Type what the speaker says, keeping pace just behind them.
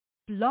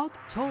Blog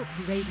Talk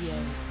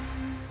Radio.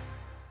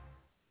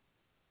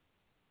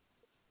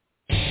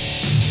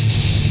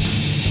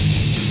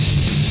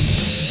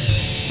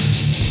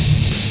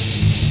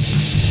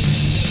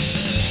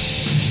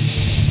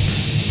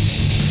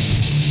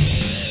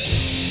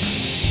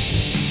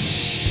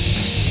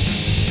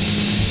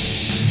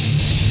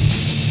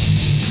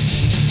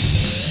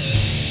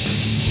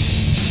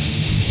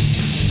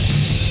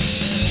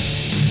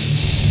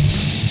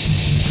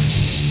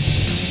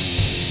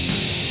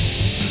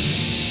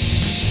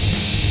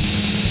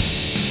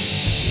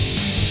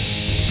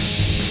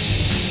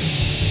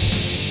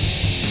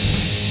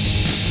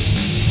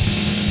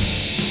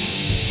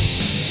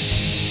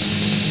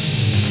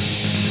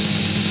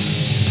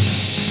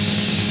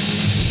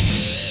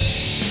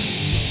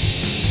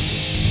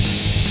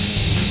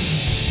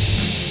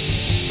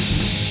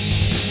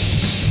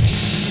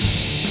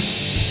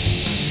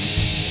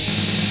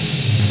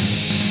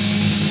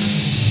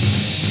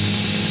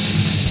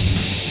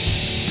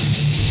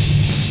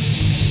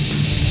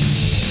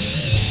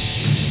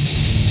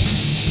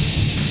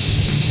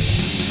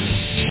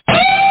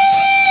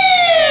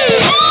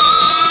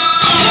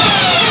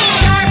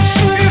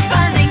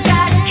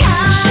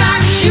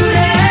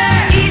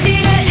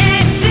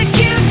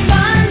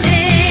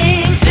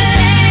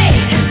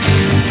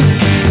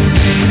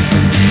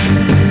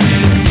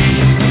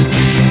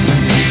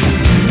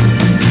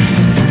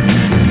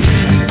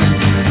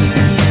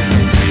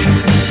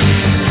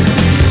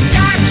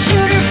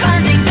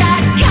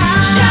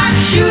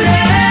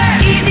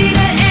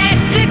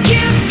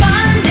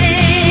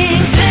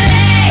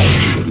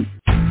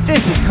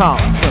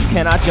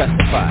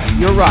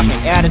 You're rocking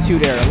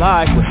Attitude Era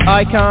Live with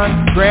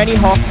Icon, Granny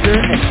Hawkster,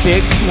 and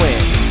Big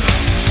Swing.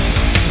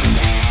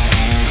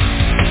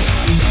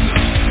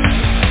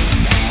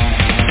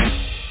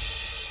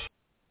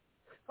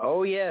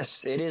 Oh yes,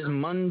 it is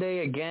Monday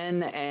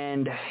again,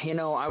 and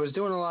I was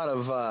doing a lot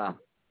of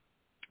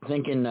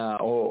thinking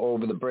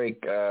over the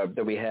break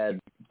that we had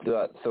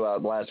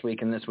throughout last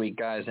week and this week,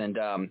 guys, and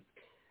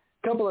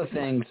couple of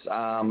things.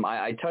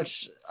 I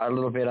touched a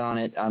little bit on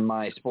it on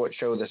my sports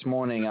show this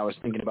morning. I was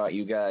thinking about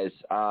you guys.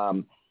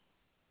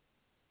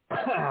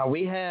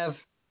 We have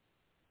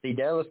the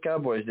Dallas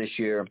Cowboys this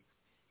year.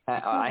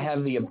 I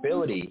have the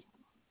ability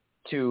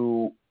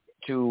to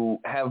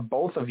have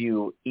both of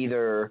you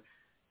either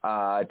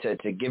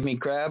to give me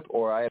crap,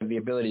 or I have the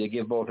ability to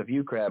give both of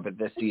you crap at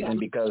this season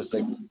because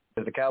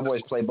the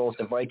Cowboys play both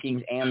the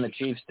Vikings and the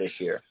Chiefs this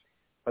year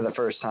for the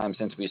first time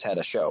since we've had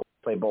a show.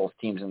 Play both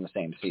teams in the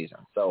same season.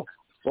 So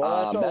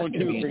that's going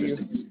to be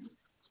interesting.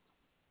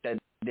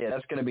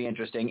 That's going to be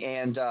interesting.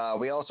 And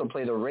we also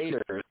play the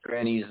Raiders,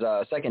 Granny's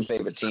second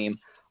favorite team,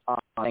 on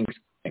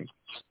Thanksgiving,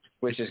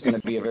 which is going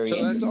to be a very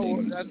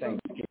interesting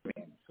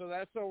Thanksgiving. So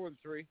that's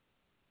 0-3.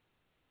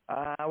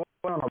 I don't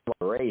know about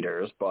the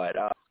Raiders, but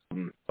I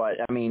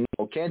mean,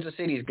 Kansas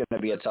City is going to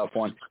be a tough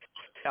one.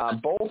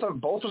 Both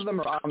of them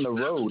are on the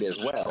road as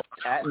well,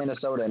 at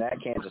Minnesota and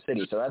at Kansas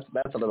City. So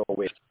that's a little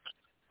weird.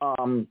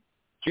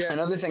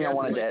 Another thing I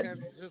wanted to add. San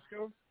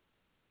Francisco?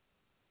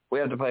 We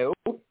have to play who?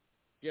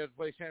 You have to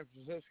play San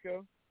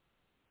Francisco?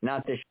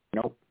 Not this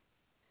year, nope.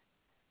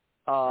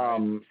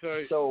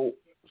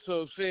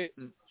 So save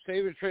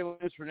the trade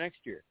list for next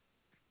year.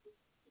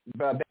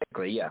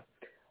 Basically, yeah.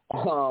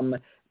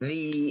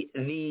 The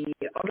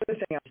other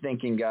thing I was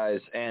thinking, guys,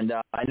 and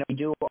I know you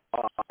do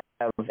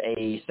have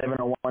a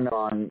 7-1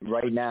 on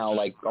right now,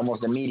 like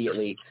almost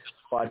immediately.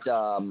 But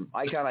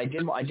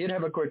I did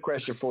have a quick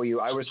question for you.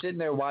 I was sitting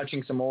there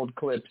watching some old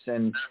clips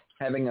and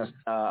having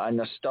a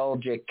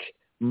nostalgic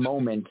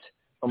moment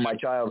from my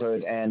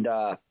childhood, and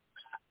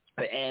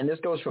this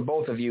goes for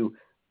both of you.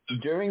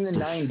 During the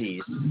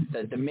 90s,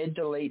 the mid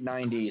to late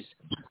 90s,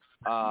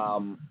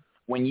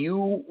 when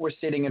you were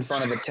sitting in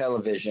front of a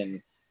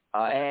television,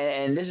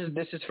 and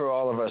this is for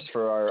all of us,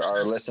 for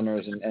our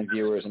listeners and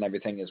viewers and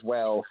everything as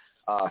well.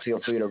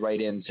 Feel free to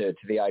write into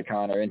the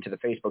Icon or into the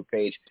Facebook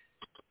page.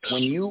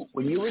 When you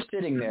were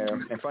sitting there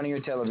in front of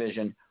your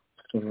television,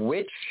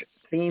 which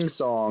theme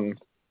song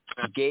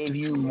gave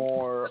you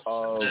more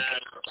of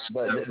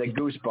the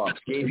goosebumps,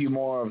 gave you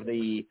more of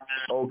the,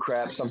 oh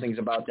crap, something's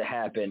about to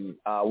happen?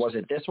 Was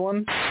it this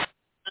one?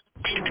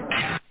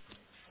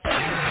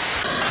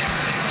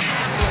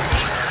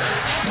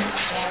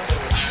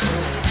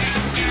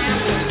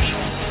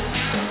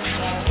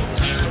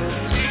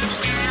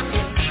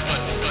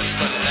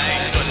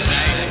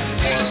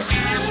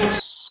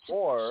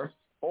 Or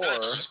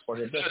was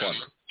it this one?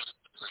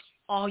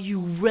 Are you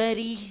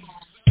ready?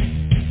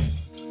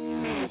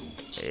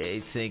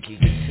 Hey, think you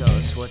could tell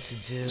us what to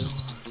do?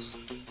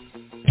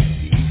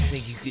 You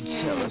think you could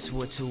tell us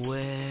what to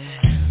wear?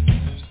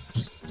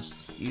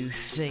 You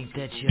think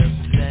that you're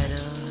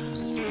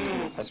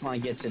better? I just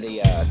want to get to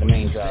the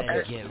main job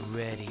here. Get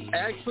ready.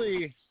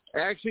 Actually,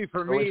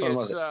 for me,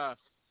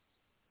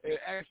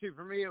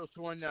 it was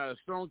when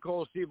Stone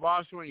Cold Steve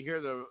Austin, when you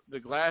hear the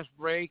glass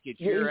break, it's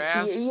your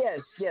ass.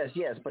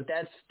 Yes. But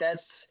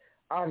that's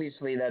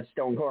obviously that's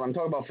Stone Cold. I'm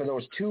talking about for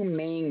those two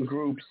main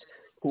groups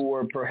who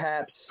were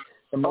perhaps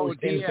the most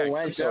DX,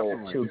 influential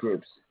definitely. two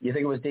groups. You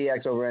think it was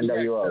DX over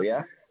NWO, DX,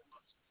 yeah?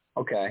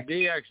 Okay.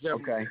 DX,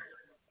 definitely. Okay.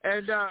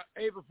 And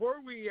hey,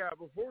 before we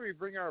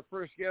bring our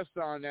first guest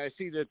on, I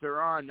see that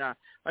they're on. I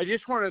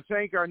just want to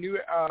thank our new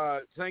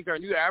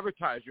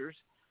advertisers.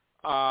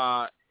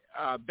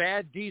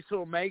 Bad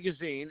Diesel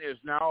Magazine is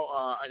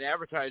now an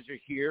advertiser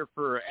here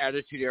for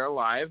Attitude Era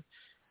Live.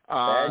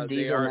 Bad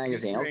Diesel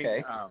Magazine,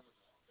 okay.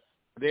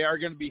 They are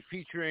going to be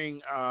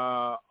featuring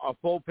a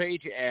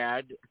full-page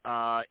ad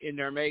in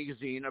their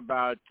magazine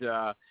about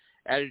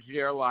Attitude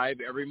Era Live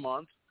every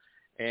month.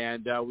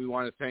 And we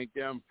want to thank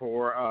them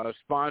for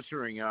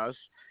sponsoring us.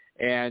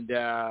 And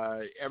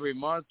every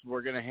month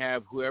we're going to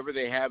have whoever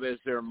they have as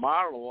their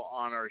model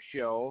on our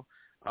show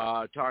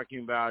talking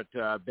about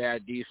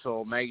Bad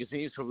Diesel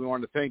Magazine. So we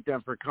want to thank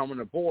them for coming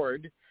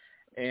aboard.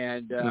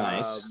 And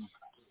nice.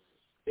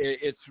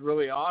 It's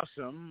really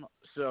awesome.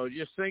 So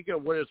just think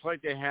of what it's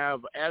like to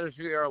have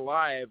Attitude Era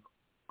Live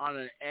on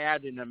an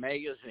ad in a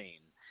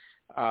magazine.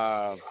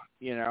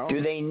 You know,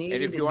 do they need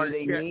a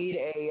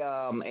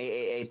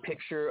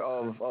picture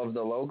of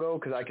the logo?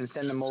 Because I can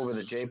send them over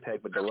the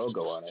JPEG with the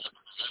logo on it,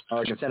 or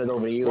I can send it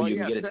over to you and you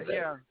can get it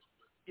today.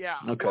 Yeah.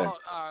 Okay. Well,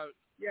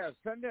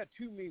 send that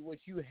to me what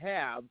you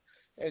have,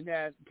 and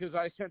then because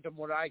I sent them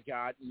what I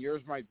got, and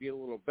yours might be a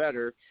little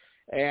better.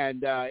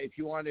 And if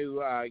you want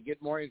to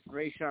get more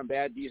information on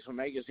Bad Diesel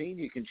Magazine,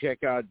 you can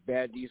check out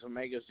Bad Diesel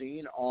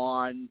Magazine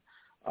on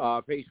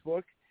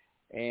Facebook,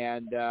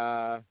 and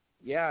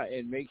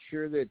and make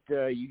sure that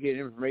you get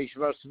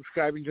information about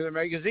subscribing to the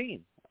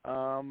magazine.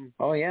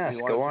 Oh, yes.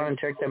 Go on and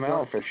check them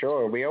out for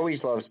sure. We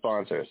always love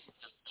sponsors.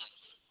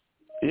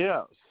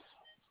 Yes.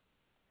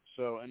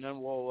 So, and then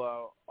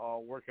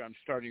I'll work on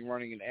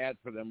running an ad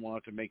for them. We'll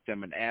have to make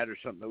them an ad or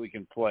something that we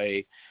can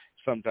play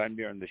sometime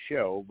during the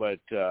show. But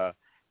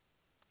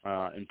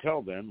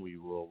until then, we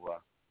will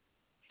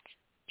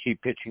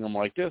keep pitching them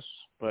like this.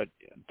 But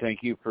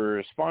thank you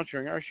for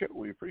sponsoring our show.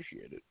 We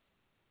appreciate it.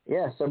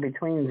 Yeah, so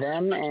between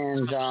them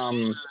and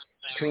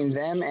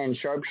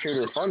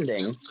Sharpshooter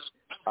Funding,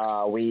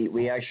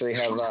 we actually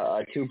have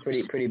two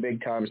pretty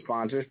big time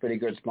sponsors, pretty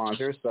good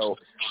sponsors. So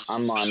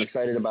I'm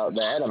excited about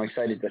that. I'm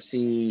excited to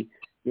see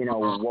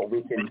what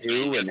we can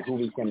do and who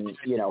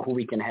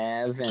we can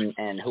have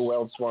and who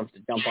else wants to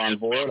jump on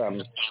board.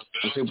 I'm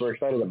super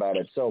excited about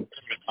it. So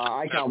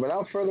Icon,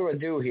 without further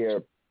ado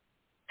here,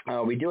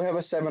 we do have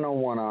a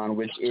 701 on,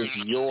 which is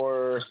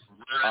your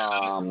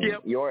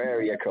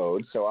area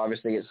code. So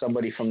obviously it's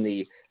somebody from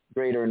the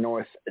greater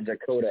North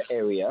Dakota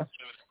area.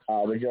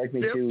 Would you like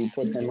me to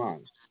put them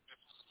on?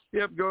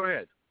 Yep, go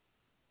ahead.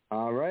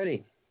 All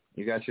righty.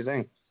 You got your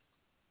thing.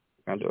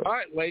 I'll do it. All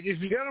right, ladies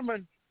and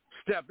gentlemen,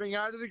 stepping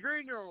out of the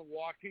green room,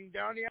 walking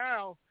down the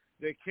aisle,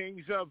 the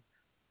kings of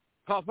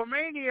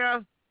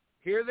Puffamania.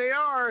 Here they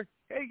are.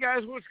 Hey,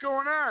 guys, what's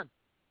going on?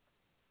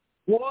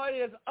 What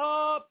is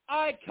up,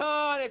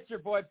 Icon? It's your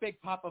boy, Big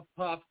Papa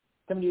Puff,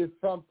 coming to you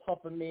from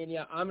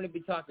Puffamania. I'm going to be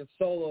talking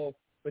solo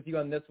with you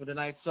on this one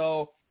tonight.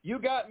 So you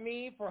got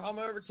me for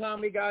however time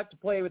we got to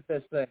play with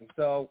this thing.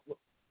 So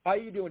how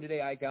you doing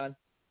today, Icon?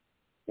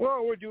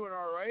 Well, we're doing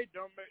all right.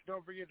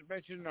 Don't forget to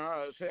mention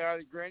say hi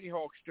to Granny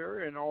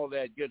Hulkster and all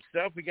that good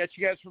stuff. We got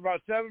you guys for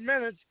about 7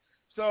 minutes.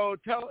 So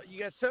you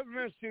got 7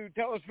 minutes to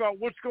tell us about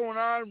what's going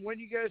on, when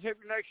you guys have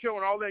your next show,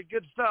 and all that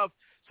good stuff.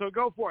 So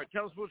go for it.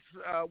 Tell us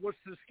what's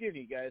the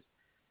skinny, guys.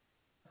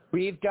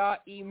 We've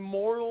got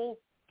Immortal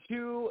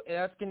 2, and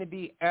that's going to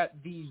be at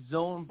the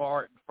Zone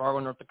Bar in Fargo,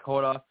 North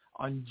Dakota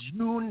on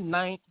June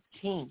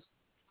 19th.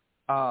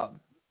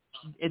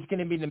 It's going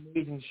to be an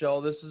amazing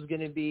show. This is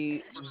going to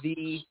be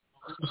the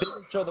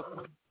biggest show that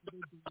we're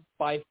doing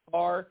by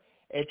far.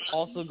 It's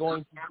also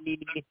going to be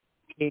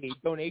a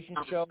donation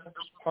show.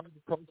 Part of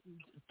the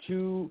proceeds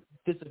to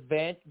this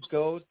event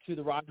goes to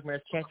the Roger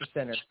Maris Cancer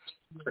Center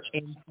here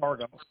in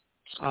Fargo.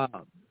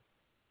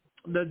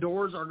 The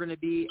doors are going to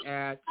be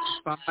at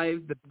 5.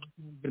 The business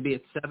is going to be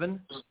at 7.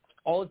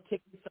 All the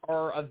tickets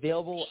are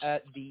available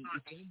at the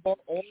event bar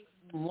or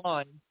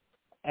online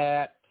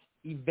at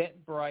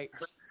Eventbrite.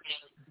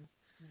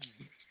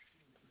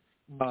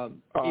 If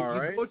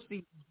you go to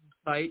the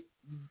site,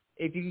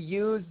 if you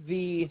use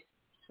the,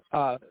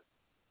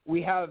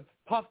 we have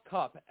Puff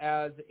Cup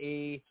as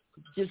a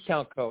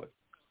discount code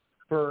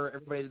for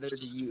everybody there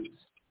to use.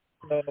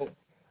 So go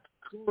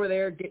over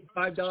there, get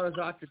 $5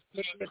 off your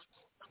tickets,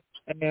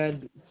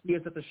 and see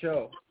us at the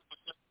show.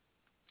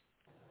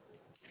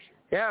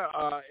 Yeah,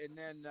 and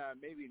then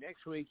maybe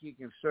next week you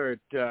can start.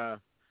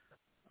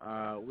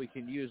 We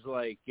can use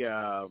like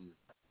a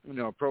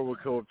promo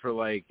code for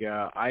like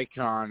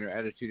Icon or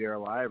Attitude Era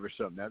Live or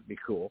something. That'd be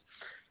cool.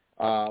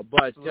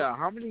 But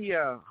how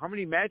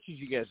many matches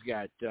you guys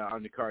got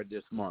on the card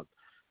this month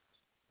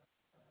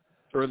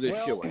or this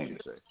show? I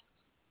should say.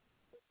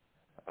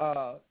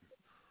 I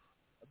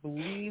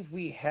believe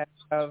we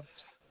have.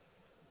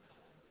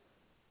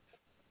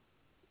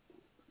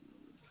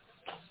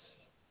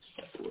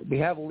 We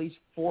have at least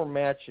 4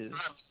 matches.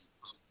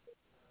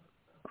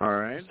 All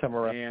right.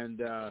 Somewhere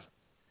and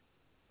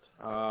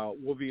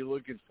we'll be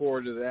looking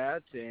forward to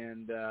that.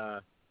 And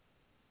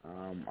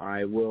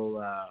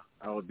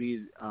I'll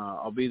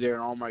be there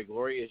in all my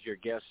glory as your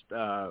guest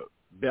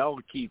bell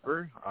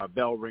keeper,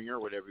 bell ringer,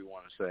 whatever you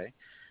want to say.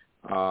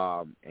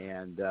 I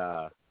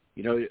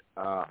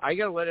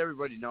got to let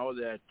everybody know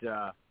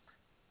that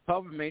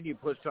Pulp Mania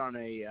puts on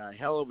a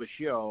hell of a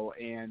show,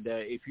 and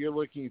if you're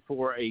looking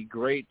for a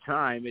great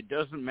time, it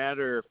doesn't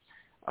matter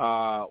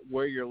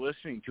where you're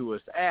listening to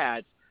us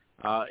at.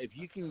 If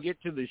you can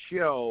get to the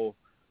show,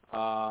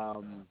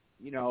 they'll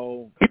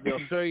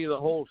show you the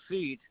whole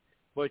seat,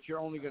 but you're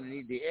only going to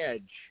need the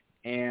edge.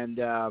 And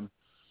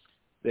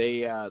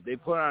they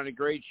put on a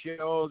great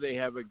show. They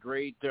have a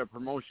great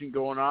promotion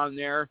going on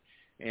there,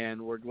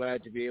 and we're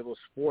glad to be able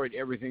to support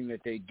everything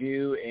that they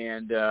do.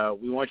 And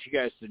we want you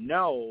guys to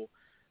know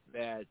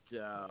that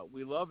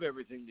we love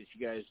everything that you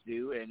guys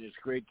do, and it's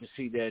great to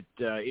see that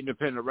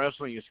independent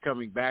wrestling is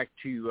coming back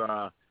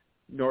to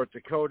North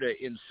Dakota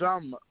in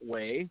some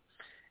way.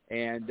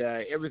 And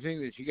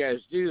everything that you guys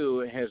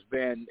do has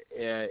been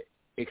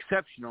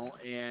exceptional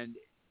and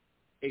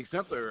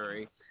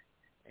exemplary.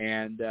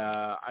 And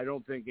I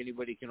don't think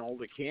anybody can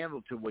hold a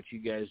candle to what you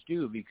guys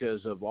do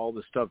because of all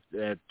the stuff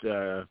that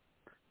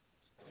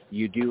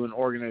you do in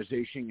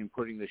organization and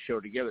putting the show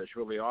together. It's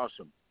really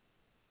awesome.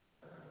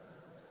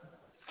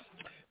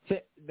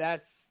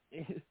 That's,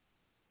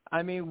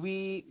 I mean,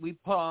 we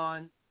put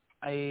on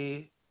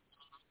a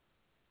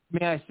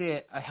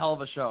hell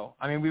of a show.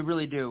 I mean, we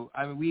really do.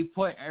 I mean, we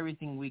put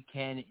everything we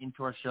can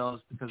into our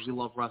shows because we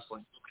love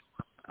wrestling.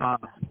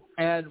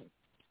 And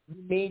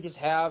we may just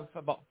have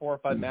about 4 or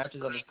 5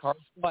 matches on this card,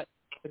 but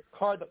the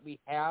card that we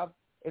have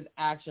is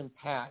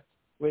action-packed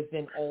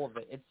within all of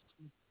it. It's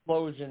an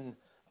explosion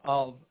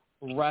of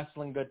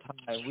wrestling good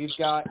time. We've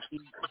got the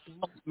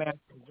match,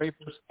 the very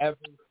first ever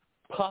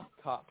Puff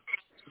Cup.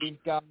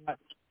 We've got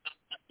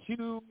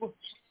 2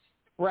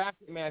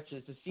 bracket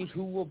matches to see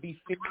who will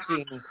be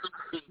facing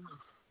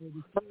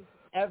the first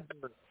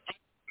ever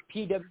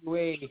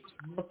PWA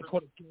North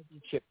Dakota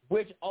Championship,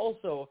 which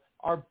also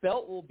our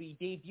belt will be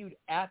debuted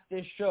at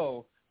this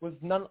show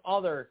with none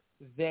other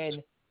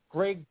than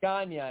Greg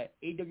Gagne,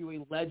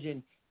 AWA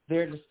legend,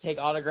 there to take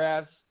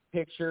autographs,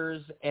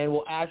 pictures, and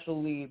will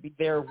actually be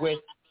there with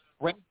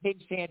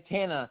Rampage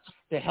Santana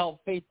to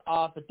help face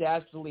off the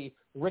dastardly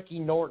Ricky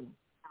Norton.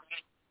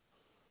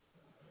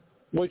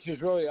 Which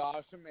is really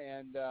awesome,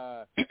 and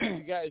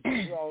you guys,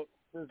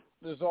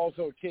 there's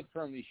also a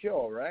kid-friendly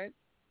show, right?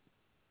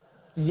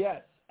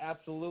 Yes,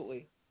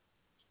 absolutely.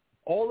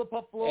 All the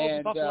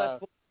Buffalo.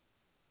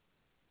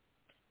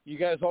 You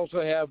guys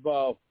also have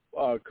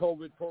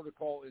COVID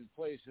protocol in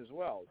place as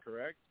well,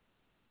 correct?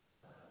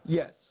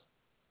 Yes.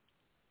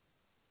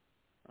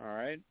 All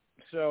right.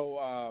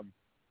 So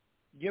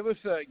give us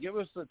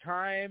the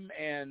time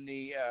and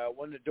the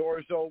when the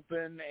doors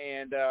open,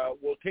 and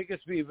will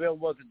tickets be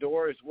available at the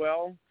door as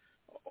well?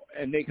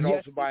 And they can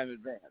also buy them in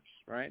advance,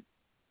 right?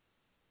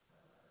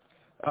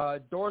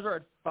 Doors are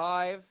at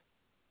 5.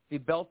 The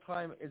bell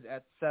time is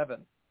at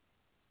 7.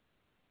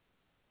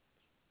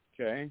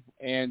 Okay,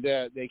 and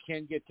they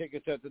can get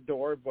tickets at the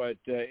door, but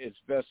it's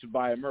best to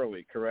buy them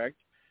early, correct?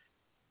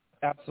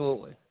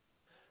 Absolutely.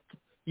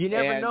 You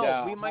never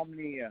know. We might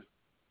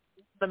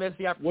miss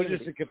the opportunity.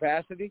 What is the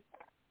capacity?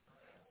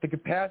 The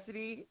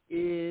capacity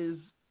is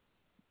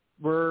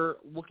we're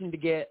looking to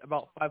get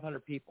about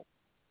 500 people.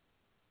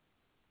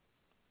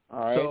 All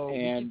right, so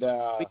and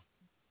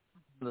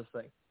this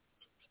thing.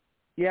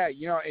 Yeah,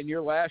 in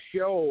your last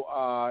show,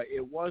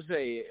 it was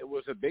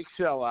a big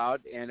sellout,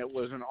 and it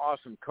was an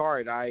awesome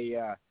card.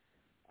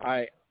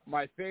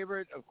 My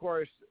favorite, of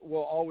course,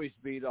 will always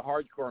be the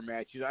hardcore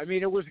matches. I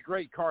mean, it was a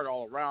great card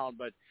all around,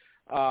 but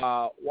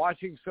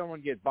watching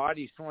someone get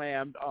body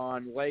slammed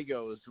on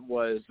Legos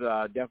was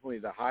definitely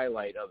the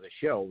highlight of the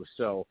show.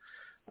 So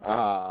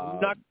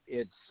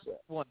it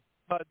was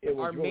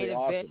our really main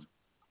awesome. event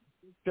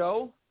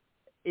show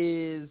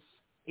is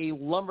a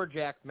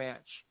lumberjack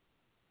match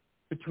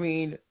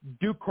between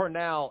Duke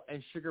Cornell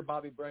and Sugar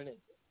Bobby Brennan.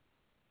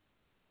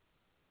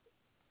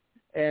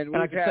 And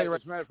as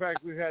a matter of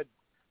fact,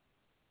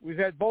 we've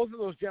had both of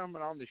those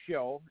gentlemen on the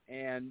show,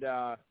 and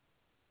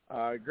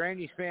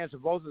Granny's fans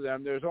of both of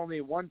them. There's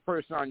only one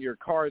person on your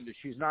card that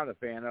she's not a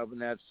fan of,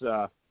 and that's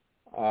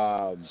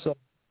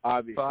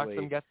obviously Fox,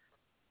 I'm guessing.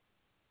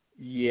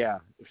 Yeah,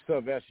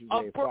 Sylvester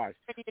J. Fox.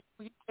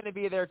 He's going to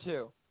be there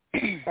too.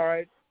 All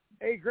right.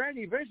 Hey,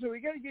 Granny, eventually we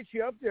got to get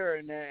you up there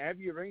and have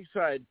you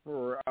ringside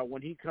for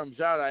when he comes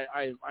out.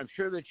 I'm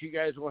sure that you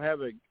guys will have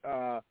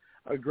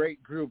a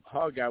great group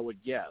hug, I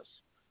would guess.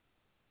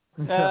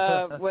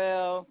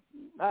 Well,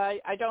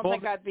 I don't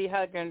think I'd be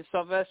hugging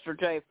Sylvester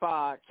J.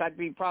 Fox. I'd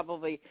be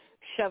probably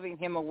shoving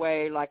him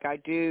away like I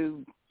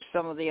do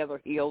some of the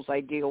other heels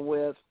I deal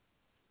with.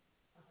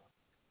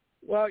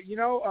 Well,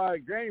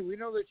 Granny, we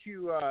know that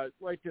you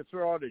like to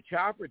throw out a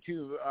chop or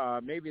two.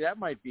 Maybe that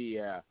might be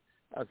a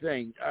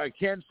thing.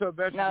 Can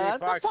Sylvester J.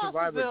 Fox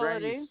survive a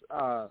Granny's?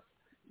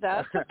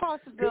 That's a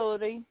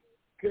possibility.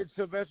 Could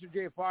Sylvester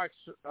J. Fox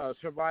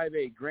survive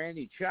a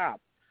Granny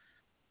chop?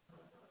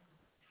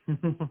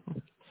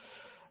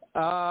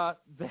 That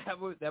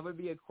would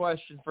be a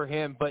question for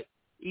him, but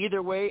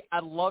Either way,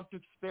 I'd love to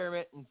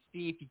experiment and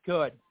see if you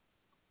could.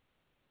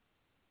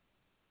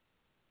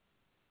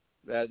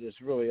 That is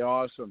really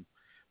awesome.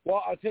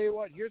 Well, I'll tell you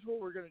what. Here's what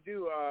we're going to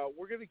do.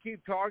 We're going to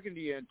keep talking to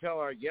you until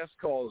our guest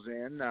calls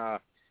in.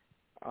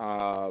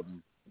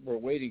 We're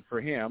waiting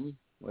for him.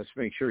 Let's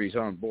make sure he's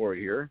on board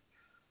here.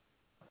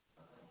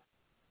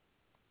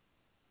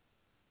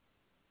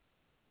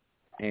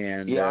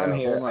 And yeah, I'm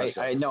here.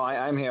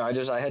 I'm here.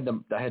 I had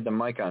the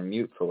mic on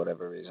mute for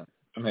whatever reason.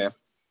 I'm here.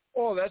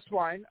 Oh, that's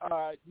fine.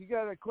 You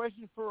got a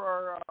question for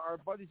our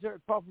buddies there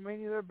at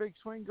Puffmania there, Big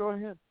Swing? Go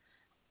ahead.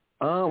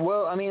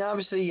 Well, I mean,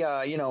 obviously,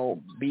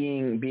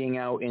 being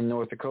out in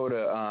North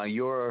Dakota,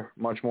 you're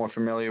much more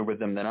familiar with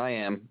them than I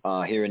am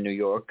here in New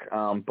York.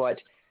 But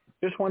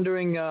just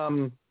wondering,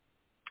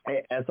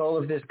 as all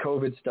of this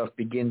COVID stuff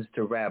begins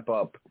to wrap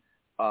up,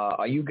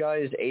 are you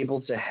guys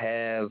able to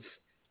have,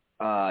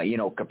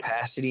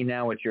 capacity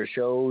now at your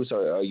shows?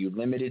 Are you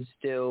limited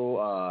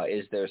still?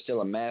 Is there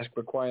still a mask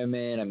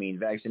requirement? I mean,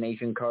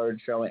 vaccination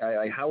cards showing.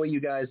 How are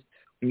you guys?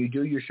 When you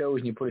do your shows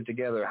and you put it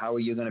together, how are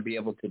you going to be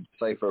able to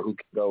decipher who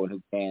can go and who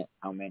can't,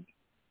 how many?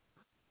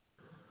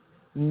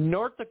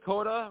 North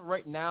Dakota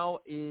right now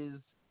is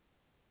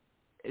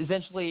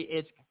essentially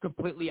it's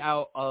completely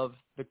out of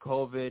the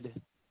COVID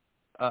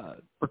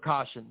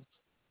precautions.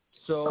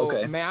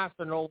 So masks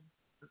are no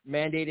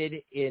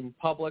mandated in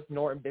public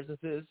nor in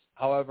businesses.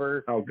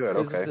 However,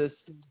 businesses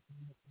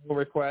will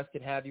request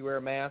and have you wear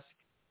a mask.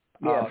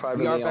 Yeah,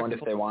 privately owned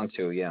if they want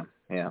to. Yeah.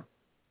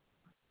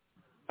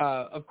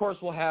 Of course,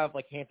 we'll have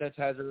like hand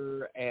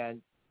sanitizer,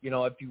 and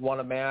if you want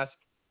a mask,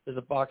 there's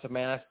a box of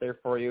masks there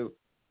for you.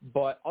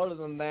 But other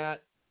than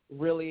that,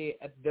 really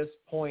at this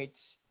point,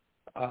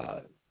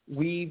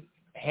 we've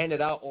handed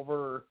out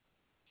over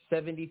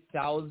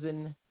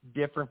 70,000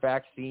 different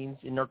vaccines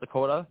in North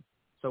Dakota.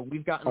 So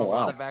we've gotten a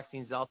lot of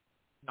vaccines out.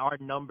 Our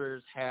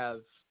numbers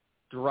have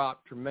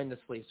dropped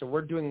tremendously. So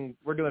we're doing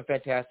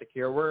fantastic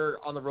here. We're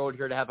on the road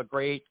here to have a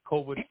great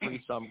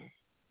COVID-free summer.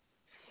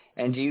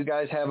 And do you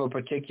guys have a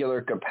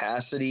particular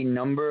capacity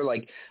number?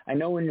 Like, I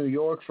know in New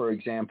York, for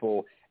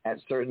example, at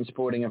certain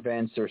sporting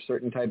events or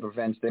certain type of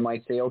events, they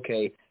might say,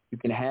 okay, you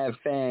can have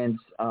fans,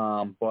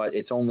 but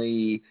it's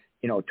only,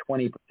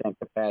 20%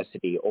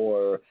 capacity,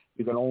 or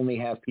you can only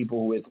have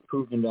people with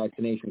proven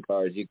vaccination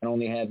cards. You can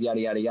only have yada,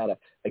 yada, yada.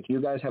 Like, do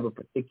you guys have a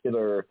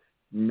particular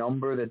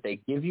number that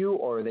they give you,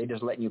 or are they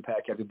just letting you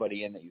pack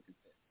everybody in that you can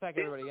fit? Pack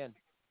everybody in.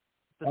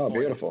 Oh,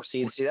 beautiful.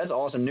 See, that's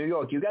awesome. New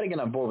York, you got to get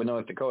on board with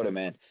North Dakota,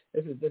 man.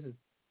 This is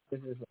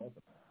awesome.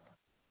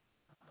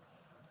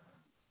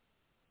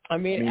 I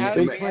mean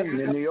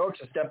New York's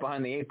a step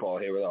behind the eight ball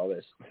here with all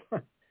this.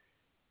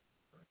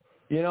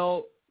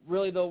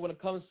 Really though, when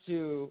it comes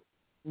to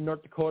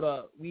North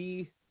Dakota,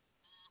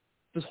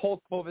 this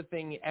whole COVID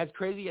thing, as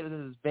crazy as it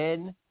has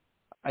been,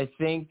 I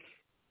think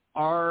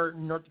our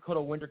North Dakota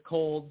winter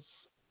colds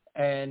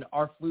and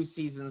our flu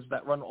seasons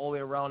that run all the way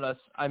around us,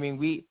 I mean,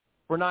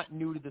 we're not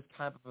new to this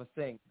kind of a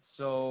thing.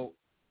 So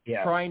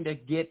trying to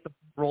get the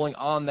rolling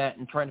on that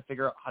and trying to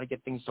figure out how to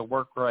get things to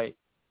work right.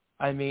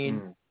 I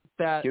mean,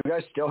 do you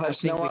guys still have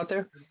snow out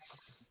there?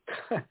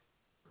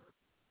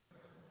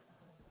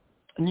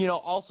 And,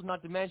 also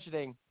not to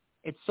mentioning,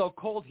 it's so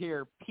cold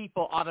here,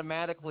 people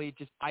automatically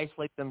just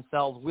isolate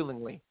themselves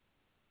willingly.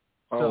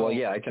 Oh, well,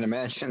 yeah, I can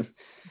imagine.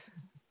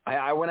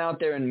 I went out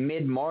there in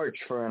mid-March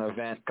for an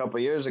event a couple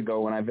of years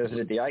ago when I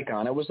visited the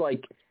Icon. It was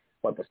like,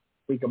 the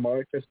week of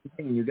March or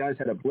something, and you guys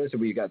had a blizzard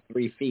where you got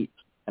 3 feet.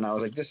 And I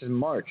was like, this is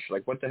March.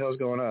 Like, what the hell's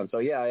going on? So,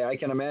 yeah, I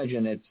can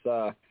imagine.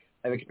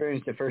 I've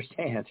experienced it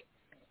firsthand.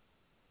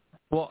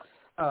 Well,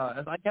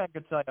 as I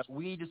can tell you,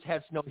 we just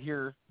had snow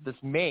here this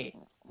May.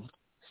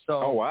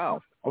 So. Oh,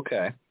 wow.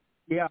 Okay.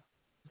 Yeah.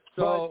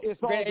 So but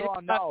it's all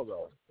gone now,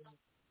 though.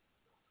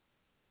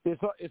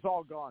 It's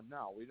all gone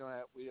now.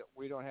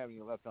 We don't have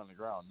any left on the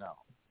ground now.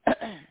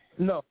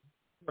 No, of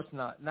course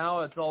not.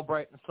 Now it's all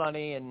bright and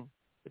sunny, and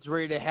it's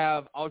ready to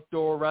have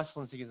outdoor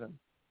wrestling season.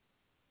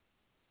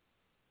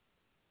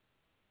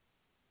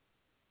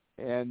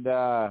 And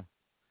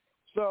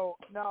so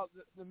now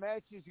the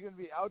match is going to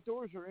be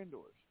outdoors or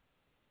indoors?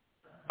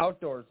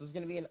 Outdoors. This is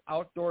going to be an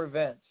outdoor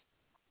event.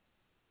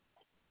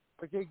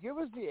 Okay, give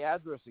us the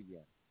address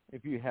again,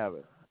 if you have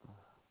it.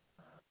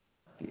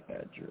 The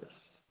address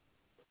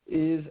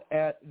is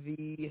at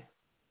the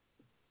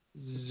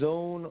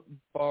Zone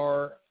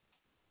Bar.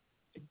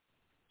 I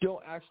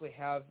don't actually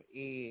have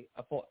a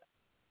full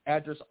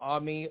address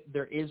on me.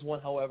 There is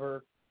one,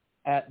 however,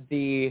 at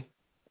the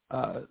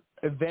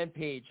event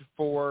page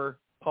for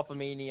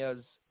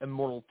Puffmania's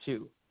Immortal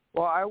 2.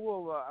 Well, I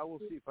will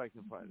see if I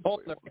can find it. Oh,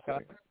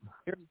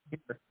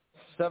 here,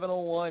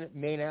 701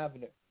 Main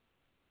Avenue.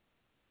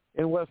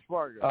 In West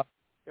Fargo.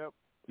 Yep.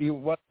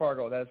 West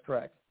Fargo, that is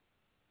correct.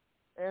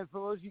 And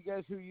for those of you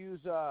guys who use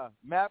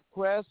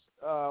MapQuest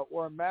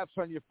or maps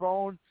on your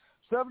phone,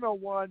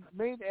 701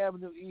 Main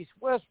Avenue East,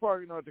 West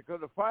Fargo, North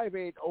Dakota,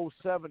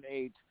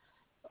 58078.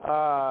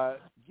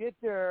 Get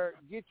there,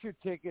 get your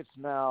tickets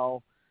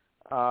now,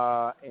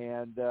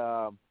 and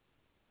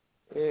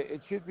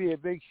it should be a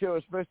big show,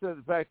 especially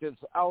the fact that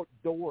it's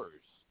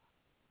outdoors.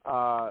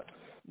 Now,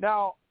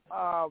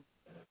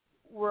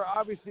 we're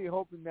obviously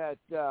hoping that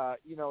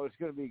it's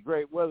going to be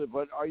great weather.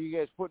 But are you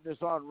guys putting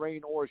this on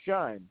rain or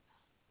shine?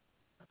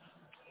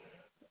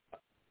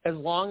 As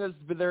long as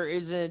there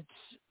isn't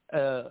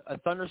a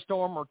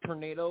thunderstorm or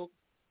tornado,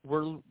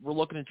 we're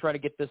looking to try to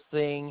get this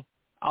thing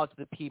out to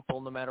the people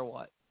no matter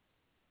what.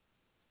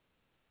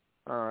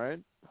 All right.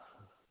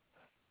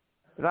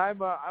 And I'm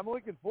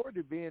looking forward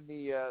to being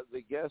the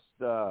guest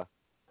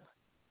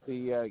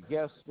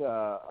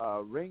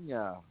ring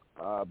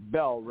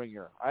bell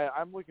ringer.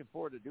 I'm looking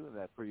forward to doing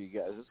that for you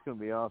guys. It's going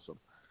to be awesome.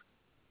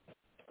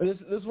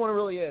 This one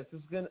really is.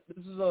 This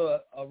is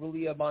a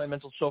really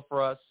monumental show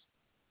for us.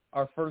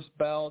 Our first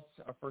belt,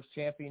 our first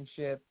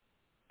championship,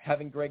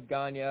 having Greg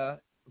Gagne,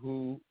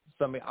 who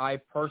somebody I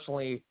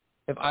personally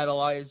have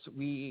idolized.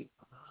 We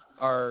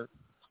are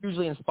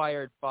hugely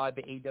inspired by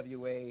the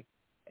AWA,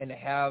 and to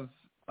have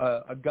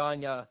a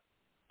Gagne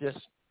just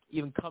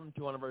even come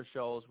to one of our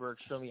shows, we're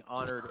extremely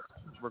honored.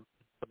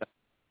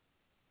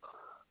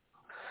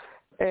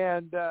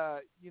 And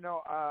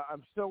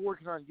I'm still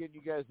working on getting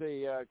you guys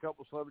a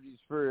couple celebrities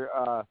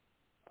for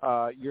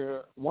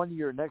one of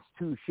your next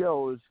two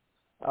shows.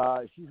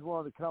 She's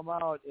willing to come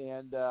out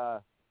and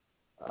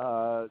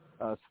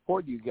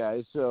support you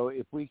guys. So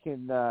if we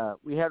can,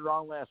 we had her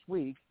on last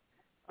week.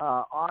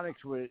 Onyx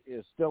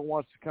still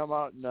wants to come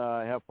out and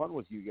have fun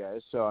with you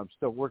guys. So I'm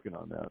still working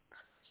on that.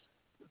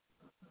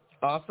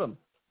 Awesome.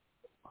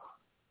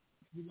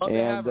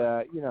 And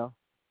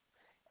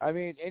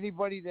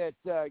anybody that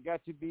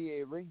got to be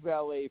a ring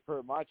valet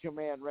for Macho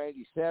Man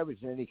Randy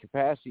Savage in any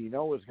capacity, is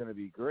going to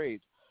be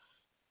great.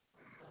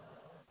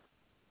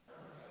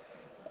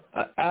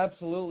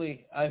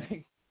 Absolutely. I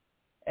mean,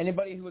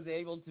 anybody who was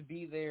able to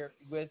be there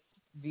with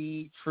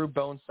the true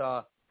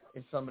Bonesaw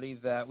is somebody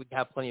that we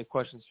have plenty of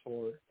questions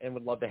for and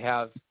would love to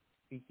have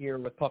be here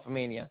with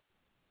Puffamania.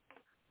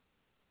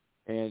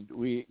 And that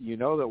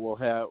we'll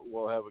have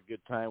a good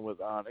time with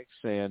Onyx,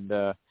 and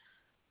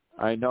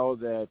I know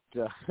that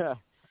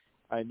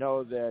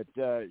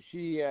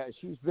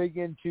she's big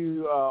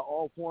into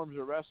all forms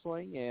of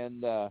wrestling,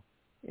 and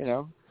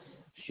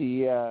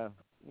she'll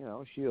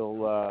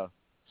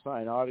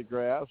sign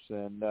autographs,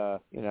 and and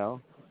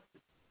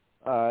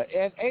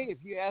hey, if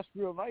you ask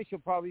real nice, she'll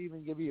probably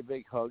even give you a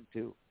big hug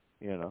too.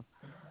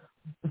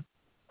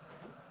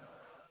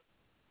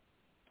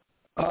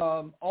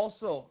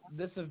 Also,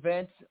 this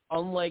event,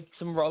 unlike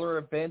some of our other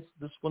events,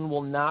 this one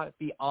will not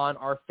be on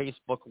our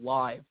Facebook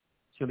Live.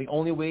 So the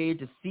only way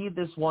to see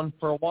this one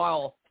for a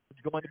while is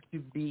going to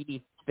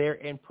be there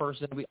in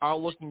person. We are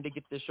looking to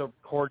get this show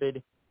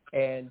recorded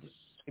and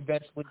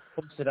eventually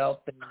post it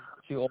out there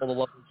to all the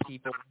lovely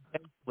people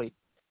eventually.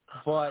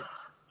 But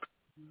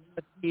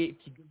if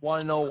you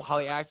want to know how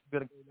the act is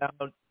going to go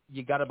down,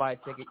 you got to buy a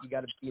ticket. You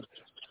got to be there.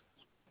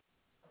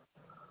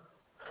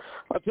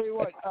 I'll tell you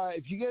what.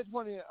 If you guys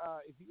want to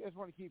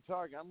keep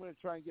talking, I'm going to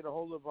try and get a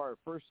hold of our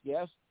first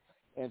guest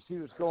and see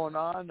what's going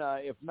on.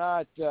 If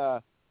not,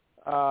 the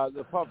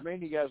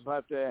Puffmania guys will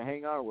have to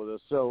hang on with us.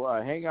 So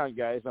hang on,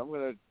 guys. I'm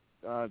going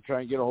to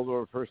try and get a hold of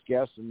our first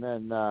guest, and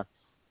then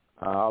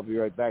I'll be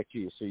right back to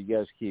you. So you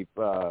guys keep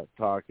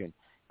talking.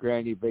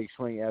 Grandy, Big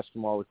Swing, ask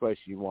him all the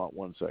questions you want.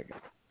 1 second.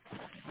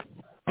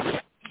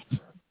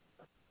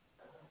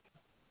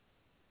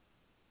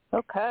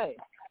 Okay.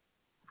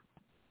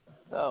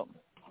 So,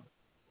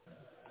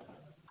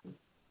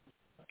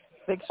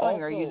 Big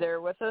Swing, are you there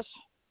with us?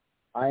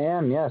 I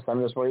am, yes.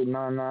 I'm just waiting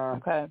on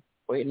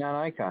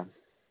Icon.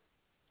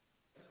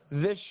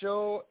 This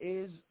show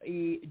is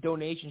a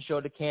donation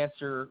show to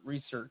cancer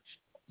research.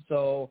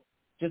 So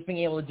just being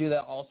able to do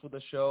that also with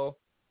the show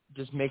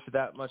just makes it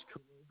that much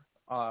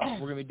cooler.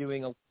 We're going to be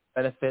doing a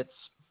benefits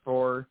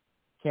for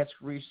cancer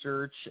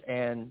research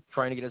and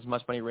trying to get as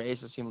much money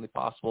raised as humanly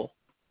possible.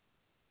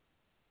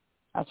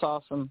 That's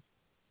awesome.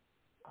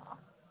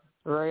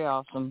 Very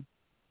awesome.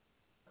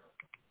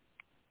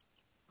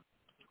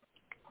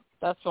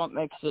 That's what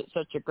makes it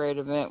such a great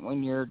event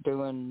when you're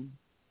doing,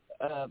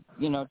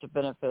 to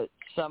benefit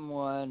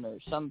someone or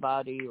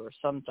somebody or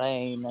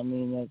something. I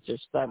mean,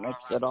 that makes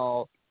it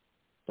all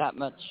that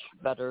much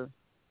better.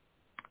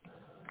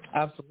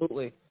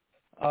 Absolutely.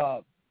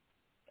 And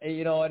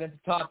it's a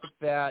topic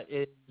that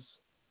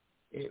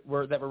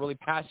we're really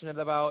passionate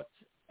about,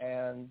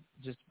 and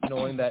just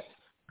knowing that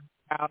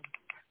we have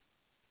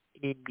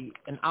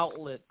an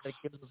outlet that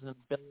gives us an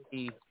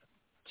ability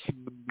to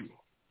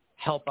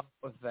help out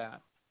with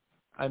that.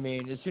 I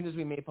mean, as soon as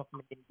we made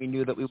Puffmania, we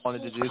knew that we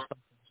wanted to do something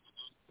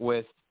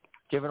with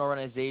different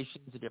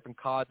organizations and different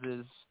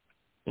causes.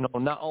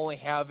 Not only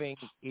having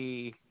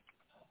a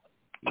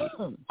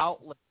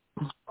outlet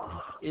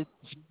is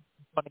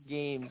fun and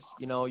games.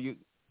 You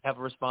have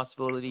a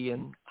responsibility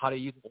in how to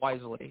use it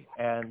wisely,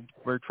 and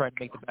we're trying to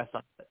make the best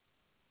out of it.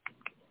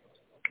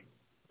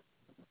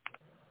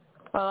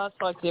 Well, that's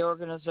like the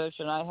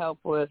organization I help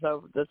with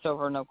that's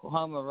over in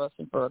Oklahoma,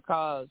 Wrestling for a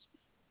Cause.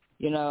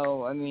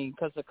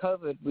 Because of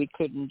COVID, we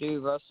couldn't do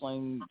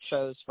wrestling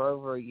shows for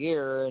over a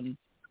year, and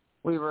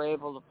we were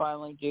able to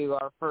finally do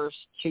our first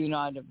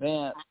 2-night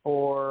event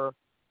for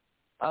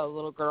a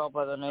little girl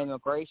by the name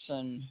of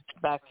Grayson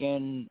back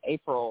in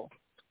April,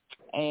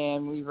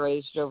 and we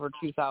raised over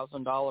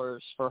 $2,000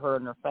 for her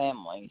and her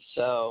family.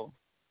 So,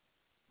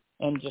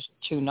 in just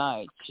 2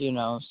 nights,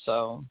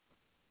 so.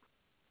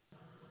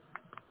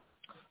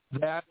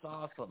 That's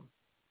awesome.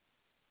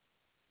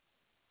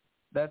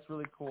 That's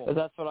really cool. But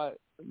that's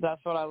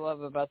what I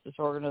love about this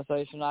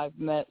organization. I've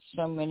met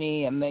so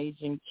many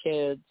amazing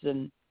kids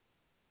and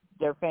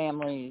their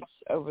families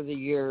over the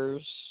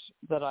years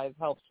that I've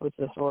helped with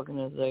this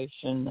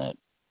organization that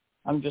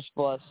I'm just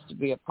blessed to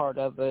be a part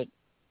of it.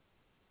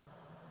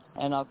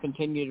 And I'll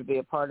continue to be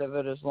a part of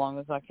it as long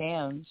as I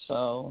can.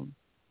 So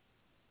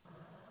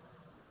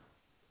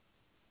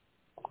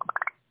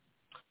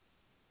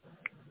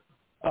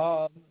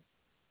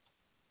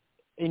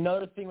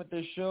another thing with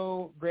this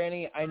show,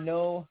 Granny, I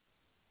know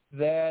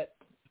that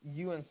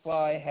you and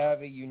Sly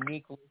have a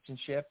unique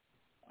relationship.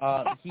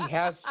 He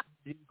has to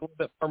do a little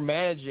bit more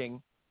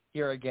managing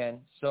here again.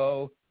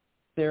 So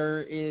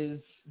there is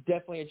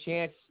definitely a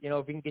chance,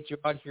 if we can get you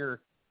out here,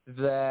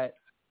 that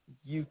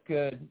you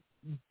could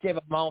give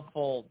a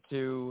mouthful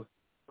to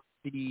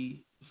the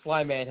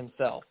Sly Man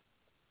himself.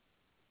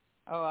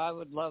 Oh, I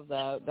would love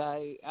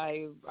that.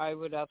 I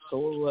would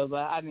absolutely love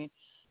that. I mean,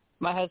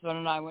 my husband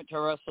and I went to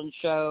a wrestling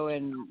show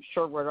in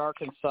Sherwood,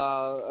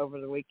 Arkansas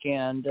over the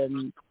weekend,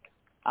 and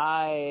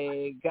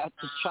I got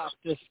to chop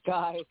this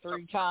guy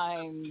 3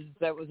 times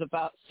that was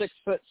about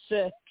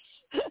 6'6".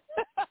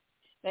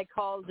 They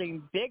called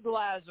him Big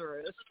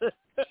Lazarus.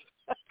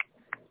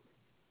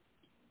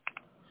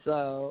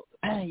 So,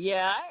 that's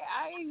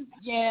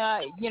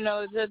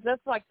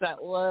like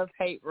that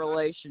love-hate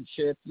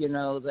relationship,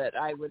 that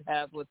I would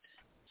have with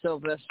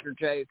Sylvester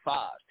J.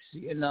 Fox,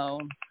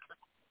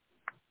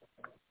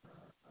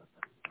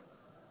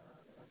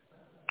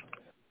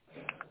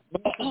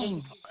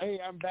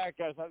 Hey, I'm back,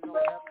 guys. I don't know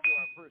what happened to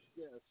our first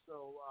guest,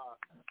 so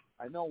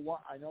I know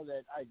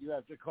that I do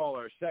have to call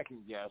our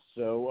second guest.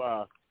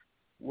 So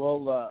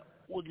we'll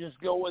just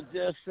go with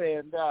this.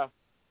 And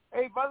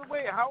hey, by the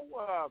way, how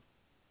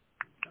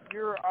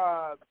your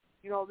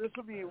this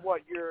will be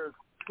what, your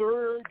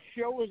 3rd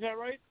show? Is that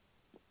right?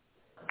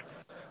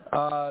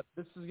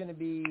 This is going to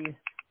be,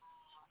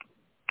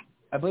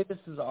 I believe this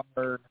is our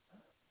 4th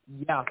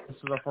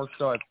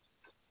show.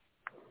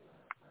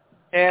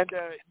 And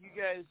you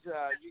guys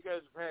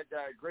have had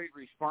great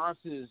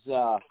responses,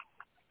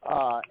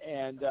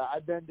 and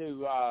I've been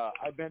to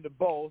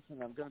both,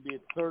 and I'm going to be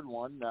at the 3rd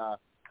one.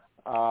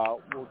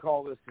 We'll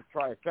call this the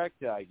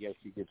trifecta, I guess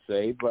you could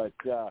say. But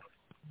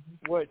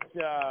what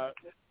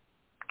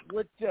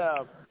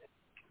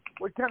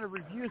kind of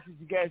reviews did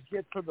you guys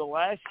get for the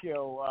last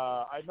show?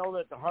 I know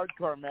that the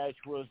hardcore match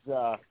was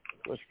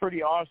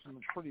pretty awesome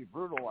and pretty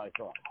brutal, I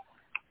thought.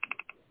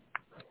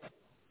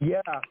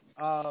 Yeah.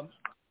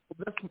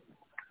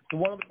 The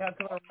one we have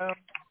coming around,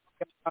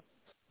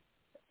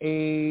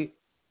 a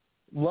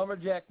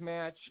lumberjack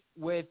match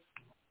with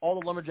all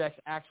the lumberjacks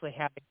actually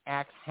having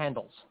axe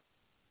handles.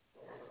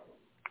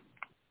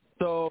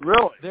 So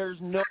really, there's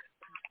no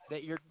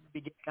that you're going to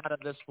be getting out of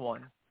this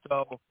one.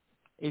 So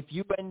if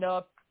you end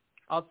up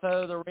outside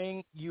of the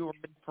ring, you are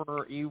in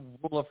for a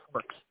world of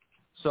hurt.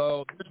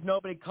 So there's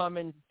nobody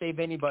coming to save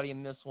anybody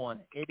in this one.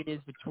 It is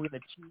between the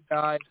 2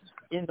 guys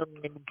in the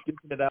ring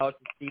duking it out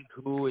to see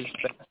who is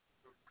best.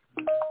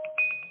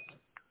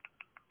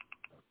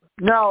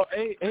 Now,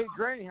 hey,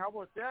 Granny, how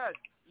about that?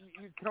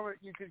 You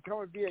could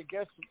come and be a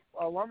guest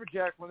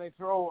lumberjack when they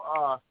throw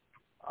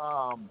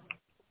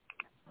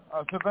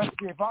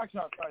Sylvester Fox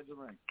outside the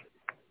ring.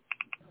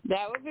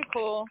 That would be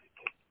cool.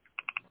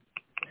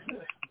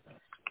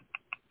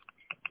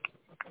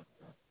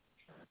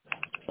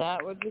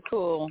 That would be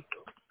cool.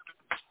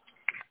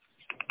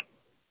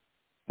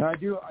 And I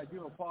do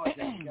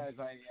apologize, guys.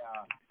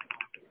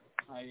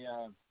 I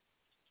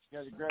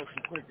got to grab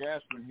some quick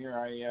aspirin here.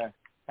 I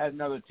had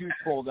another tooth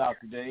pulled out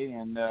today,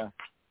 and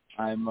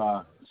I'm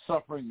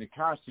suffering the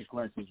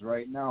consequences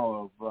right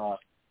now of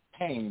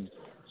pain.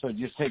 So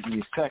just take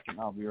me a second.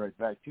 I'll be right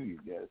back to you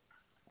guys.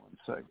 1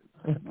 second.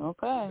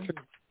 Okay.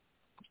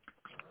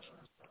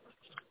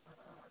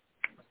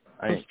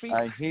 I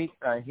hate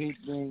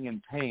being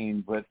in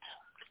pain, but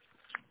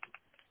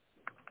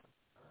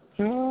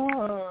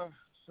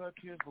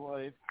such is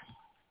life.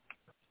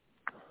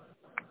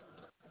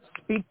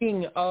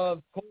 Speaking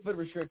of COVID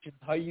restrictions,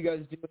 how are you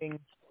guys doing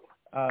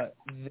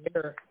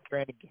there,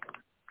 Granny?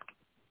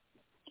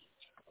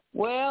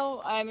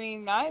 Well, I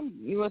mean, I'm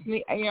with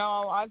me.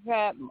 I've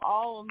had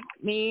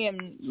me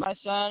and my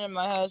son and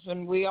my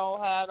husband. We all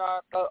had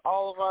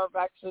all of our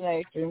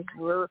vaccinations.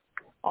 We're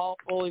all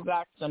fully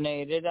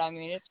vaccinated. I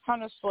mean, it's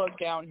kind of slowed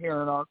down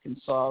here in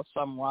Arkansas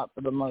somewhat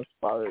for the most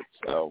part.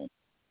 So,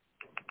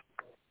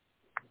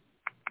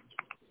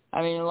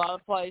 I mean, a lot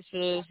of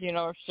places,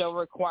 are still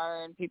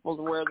requiring people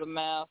to wear the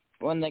mask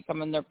when they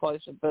come in their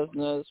place of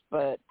business,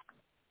 but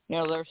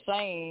they're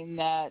saying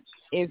that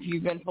if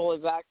you've been fully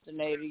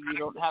vaccinated, you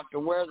don't have to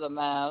wear the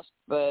mask.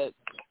 But,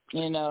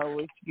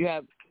 if you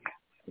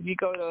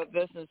go to a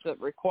business that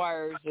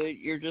requires it,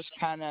 you're just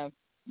kind of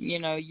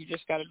you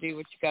just got to do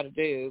what you got to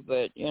do.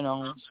 But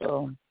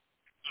so.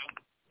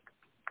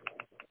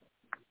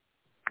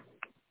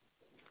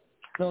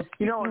 So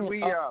we don't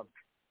want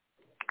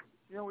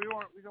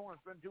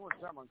to spend too much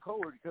time on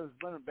COVID because it's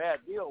been a bad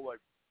deal. Like,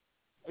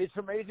 it's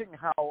amazing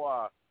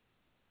how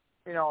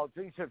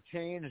things have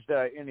changed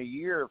in a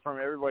year from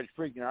everybody's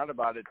freaking out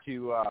about it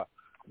to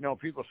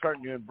people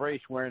starting to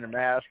embrace wearing a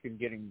mask and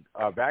getting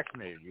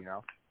vaccinated.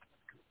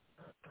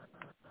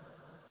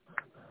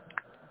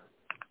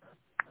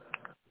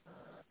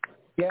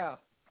 Yeah.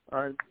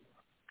 All right.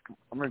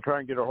 I'm going to try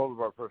and get a hold of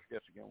our first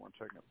guest again. 1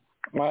 second.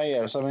 Oh,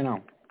 yeah, let me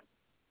know.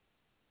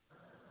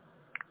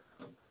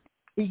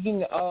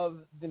 Speaking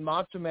of the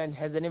Macho Man,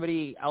 has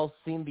anybody else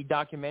seen the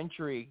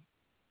documentary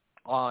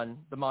on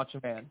the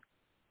Macho Man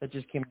that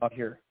just came out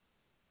here?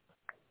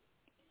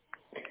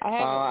 I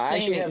haven't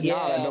actually seen have it yet.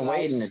 not. I've been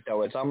waiting it,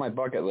 though. It's on my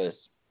bucket list.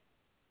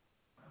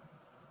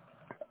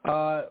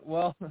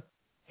 Well,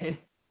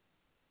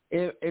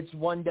 it's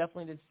one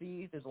definitely to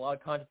see. There's a lot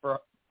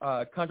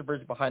of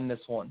controversy behind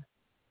this one.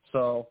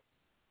 So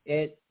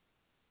I'm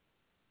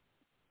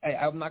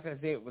not going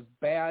to say it was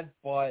bad,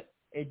 but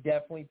it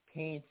definitely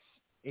paints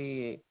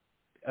a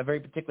very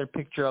particular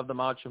picture of the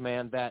Macho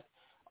Man that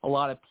a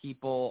lot of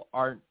people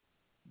aren't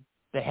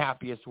the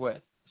happiest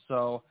with.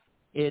 So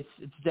it's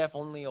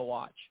definitely a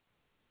watch.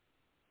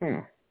 All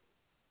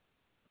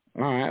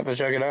right, I have to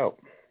check it out.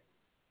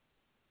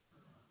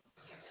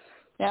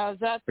 Now, is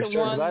that For the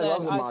sure, one 'cause I that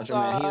love the I Macho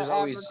saw Man. He was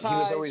always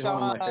one of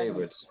my advertised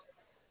favorites.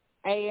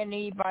 on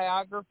A&E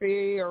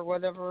biography or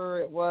whatever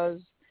it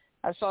was?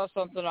 I saw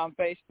something on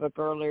Facebook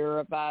earlier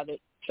about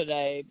it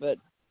today, but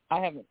I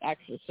haven't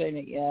actually seen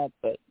it yet.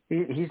 But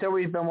He's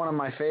always been one of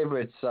my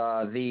favorites.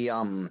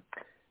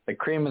 The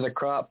cream of the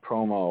crop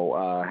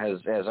promo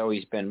has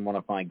always been one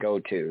of my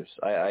go-tos.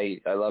 I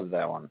love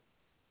that one.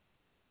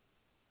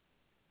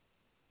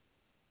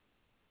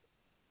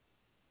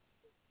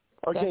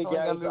 Okay, definitely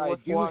guys, gonna be I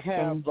worth do watching.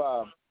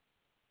 have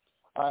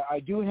I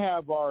do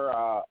have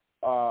our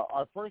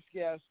first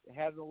guest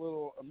had a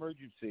little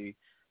emergency,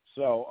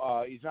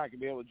 so he's not going to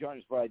be able to join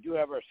us. But I do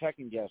have our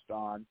second guest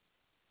on.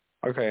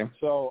 Okay.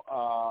 So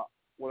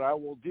what I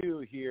will do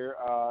here,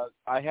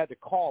 I had to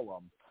call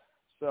them.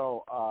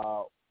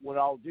 So what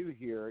I'll do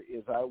here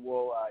is I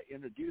will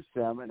introduce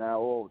them and I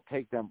will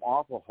take them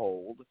off a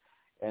hold,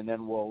 and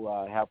then we'll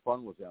have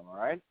fun with them. All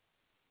right?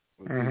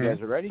 Mm-hmm. You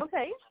guys are ready?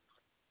 Okay.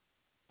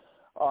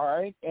 All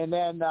right, and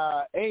then,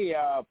 hey,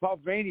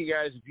 Puffmania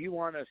guys, if you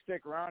want to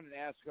stick around and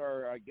ask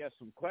our guests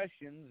some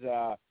questions,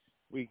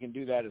 we can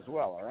do that as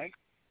well, all right?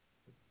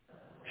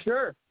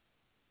 Sure.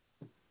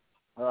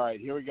 All right,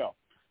 here we go.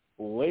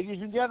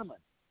 Ladies and gentlemen,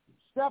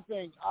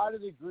 stepping out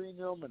of the green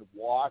room and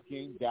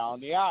walking down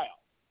the aisle.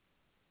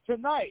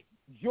 Tonight,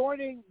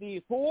 joining the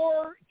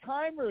Four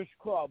Timers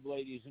Club,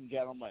 ladies and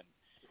gentlemen.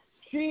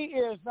 She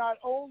is not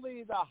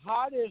only the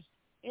hottest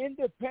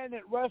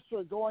independent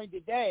wrestler going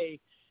today,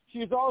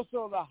 she's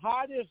also the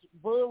hottest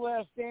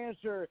burlesque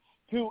dancer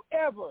to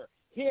ever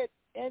hit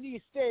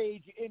any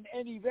stage in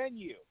any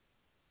venue.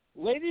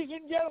 Ladies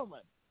and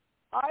gentlemen,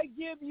 I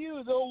give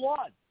you the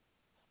one.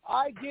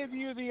 I give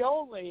you the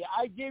only.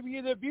 I give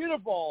you the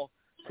beautiful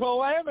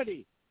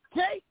Calamity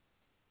Kate.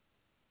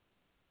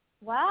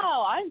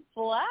 Wow, I'm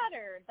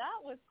flattered.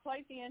 That was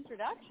quite the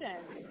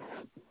introduction.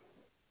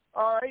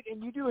 All right,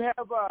 and you do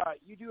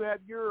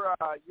have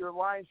your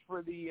lines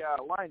for the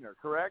liner,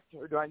 correct?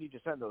 Or do I need to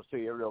send those to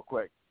you real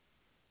quick?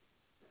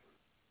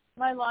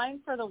 My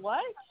line for the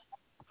what?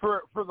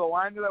 For the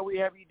liner that we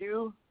have you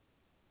do?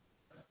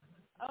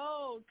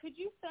 Oh, could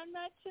you send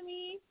that to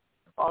me?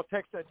 I'll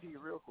text that to you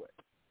real quick.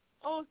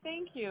 Oh,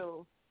 thank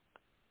you.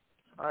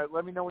 All right,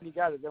 let me know when you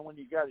got it. Then when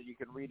you got it, you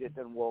can read it,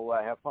 and we'll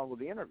have fun with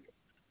the interview.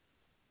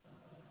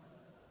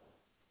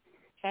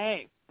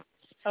 Okay.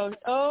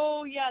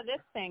 Oh, yeah,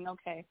 this thing.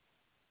 Okay.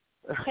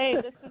 Hey,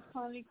 this is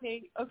Connie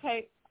Kate.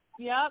 Okay.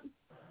 Yep.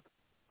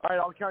 All right,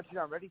 I'll count you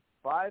down. Ready?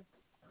 5,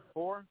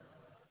 4,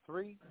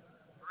 3,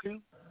 2,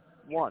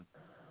 1.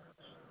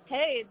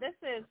 Hey, this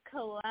is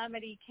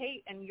Calamity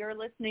Kate, and you're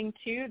listening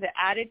to the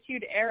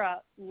Attitude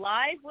Era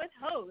live with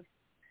hosts,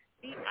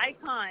 the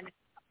Icon,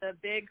 the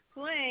Big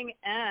Swing,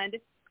 and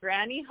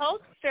Granny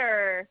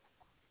Hulkster.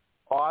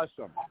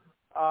 Awesome.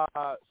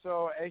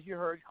 So as you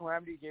heard,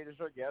 Calamity Kate is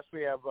our guest.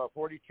 We have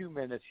 42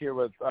 minutes here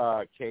with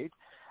Kate.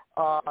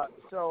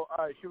 So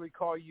should we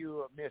call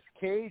you Miss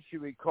Kate?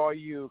 Should we call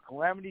you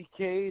Calamity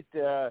Kate?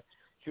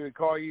 Should we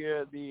call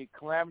you the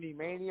Calamity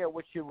Mania?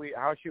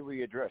 How should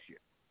we address you?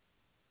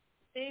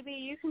 Baby,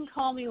 you can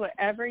call me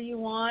whatever you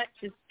want.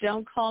 Just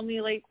don't call me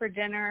late for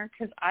dinner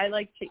because I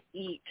like to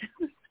eat.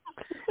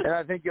 And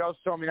I think you also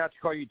told me not to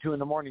call you 2 in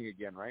the morning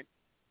again, right?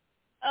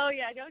 Oh,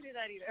 yeah, don't do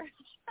that either.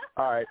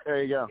 All right,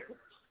 there you go.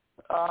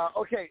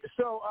 Okay,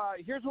 so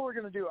here's what we're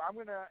going to do. I'm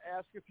going to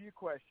ask a few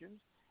questions,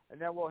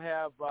 and then we'll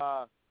have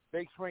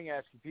Big Swing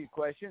ask a few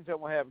questions, and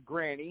we'll have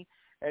Granny.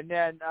 And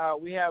then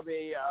we have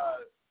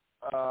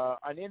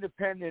an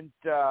independent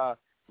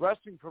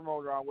wrestling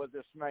promoter on with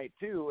us tonight,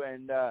 too,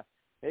 and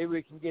maybe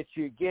we can get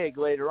you a gig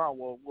later on.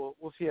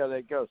 We'll see how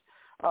that goes.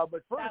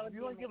 But first, if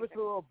you want to give us a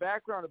little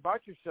background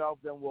about yourself,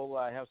 then we'll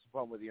have some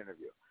fun with the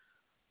interview.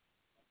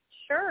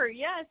 Sure.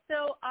 Yeah.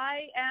 So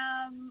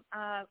I'm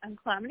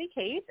Calamity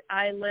Kate.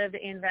 I live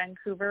in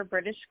Vancouver,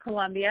 British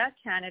Columbia,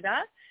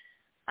 Canada.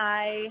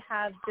 I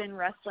have been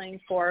wrestling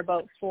for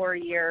about 4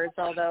 years,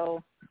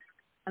 although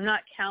I'm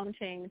not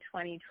counting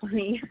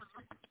 2020.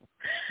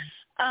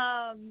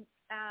 And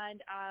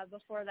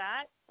before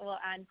that,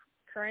 and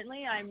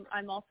currently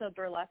I'm also a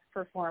burlesque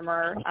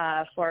performer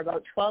for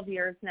about 12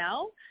 years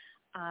now.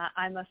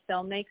 I'm a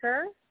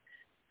filmmaker.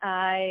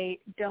 I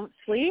don't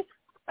sleep.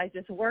 I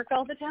just work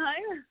all the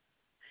time.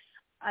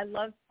 I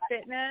love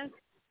fitness.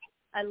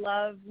 I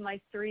love my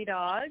 3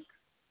 dogs.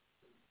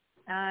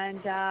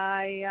 And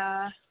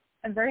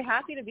I'm very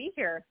happy to be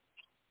here.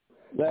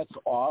 That's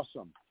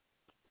awesome.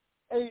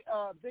 Hey,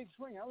 Big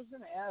Swing, I was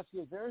going to ask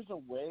you if there's a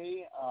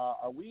way,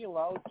 are we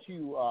allowed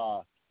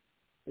to,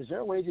 is there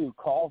a way to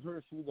call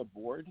her through the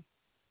board?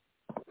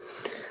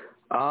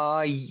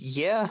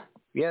 Yeah.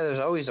 Yeah, there's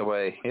always a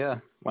way, yeah.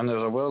 When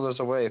there's a will, there's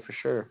a way, for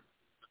sure.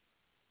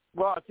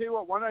 Well, I'll tell you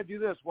what, why don't I do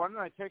this? Why don't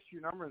I text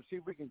your number and see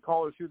if we can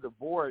call her through the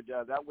board?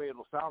 That way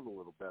it'll sound a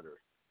little better.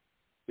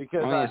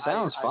 Because it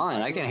sounds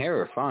fine. I can hear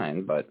her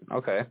fine, but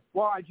okay.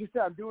 Well, I'm just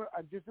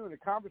doing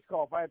a conference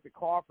call. If I have to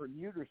cough or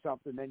mute or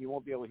something, then you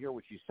won't be able to hear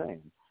what she's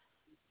saying.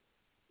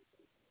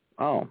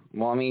 Oh,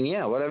 well,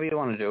 yeah, whatever you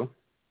want to do.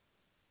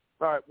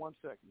 All right, 1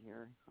 second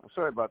here. I'm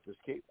sorry about this,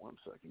 Kate. 1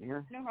 second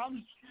here. No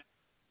problem.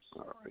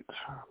 All right.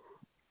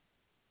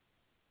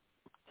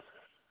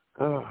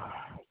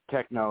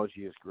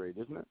 Technology is great,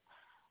 isn't it?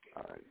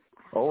 All right.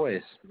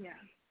 Always. Yeah.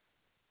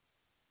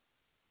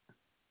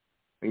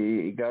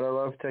 You gotta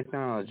love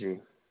technology.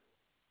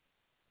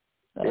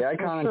 The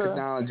icon and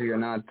technology are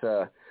not,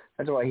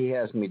 that's why he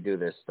has me do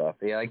this stuff.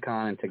 The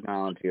icon and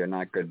technology are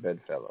not good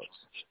bedfellows.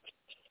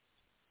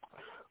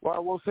 Well, I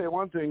will say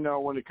one thing, though.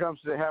 When it comes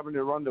to having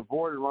to run the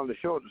board and run the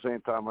show at the same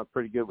time, I'm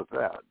pretty good with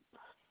that.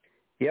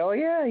 Yeah, oh,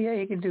 yeah,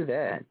 you can do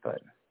that,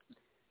 but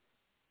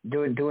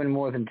doing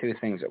more than 2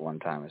 things at one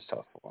time is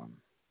tough for one.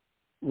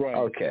 Right.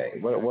 Okay,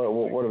 what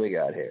do we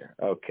got here?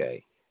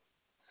 Okay,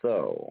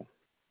 so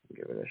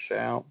give it a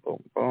shout.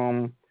 Boom,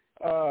 boom.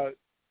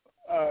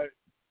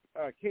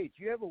 Kate,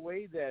 do you have a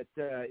way that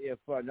if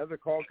another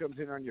call comes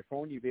in on your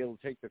phone, you'd be able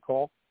to take the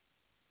call?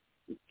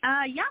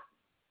 Yeah.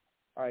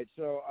 All right,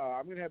 so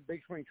I'm going to have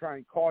Big Swing try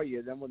and call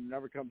you. Then when the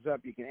number comes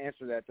up, you can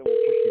answer that. Then we'll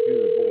push you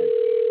through the board.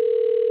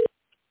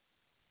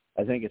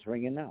 I think it's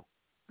ringing now.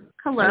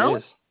 Hello?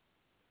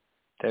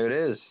 There it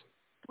is.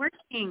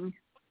 Working.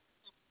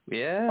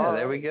 Yeah,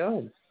 there we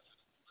go.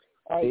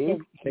 See?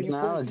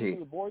 Technology.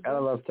 Gotta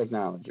love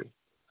technology.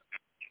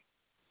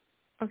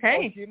 Okay.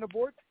 Oh, is she in the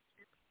board?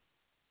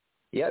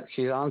 Yep,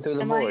 she's on through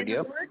the board.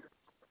 Yep.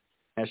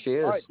 Yes, she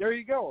is. All right, there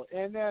you go.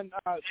 And then,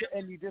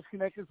 and you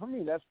disconnected from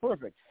me. That's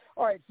perfect.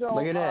 All right, so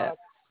look at that.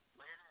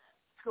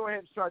 Let's go ahead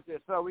and start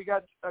this. So we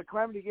got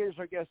Calamity Gators,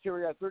 our guest here.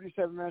 We got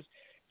 37 minutes.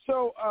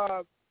 So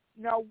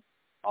now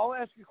I'll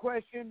ask you a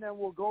question, then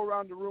we'll go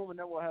around the room, and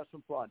then we'll have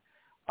some fun.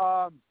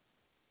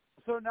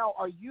 So now,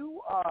 are you?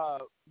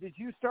 Did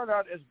you start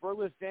out as a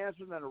burlesque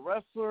dancer, then a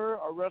wrestler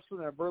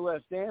and a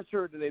burlesque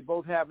dancer, or do they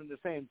both happen at the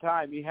same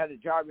time? You had a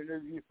job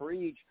interview for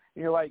each,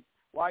 and you're like,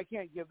 well, I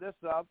can't give this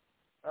up.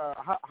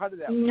 How did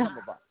that come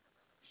about?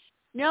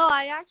 No,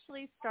 I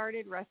actually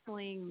started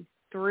wrestling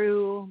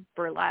through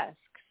burlesque.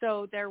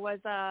 So there was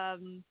a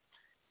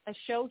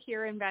show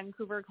here in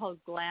Vancouver called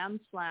Glam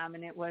Slam,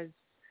 and it was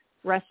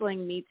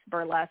wrestling meets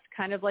burlesque,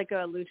 kind of like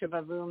a lucha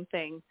vavoom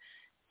thing.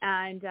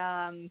 And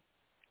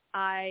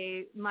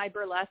my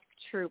burlesque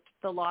troupe,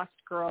 the Lost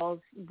Girls,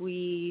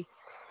 we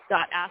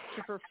got asked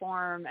to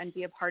perform and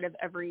be a part of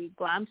every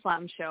Glam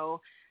Slam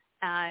show.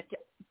 And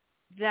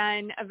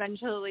then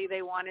eventually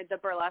they wanted the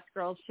burlesque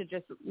girls to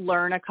just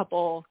learn a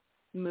couple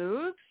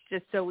moves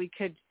just so we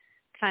could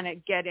kind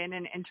of get in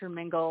and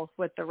intermingle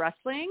with the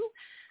wrestling.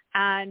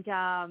 And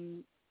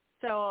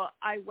so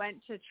I went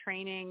to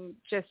training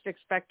just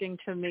expecting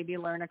to maybe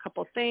learn a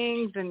couple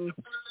things, and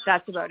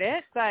that's about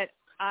it. But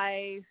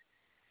I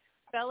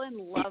fell in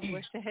love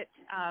with it.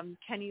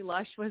 Kenny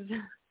Lush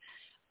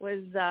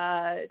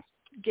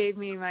gave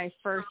me my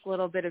first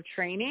little bit of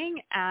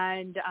training,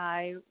 and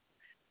I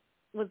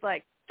was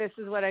like, this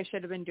is what I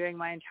should have been doing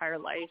my entire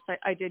life.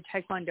 I did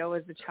Taekwondo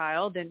as a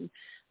child, and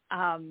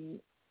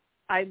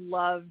I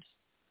loved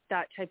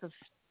that type of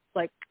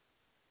like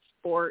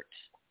sport,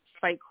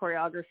 fight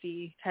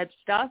choreography type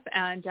stuff.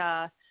 And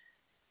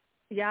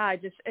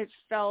it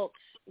felt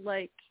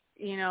like,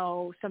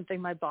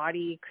 something my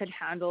body could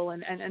handle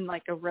and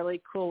like a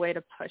really cool way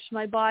to push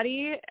my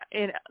body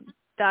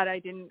that I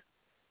didn't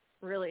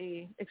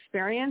really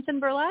experience in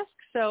burlesque.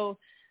 So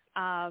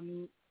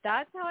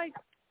that's how I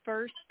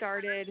first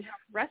started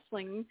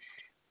wrestling,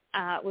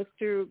 was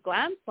through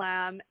Glam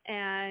Slam.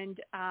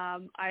 And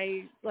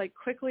I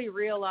quickly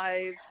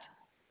realized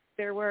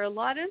there were a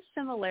lot of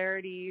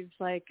similarities.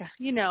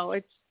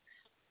 It's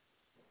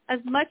as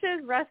much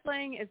as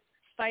wrestling is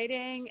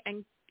fighting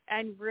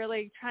and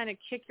really trying to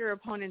kick your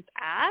opponent's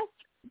ass,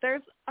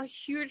 there's a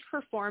huge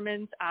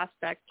performance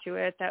aspect to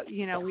it that,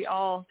 we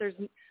all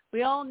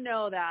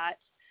know that.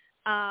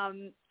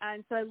 And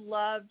so I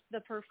loved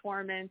the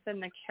performance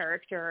and the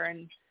character,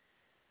 and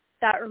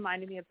that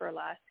reminded me of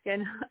burlesque.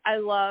 And I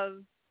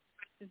love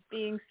just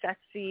being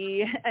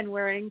sexy and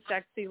wearing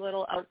sexy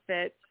little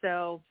outfits.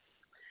 So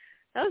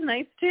that was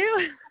nice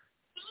too.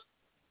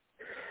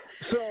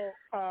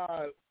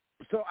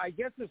 So I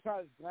guess it's not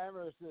as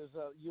glamorous as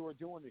you were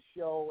doing the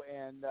show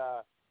and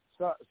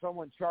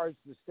someone charged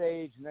the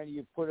stage, and then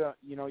you put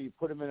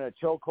them in a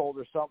chokehold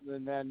or something,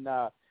 and then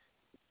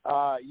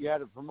you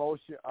had a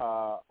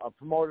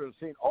promoter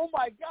saying, "Oh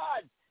my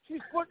God,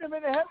 she's putting him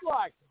in a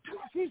headlock.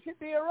 She should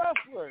be a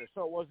wrestler."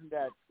 So it wasn't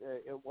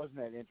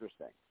that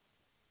interesting.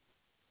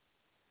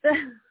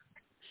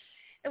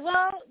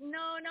 Well,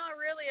 no, not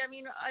really. I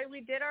mean,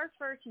 we did our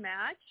first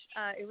match.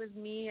 It was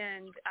me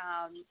and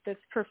this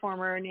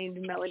performer named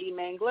Melody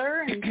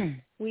Mangler,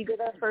 and we did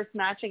our first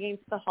match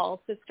against the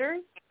Hall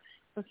Sisters.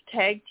 It was a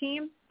tag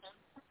team,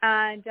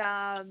 and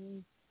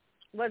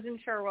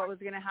wasn't sure what was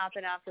going to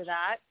happen after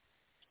that.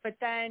 But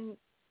then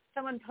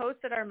someone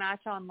posted our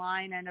match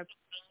online, and a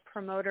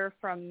promoter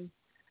from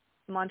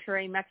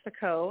Monterrey,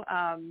 Mexico,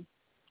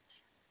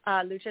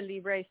 Lucha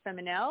Libre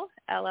Femenil,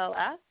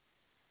 LLF,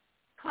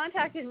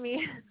 contacted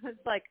me and was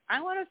like, "I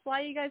want to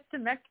fly you guys to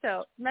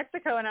Mexico.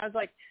 And I was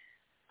like,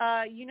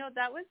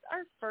 that was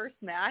our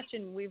first match,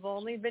 and we've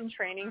only been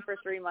training for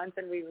 3 months,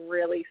 and we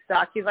really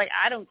suck. He's like,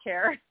 "I don't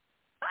care."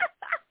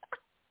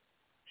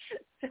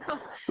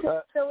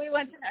 So we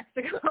went to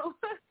Mexico.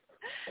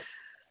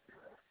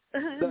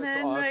 And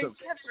then awesome. I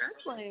kept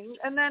wrestling.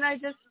 And then I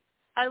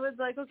was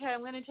like, okay,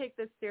 I'm going to take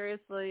this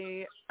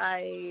seriously.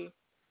 I,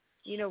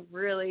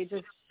 really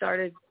just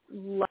started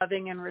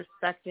loving and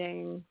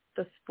respecting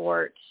the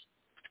sport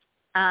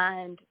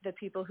and the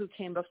people who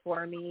came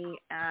before me,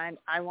 and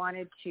I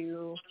wanted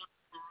to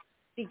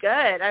be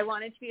good. I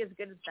wanted to be as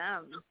good as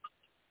them.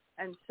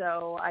 And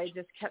so I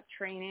just kept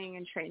training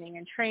and training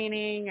and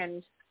training.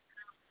 And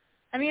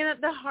I mean,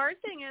 the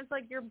hard thing is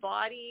like your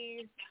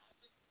body's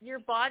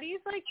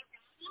like,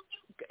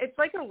 it's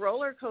like a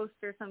roller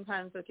coaster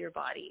sometimes with your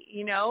body,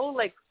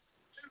 like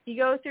you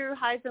go through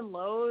highs and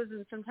lows,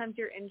 and sometimes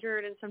you're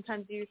injured, and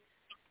sometimes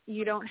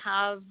you don't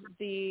have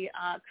the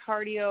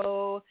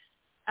cardio,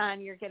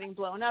 and you're getting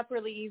blown up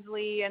really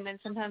easily, and then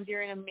sometimes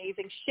you're in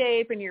amazing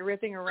shape and you're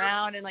ripping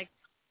around, and like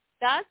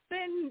that's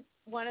been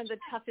one of the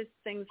toughest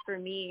things for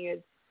me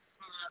is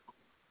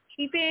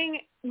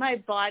keeping my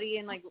body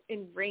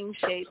in ring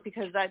shape,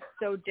 because that's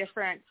so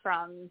different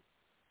from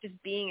just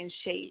being in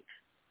shape,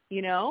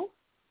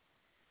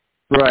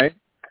 Right.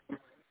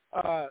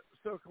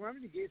 So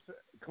Calamity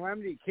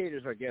Kate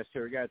is our guest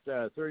here. We got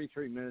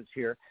 33 minutes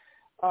here.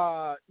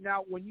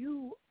 Now, when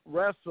you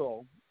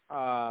wrestle,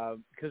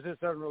 because this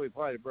doesn't really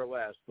apply to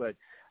burlesque, but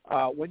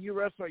when you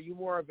wrestle, are you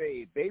more of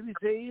a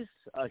babyface,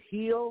 a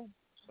heel,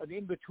 an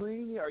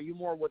in-between? Are you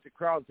more what the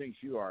crowd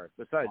thinks you are,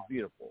 besides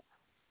beautiful?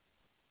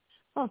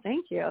 Oh,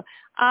 thank you.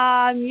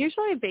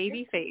 Usually a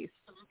babyface.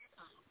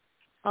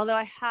 Although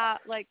I have,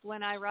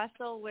 when I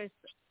wrestle with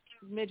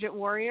midget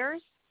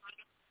warriors,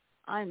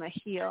 I'm a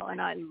heel, and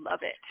I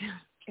love it.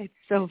 It's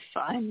so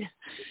fun.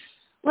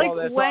 When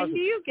awesome. Do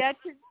you get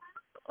to?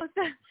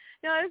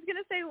 No, I was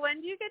gonna say,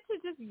 when do you get to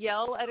just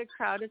yell at a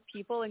crowd of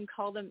people and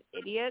call them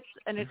idiots,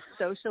 and it's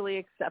socially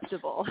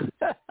acceptable?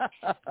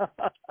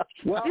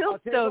 Well,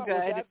 feels so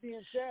good. With that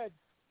being said,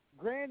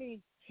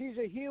 Granny, she's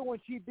a heel when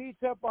she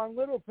beats up on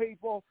little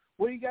people.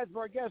 What do you got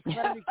for our guest,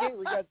 Granny Kate?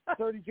 We got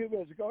 32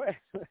 minutes. Go ahead.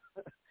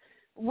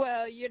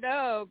 Well,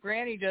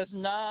 Granny does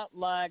not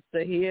like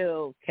the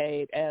heel,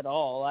 Kate, at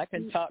all. I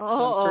can talk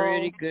some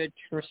pretty good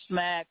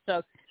smack.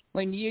 So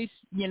when they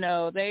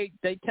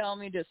tell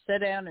me to sit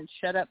down and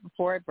shut up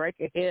before I break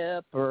a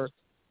hip, or,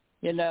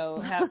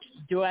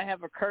 do I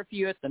have a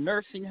curfew at the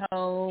nursing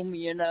home,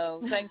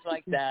 things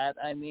like that.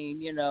 I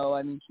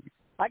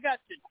got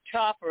to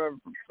chop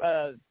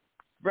a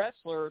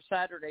wrestler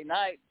Saturday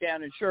night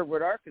down in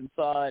Sherwood,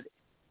 Arkansas at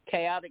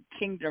Chaotic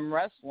Kingdom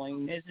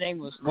Wrestling. His name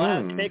was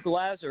Big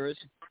Lazarus.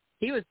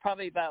 He was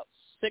probably about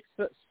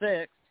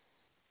 6'6".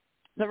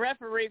 The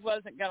referee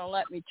wasn't going to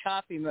let me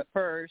chop him at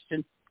first,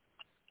 and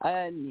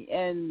he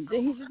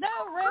said,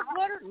 "No, ref,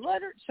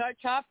 let her." So I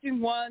chopped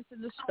him once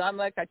in the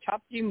stomach. I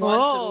chopped him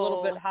once a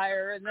little bit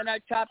higher, and then I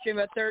chopped him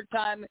a third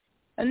time.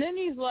 And then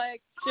he's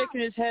like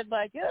shaking his head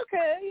like,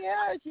 "Okay,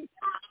 yeah."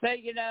 But,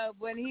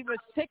 when he was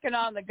picking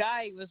on the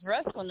guy he was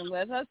wrestling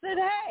with, I said,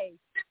 "Hey,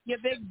 you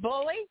big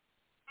bully,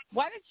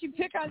 why don't you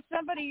pick on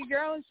somebody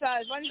your own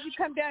size? Why don't you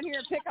come down here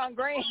and pick on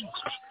Granny?"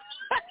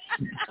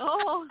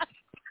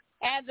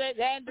 And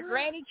the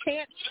Granny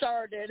chant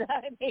started.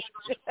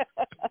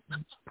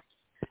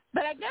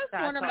 But I guess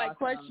one of my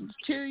questions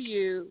to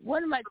you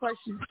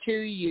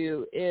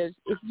is,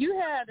 if you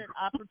had an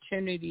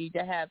opportunity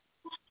to have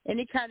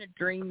any kind of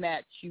dream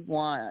match you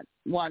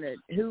wanted,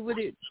 who would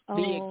it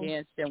be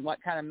against, and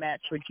what kind of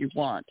match would you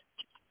want?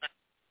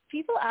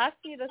 People ask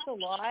me this a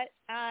lot,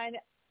 and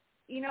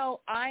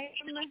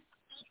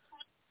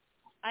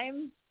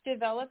I'm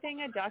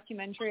developing a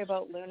documentary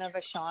about Luna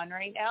Vachon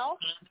right now.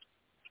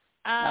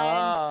 And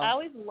I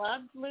always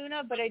loved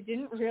Luna, but I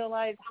didn't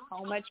realize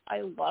how much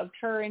I loved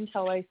her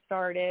until I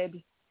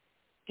started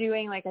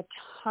doing like a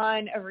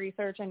ton of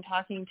research and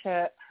talking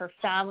to her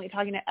family,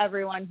 talking to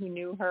everyone who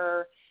knew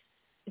her.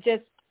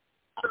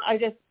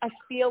 I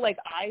feel like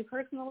I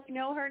personally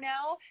know her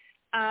now,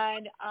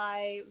 and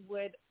I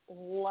would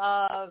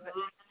love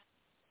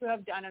to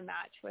have done a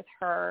match with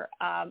her.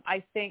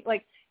 I think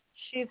like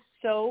she's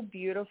so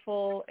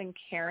beautiful and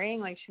caring.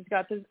 Like she's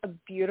got a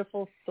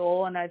beautiful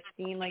soul, and I've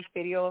seen like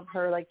video of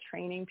her like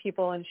training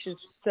people, and she's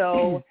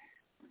so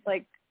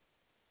like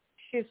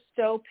she's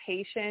so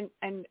patient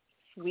and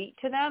sweet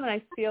to them. And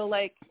I feel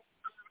like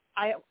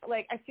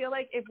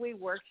if we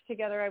worked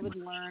together, I would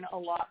learn a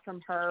lot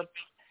from her.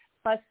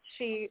 Plus,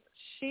 she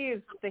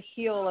is the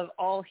heel of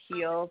all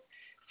heels.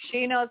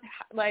 She knows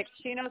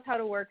how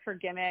to work her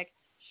gimmick.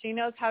 She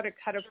knows how to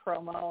cut a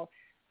promo,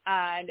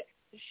 and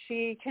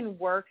she can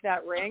work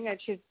that ring. And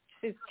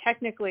she's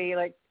technically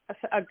like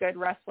a good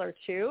wrestler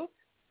too.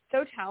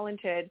 So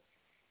talented.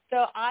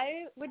 So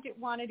I would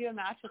want to do a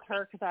match with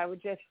her because I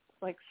would just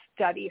like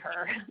study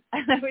her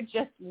and I would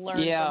just learn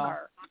from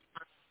her.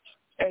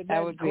 And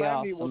that would be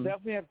Calamity awesome. will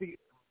definitely have to.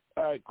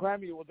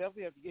 Calamity will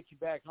definitely have to get you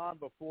back on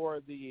before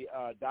the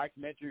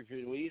documentary is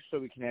released, so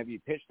we can have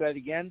you pitch that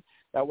again.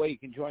 That way, you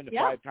can join the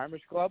Five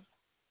Timers Club.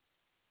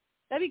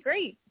 That'd be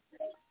great.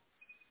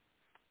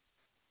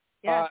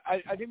 Yeah.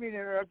 I didn't mean to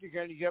interrupt you,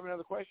 Karen. Do you have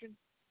another question?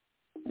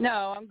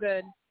 No, I'm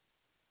good.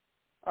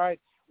 All right.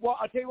 Well,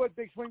 I'll tell you what,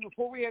 Big Swing.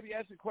 Before we have you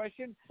ask a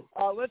question,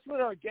 let's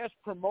let our guest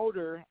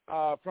promoter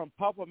from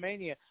Papa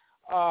Mania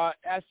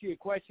ask you a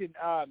question.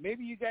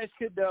 Maybe you guys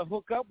could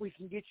hook up. We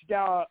can get you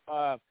down.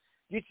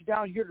 Get you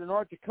down here to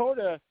North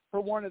Dakota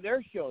for one of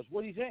their shows.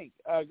 What do you think?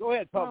 Go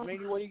ahead, Papa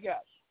Mania. What do you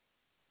got?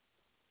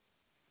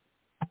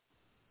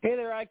 Hey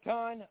there,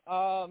 Icon.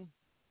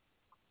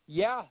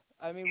 Yeah,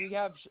 I mean, we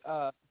have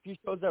a few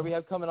shows that we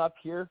have coming up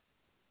here.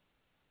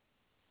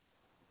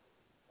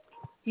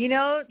 You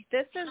know,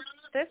 this is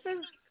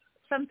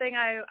something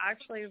I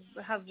actually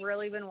have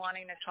really been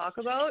wanting to talk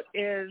about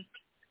is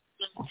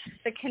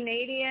the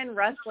Canadian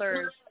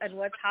wrestlers and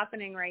what's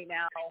happening right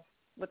now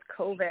with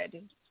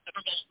COVID.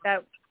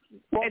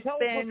 What's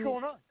going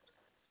on?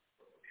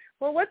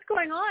 Well, what's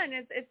going on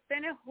is it's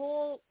been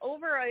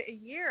over a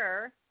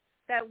year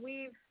that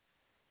we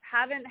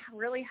haven't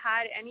really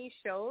had any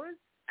shows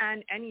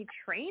and any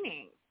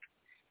training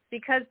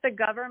because the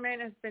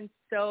government has been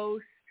so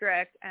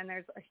strict and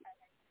there's a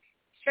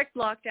strict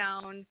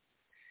lockdowns.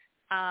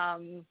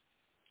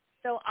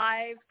 So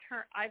I've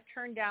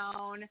turned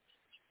down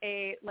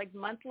a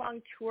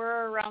month-long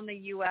tour around the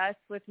U.S.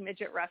 with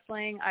midget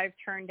wrestling. I've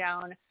turned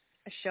down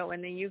a show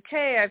in the UK.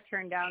 I've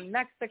turned down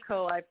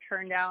Mexico. I've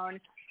turned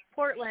down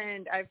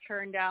Portland. I've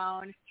turned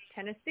down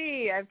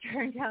Tennessee. I've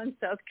turned down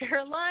South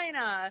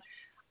Carolina.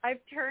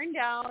 I've turned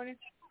down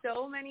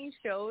so many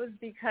shows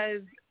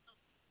because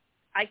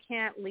I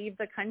can't leave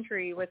the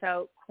country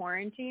without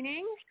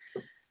quarantining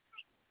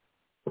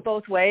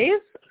both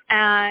ways.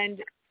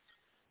 And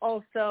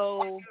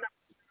also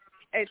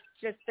it's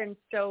just been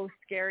so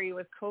scary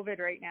with COVID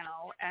right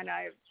now. And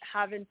I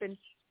haven't been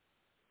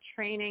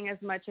training as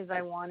much as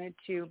I wanted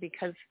to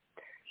because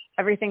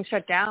everything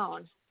shut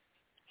down.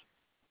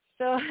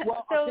 So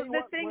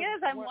the thing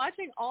is, I'm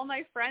watching all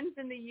my friends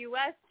in the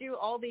U.S. do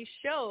all these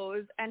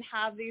shows and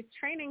have these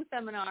training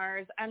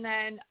seminars, and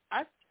then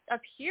us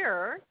up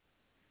here,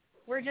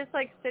 we're just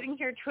like sitting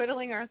here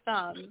twiddling our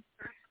thumbs.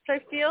 So I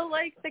feel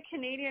like the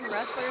Canadian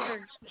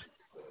wrestlers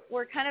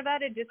we're kind of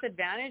at a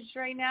disadvantage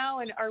right now,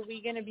 and are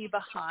we going to be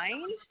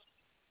behind?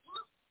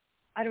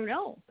 I don't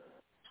know.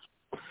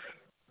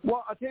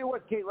 Well, I'll tell you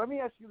what, Kate, let me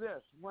ask you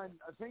this. When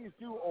things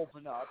do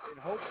open up, and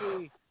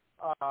hopefully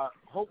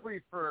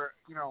for,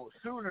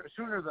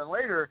 sooner than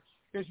later,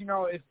 because,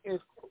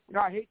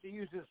 I hate to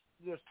use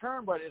this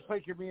term, but it's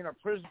like you're being a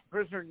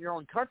prisoner in your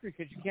own country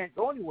because you can't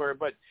go anywhere.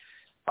 But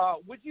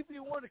would you be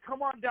willing to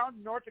come on down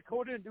to North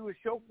Dakota and do a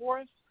show for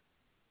us?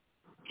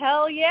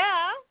 Hell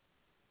yeah.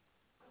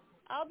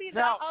 I'll be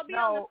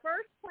on the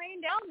first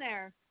plane down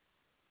there.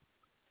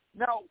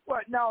 Now,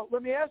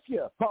 let me ask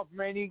you, Puff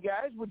Mania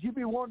guys, would you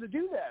be willing to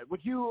do that?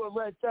 Would you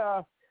let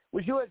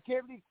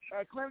Calamity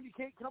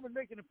Kate come and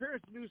make an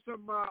appearance and do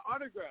some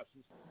autographs?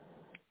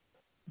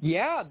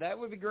 Yeah, that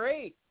would be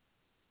great.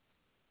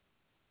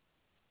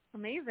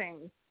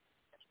 Amazing.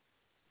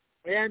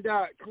 And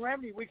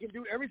Calamity, we can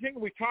do everything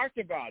we talked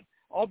about.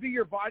 I'll be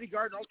your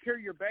bodyguard and I'll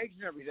carry your bags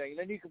and everything. And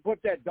then you can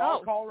put that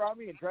dog collar around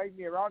me and drag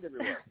me around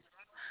everywhere.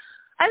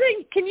 I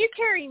think, can you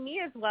carry me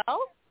as well?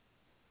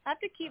 I have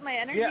to keep my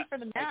energy for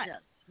the match.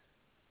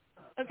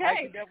 Okay. I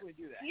can definitely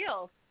do that.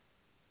 Deal.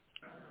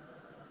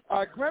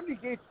 Calamity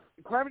Kate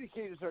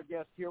is our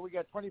guest here. We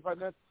got 25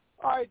 minutes.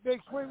 All right,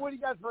 Big Swing, what do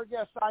you got for a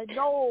guest? I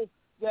know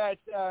that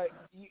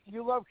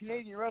you love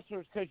Canadian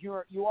wrestlers because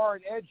you are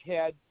an Edge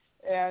head,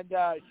 and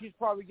she's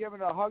probably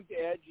given a hug to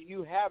Edge.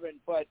 You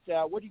haven't, but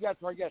what do you got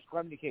for our guest,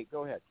 Calamity Kate?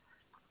 Go ahead.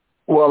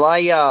 Well,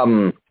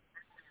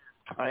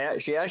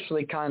 She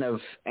actually kind of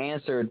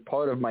answered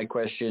part of my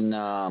question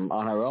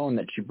on her own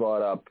that she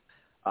brought up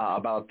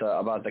about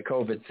the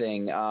COVID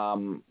thing.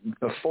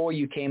 Before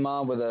you came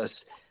on with us,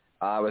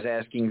 I was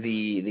asking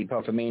the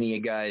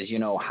Puffamania guys,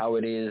 how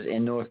it is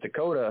in North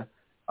Dakota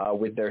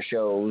with their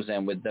shows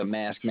and with the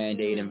mask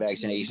mandate and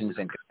vaccinations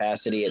and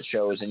capacity at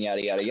shows and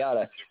yada, yada,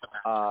 yada.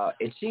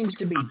 It seems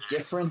to be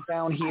different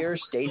down here,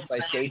 state by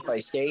state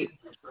by state,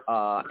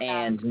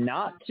 and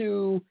not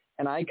to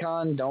an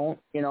icon, don't,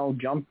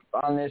 jump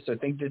on this or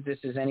think that this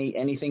is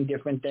anything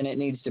different than it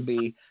needs to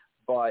be,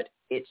 but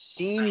it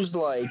seems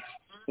like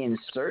in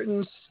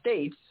certain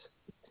states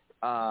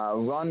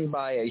run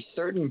by a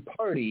certain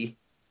party,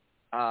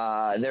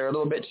 they're a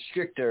little bit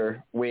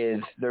stricter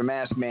with their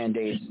mask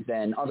mandates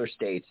than other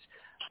states.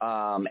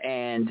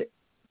 And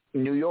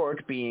New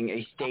York, being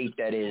a state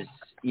that is,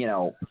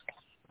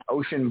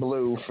 ocean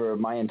blue for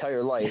my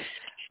entire life,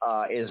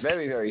 is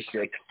very, very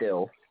strict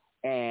still.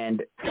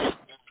 And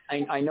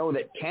I know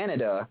that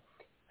Canada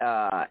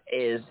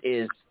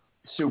is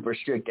super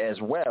strict as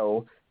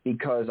well,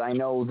 because I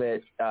know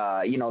that,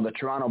 the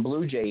Toronto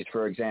Blue Jays,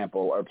 for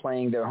example, are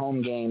playing their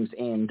home games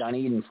in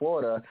Dunedin,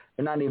 Florida.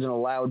 They're not even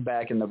allowed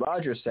back in the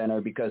Rogers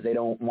Center because they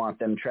don't want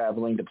them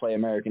traveling to play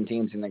American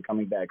teams and then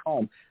coming back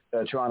home.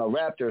 The Toronto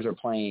Raptors are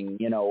playing,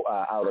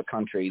 out of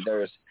country.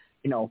 There's,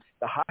 the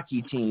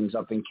hockey teams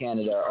up in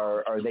Canada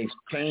are they've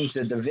changed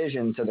the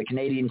division, so the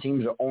Canadian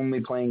teams are only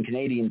playing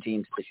Canadian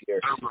teams this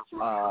year.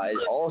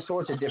 All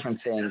sorts of different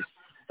things.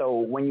 So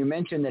when you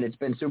mentioned that it's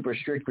been super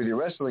strict with your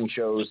wrestling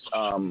shows,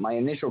 my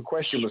initial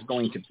question was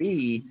going to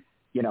be,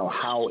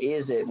 how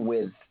is it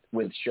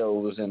with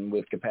shows and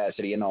with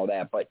capacity and all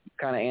that? But you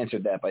kind of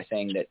answered that by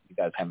saying that you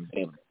guys haven't been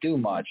able to do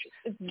much.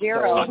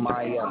 Zero. So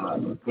my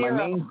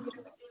main,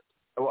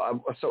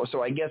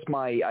 so I guess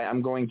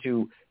I'm going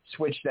to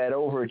switch that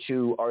over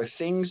to, are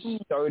things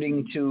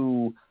starting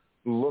to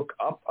look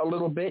up a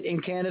little bit in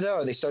Canada?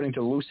 Are they starting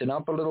to loosen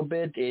up a little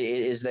bit?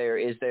 Is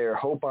there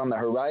hope on the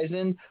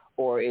horizon?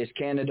 Or is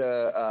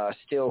Canada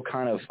still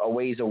kind of a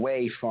ways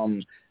away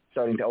from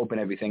starting to open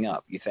everything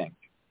up, you think,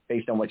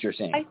 based on what you're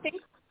saying? I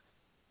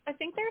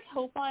think there's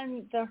hope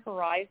on the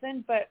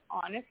horizon, but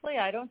honestly,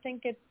 I don't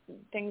think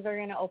things are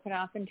going to open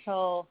up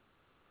until,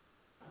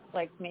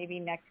 maybe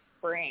next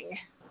spring.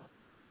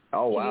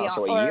 Oh, wow.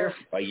 So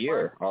a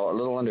year, a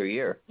little under a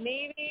year.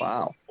 Maybe.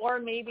 Wow. Or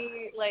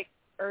maybe,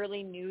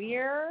 early New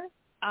Year.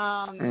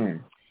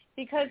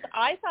 Because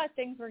I thought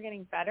things were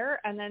getting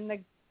better, and then the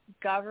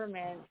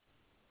government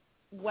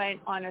went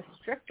on a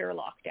stricter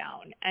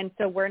lockdown, and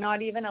so we're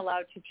not even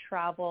allowed to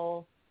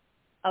travel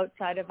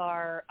outside of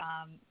our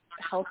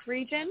health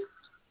region.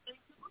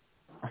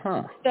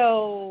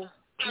 So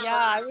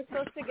I was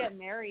supposed to get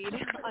married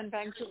on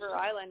Vancouver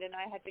Island, and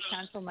I had to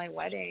cancel my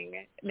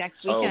wedding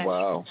next weekend. Oh,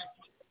 wow.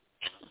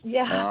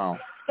 Yeah. Wow.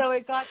 So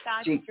it got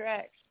that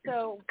strict.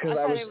 So because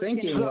I was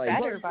thinking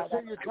better by that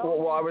time.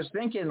 Well, I was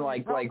thinking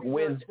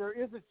with there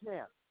is a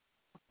chance.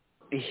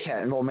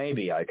 Yeah, well,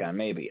 maybe.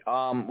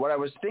 What I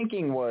was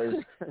thinking was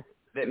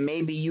that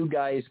maybe you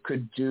guys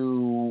could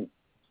do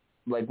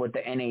what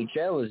the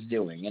NHL is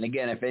doing. And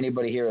again, if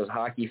anybody here is a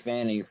hockey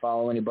fan and you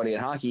follow anybody in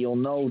hockey, you'll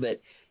know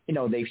that,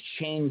 they've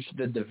changed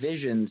the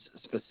divisions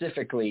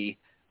specifically.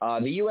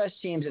 The U.S.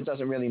 teams, it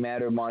doesn't really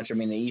matter much. I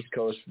mean, the East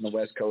Coast from the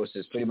West Coast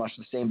is pretty much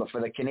the same. But for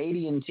the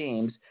Canadian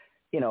teams,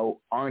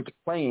 aren't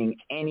playing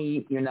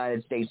any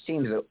United States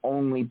teams. They're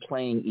only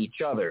playing each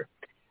other,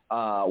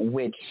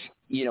 which –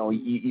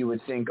 you would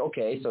think,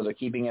 okay, so they're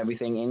keeping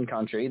everything in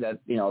country. That,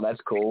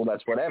 that's cool.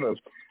 That's whatever.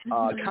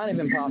 Kind of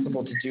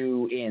impossible to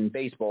do in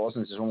baseball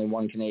since there's only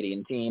one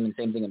Canadian team, and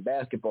same thing in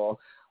basketball.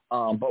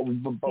 But with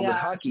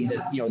hockey,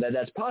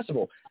 that's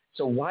possible.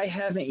 So why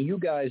haven't you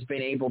guys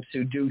been able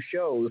to do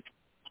shows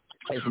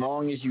as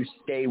long as you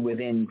stay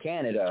within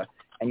Canada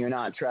and you're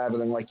not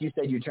traveling? Like you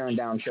said, you turned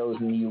down shows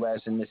in the U.S.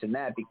 and this and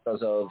that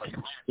because of,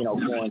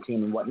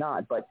 quarantine and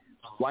whatnot. But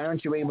why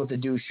aren't you able to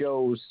do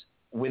shows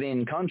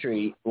within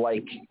country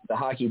like the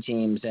hockey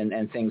teams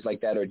and things like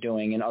that are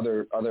doing and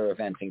other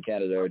events in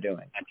Canada are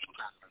doing?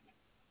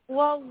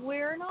 Well,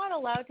 we're not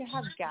allowed to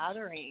have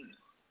gatherings.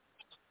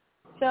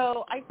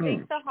 So I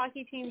think the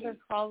hockey teams are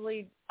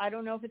probably, I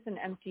don't know if it's an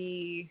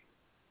empty.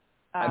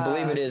 I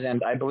believe it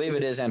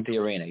is empty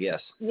arena.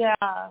 Yes. Yeah.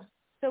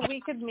 So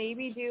we could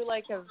maybe do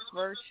a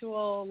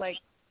virtual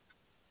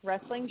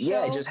wrestling show.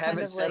 Yeah, just have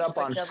it set up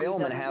on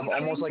film and have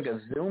almost like a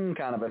Zoom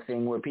kind of a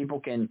thing where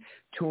people can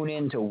tune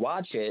in to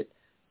watch it.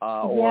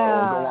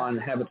 Or go on,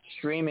 have it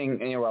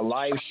streaming, a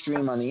live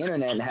stream on the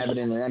internet and have it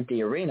in an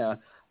empty arena.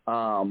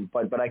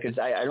 But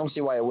I don't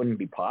see why it wouldn't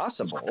be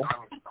possible.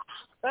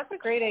 That's a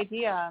great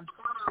idea.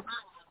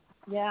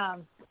 Yeah.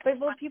 But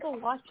will people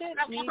watch it?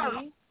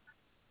 Maybe.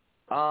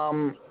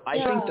 I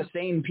think the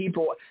same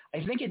people.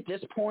 I think at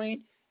this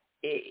point,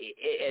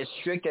 as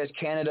strict as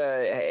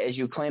Canada, as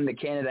you claim that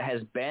Canada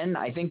has been,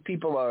 I think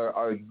people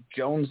are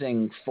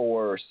jonesing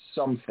for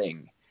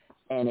something.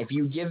 And if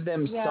you give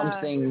them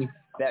something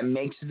that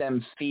makes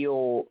them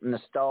feel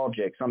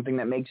nostalgic, something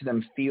that makes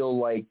them feel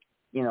like,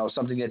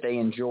 something that they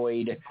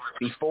enjoyed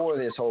before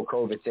this whole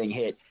COVID thing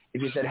hit.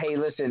 If you said, hey,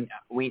 listen,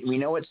 we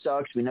know it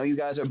sucks. We know you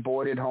guys are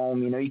bored at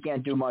home. You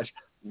can't do much.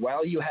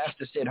 While you have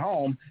to sit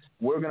home,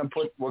 we're going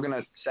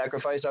to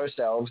sacrifice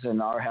ourselves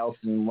and our health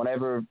and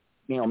whatever,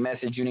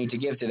 message you need to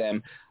give to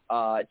them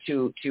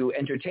to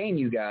entertain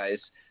you guys.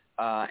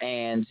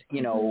 And,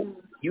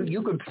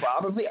 you could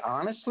probably,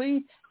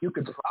 honestly,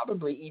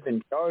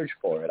 even charge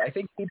for it. I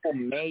think people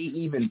may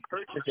even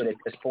purchase it at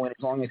this point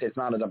as long as it's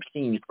not an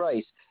obscene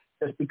price,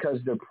 just because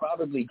they're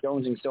probably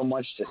jonesing so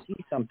much to see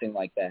something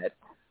like that.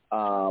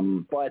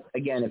 But,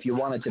 again, if you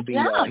wanted to be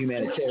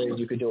humanitarian,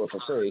 you could do it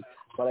for free.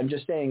 But I'm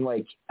just saying,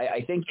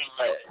 I think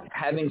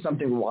having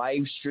something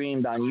live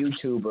streamed on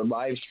YouTube or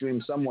live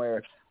streamed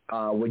somewhere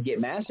would get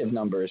massive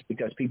numbers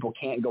because people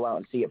can't go out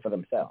and see it for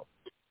themselves.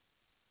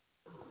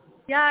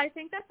 Yeah, I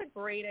think that's a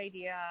great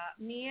idea.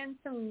 Me and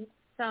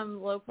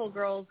some local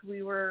girls,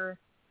 we were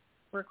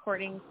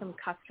recording some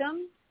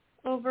customs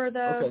over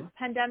the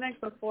pandemic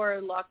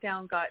before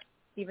lockdown got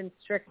even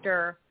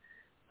stricter.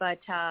 But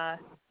that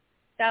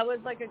was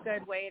a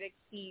good way to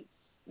keep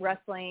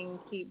wrestling,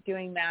 keep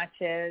doing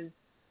matches,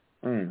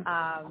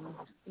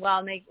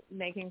 while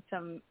making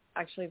some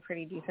actually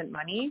pretty decent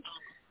money.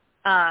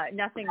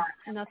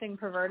 Nothing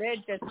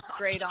perverted, just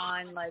straight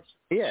on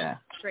real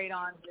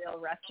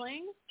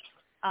wrestling.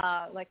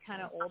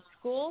 Kind of old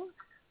school.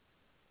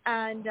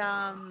 And,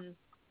 that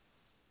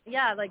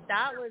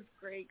was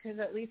great because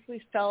at least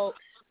we felt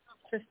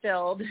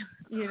fulfilled,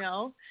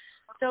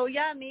 So,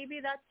 yeah, maybe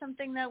that's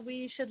something that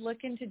we should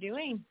look into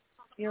doing.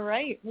 You're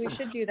right. We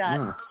should do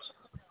that.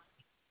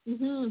 Yeah.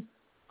 Mm-hmm.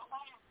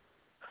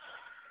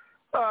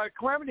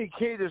 Calamity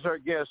Kate is our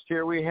guest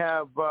here. We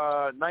have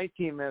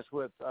 19 minutes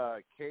with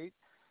Kate.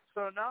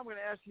 So now I'm going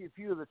to ask you a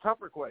few of the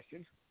tougher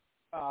questions.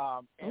 And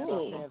our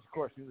fans, of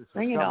course, knew this was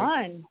Bring it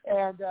coming.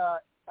 on. And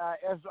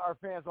as our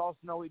fans also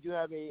know, we do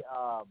have a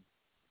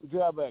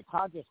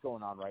contest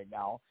going on right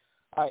now.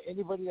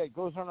 Anybody that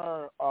goes on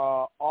our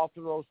Off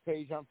the Ropes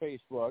page on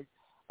Facebook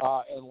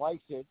and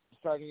likes it,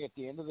 starting at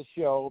the end of the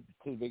show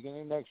to the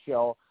beginning of the next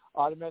show,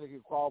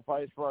 automatically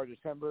qualifies for our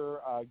December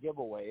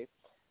giveaway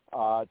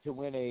to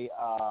win an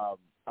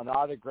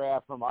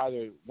autograph from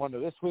either one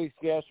of this week's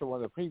guests or one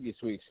of the previous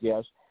week's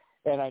guests.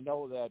 And I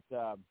know that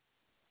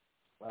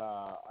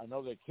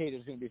Kate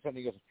is going to be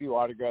sending us a few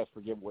autographs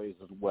for giveaways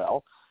as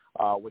well,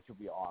 which will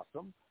be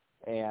awesome.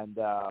 And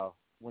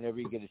whenever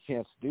you get a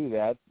chance to do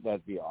that,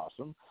 that'd be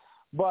awesome.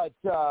 But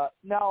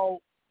now,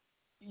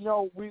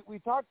 we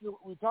talked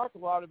a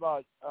lot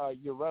about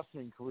your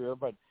wrestling career,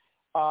 but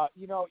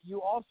you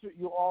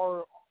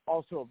are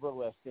also a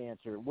burlesque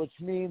dancer, which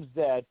means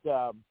that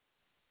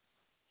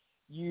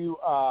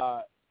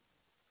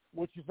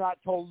which is not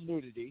total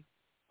nudity,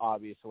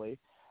 obviously.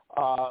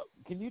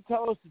 Can you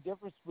tell us the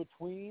difference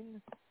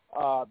between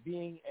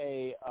being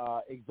a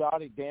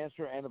exotic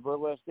dancer and a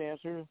burlesque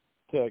dancer,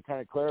 to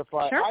kind of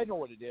clarify? Sure. I know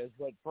what it is,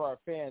 but for our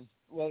fans,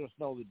 let us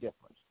know the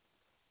difference.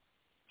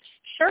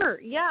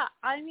 Sure. Yeah.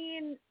 I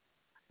mean,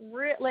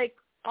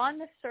 on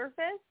the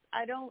surface,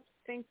 I don't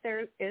think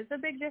there is a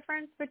big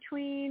difference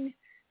between,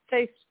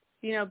 say,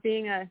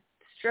 being a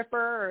stripper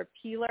or a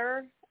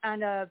peeler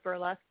and a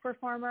burlesque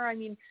performer. I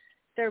mean,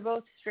 they're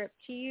both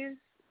striptease.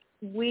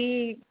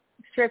 We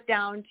strip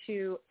down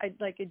to a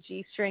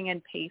G-string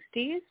and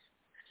pasties,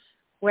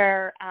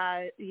 where,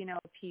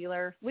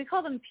 peeler, we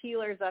call them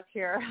peelers up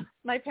here.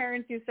 My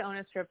parents used to own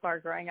a strip bar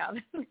growing up,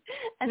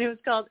 and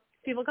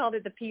people called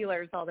it the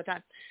peelers all the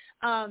time.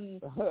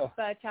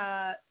 But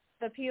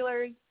the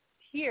peelers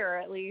here,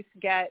 at least,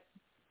 get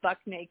buck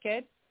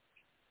naked.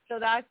 So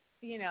that's,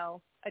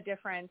 a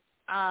difference.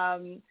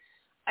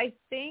 I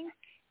think,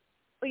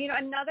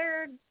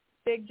 another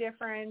big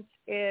difference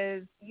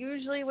is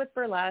usually with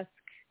burlesque,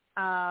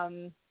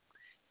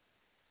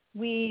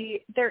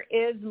 there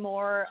is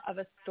more of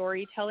a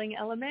storytelling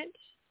element.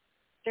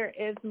 There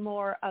is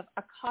more of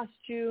a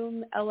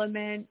costume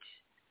element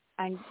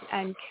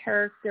and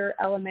character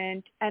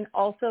element, and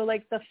also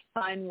the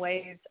fun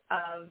ways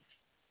of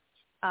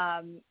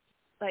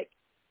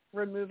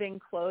removing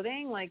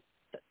clothing.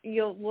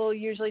 We'll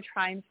usually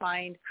try and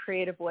find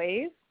creative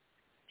ways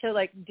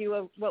to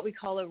do what we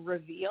call a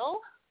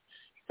reveal.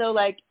 So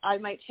I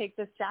might take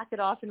this jacket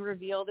off and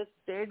reveal this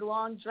big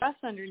long dress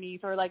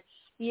underneath, or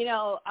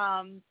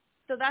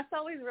so that's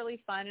always really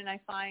fun. And I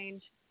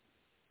find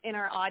in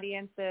our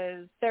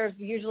audiences, there's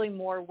usually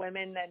more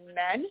women than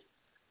men.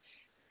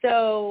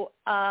 So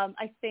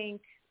I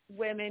think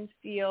women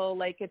feel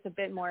like it's a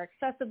bit more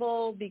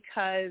accessible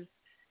because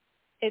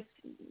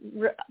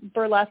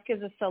burlesque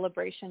is a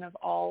celebration of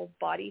all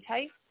body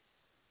types.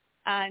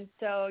 And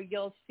so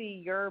you'll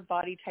see your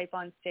body type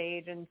on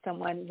stage and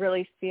someone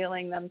really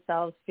feeling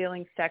themselves,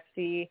 feeling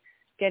sexy,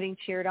 getting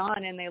cheered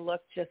on, and they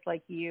look just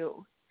like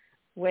you,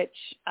 which,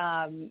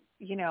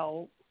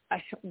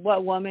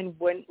 what woman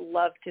wouldn't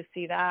love to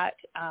see that?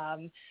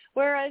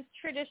 Whereas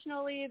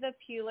traditionally the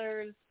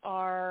peelers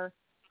are,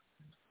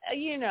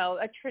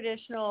 a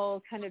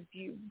traditional kind of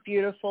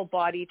beautiful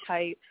body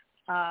type,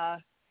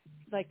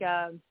 like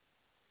a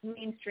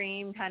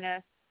mainstream kind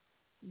of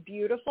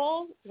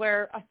beautiful,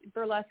 where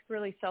burlesque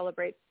really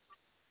celebrates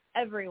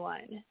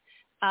everyone.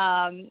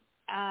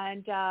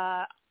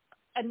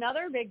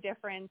 Another big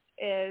difference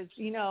is,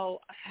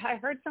 I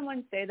heard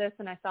someone say this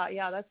and I thought,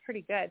 yeah, that's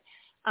pretty good.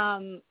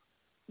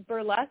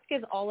 Burlesque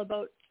is all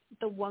about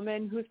the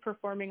woman who's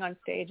performing on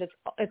stage.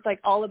 It's like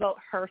all about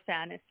her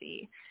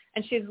fantasy,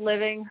 and she's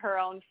living her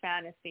own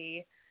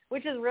fantasy,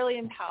 which is really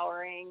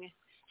empowering.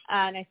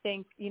 And I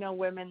think,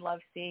 women love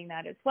seeing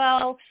that as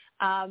well.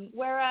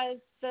 Whereas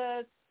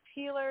the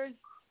healers,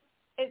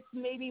 it's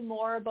maybe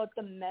more about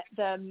the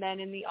men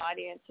in the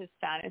audience's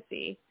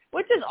fantasy,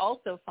 which is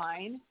also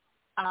fine.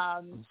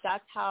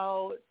 That's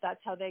how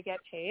they get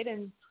paid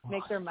and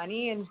make their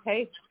money, and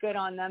hey, good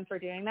on them for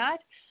doing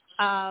that.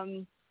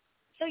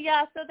 So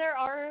there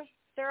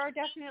are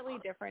definitely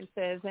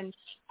differences, and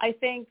I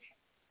think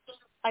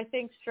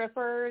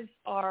strippers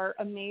are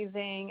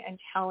amazing and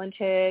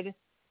talented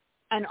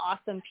and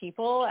awesome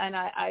people, and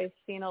I've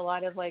seen a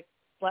lot of like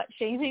slut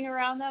shaming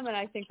around them, and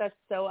I think that's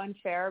so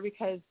unfair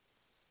because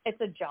it's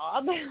a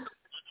job.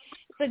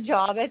 It's a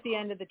job at the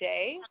end of the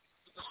day.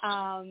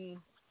 And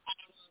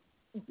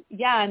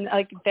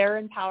like they're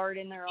empowered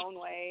in their own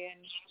way,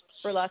 and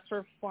burlesque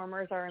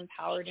performers are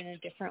empowered in a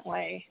different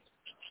way.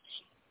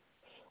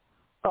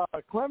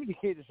 Calamity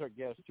Kate is our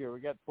guest here. We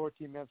got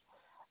 14 minutes.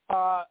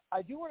 I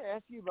do want to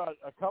ask you about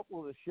a couple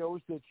of the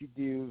shows that you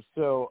do,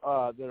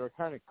 that are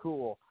kind of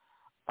cool.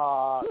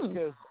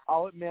 Because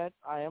I'll admit,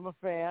 I am a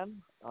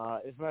fan.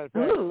 As a matter of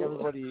fact,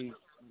 everybody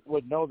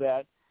would know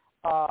that.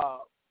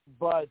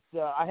 But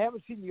I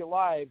haven't seen you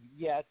live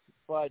yet.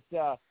 But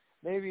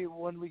maybe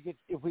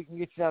if we can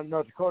get you down to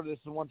North Dakota, this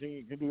is one thing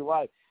you can do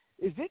live.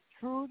 Is it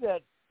true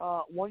that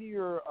one of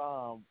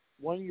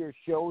your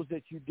shows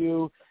that you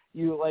do,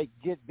 you like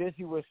get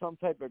busy with some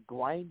type of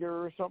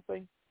grinder or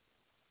something?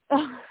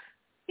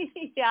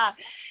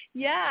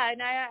 Yeah,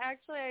 and I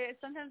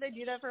sometimes I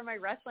do that for my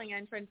wrestling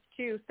entrance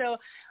too. So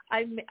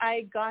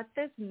I got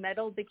this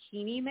metal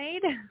bikini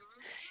made,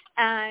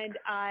 and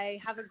I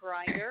have a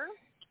grinder,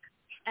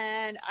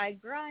 and I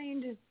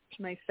grind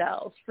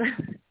myself.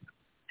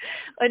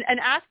 an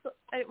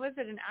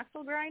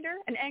axle grinder?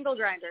 An angle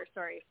grinder,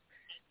 sorry.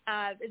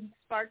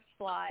 Sparks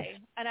fly,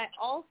 and I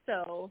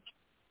also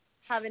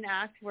have an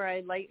act where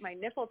I light my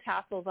nipple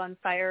tassels on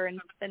fire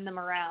and spin them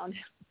around.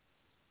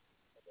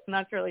 And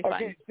that's really fun.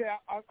 Okay, so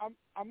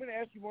I'm going to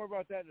ask you more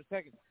about that in a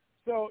second.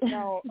 So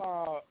now,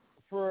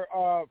 for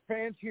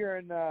fans here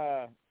in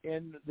the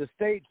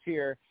States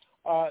here,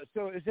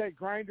 so is that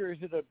grinder?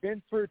 Is it a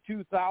Binfer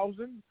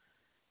 2000?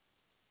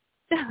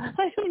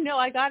 I don't know.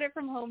 I got it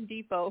from Home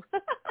Depot.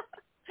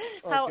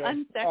 How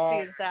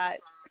unsexy is that?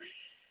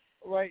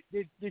 Right.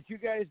 Did you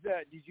guys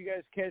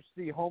catch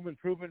the home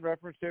improvement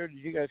reference there? Did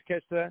you guys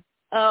catch that?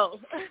 Oh.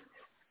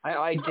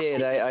 I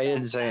did. I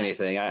didn't say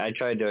anything. I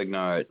tried to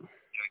ignore it.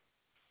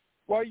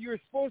 Well, you're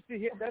supposed to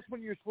hit. That's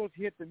when you're supposed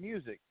to hit the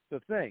music, the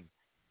thing.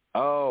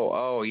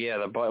 Oh, yeah,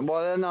 the button.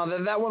 Well,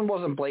 no, that one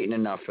wasn't blatant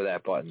enough for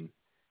that button.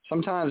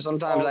 Sometimes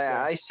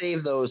I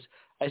save those.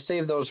 I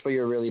save those for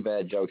your really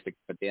bad jokes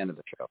at the end of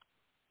the show.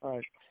 All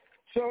right.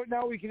 So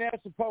now we can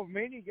ask the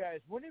Pubmania guys.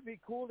 Wouldn't it be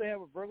cool to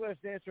have a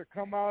burlesque dancer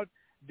come out,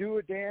 do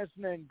a dance,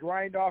 and then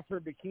grind off her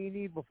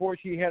bikini before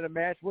she had a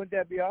match? Wouldn't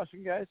that be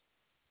awesome, guys?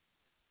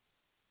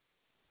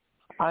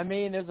 I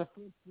mean, there's a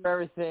food for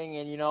everything,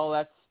 and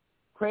that's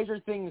crazier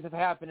things have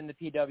happened in the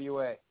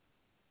PWA.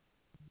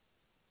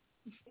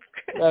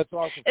 That's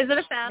awesome. Is it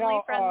a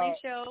family-friendly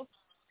show?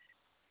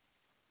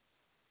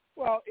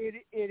 Well,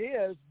 it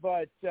is,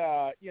 but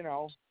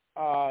it's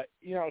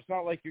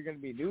not like you're going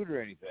to be nude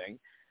or anything.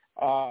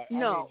 No. I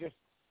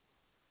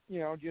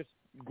mean, just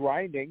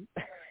grinding.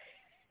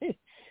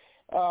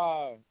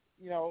 I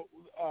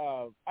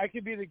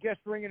could be the guest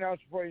ring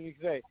announcer for you, and you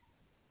can say,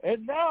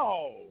 and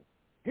now,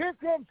 here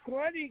comes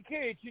Calamity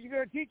Kate. She's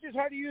going to teach us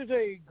how to use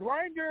a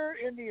grinder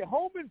in the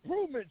home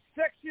improvement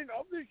section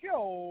of the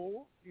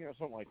show.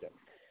 Something like that.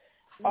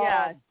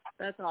 Yeah,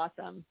 that's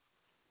awesome.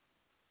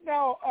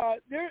 Now,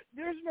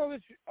 there's another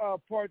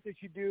part that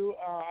you do.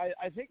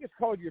 I think it's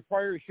called your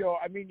fire show.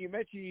 I mean, you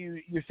mentioned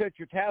you set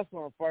your tassel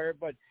on fire,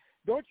 but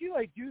don't you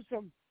do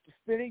some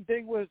spinning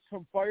thing with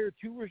some fire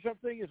too or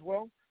something as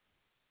well?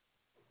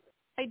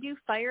 I do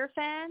fire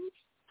fans,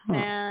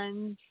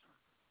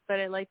 but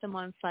I light them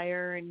on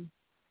fire and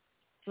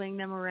fling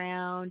them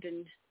around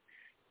and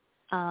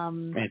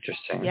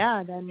interesting.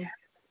 Yeah, then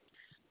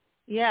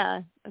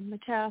and my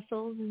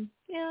tassels and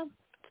that's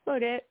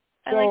about it.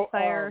 I like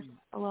fire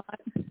a lot.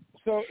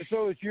 So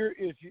is your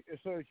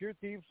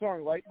theme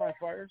song "Light My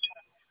Fire"?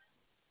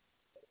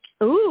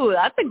 Ooh,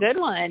 that's a good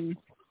one.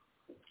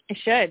 I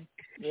should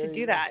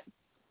do that.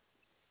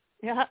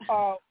 Yeah.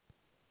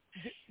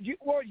 You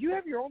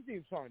have your own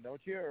theme song,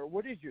 don't you? Or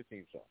what is your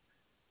theme song?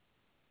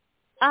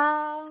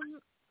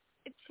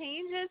 It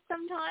changes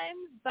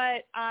sometimes,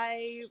 but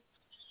I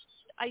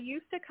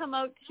used to come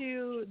out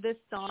to this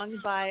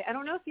song by, I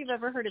don't know if you've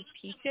ever heard of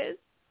Peaches.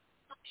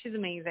 She's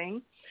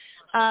amazing.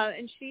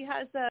 And she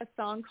has a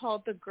song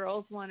called The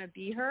Girls Wanna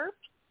Be Her,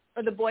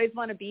 or The Boys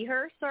Wanna Be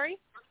Her, sorry.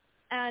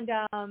 And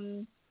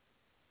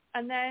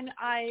And then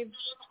I've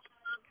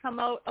come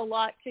out a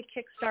lot to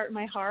kickstart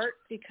my heart,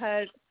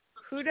 because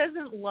who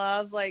doesn't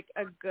love like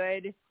a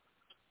good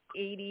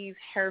 80s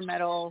hair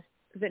metal,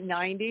 is it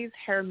 90s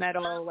hair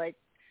metal, like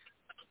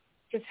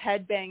just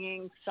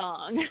headbanging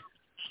song?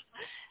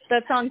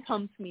 That song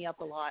pumps me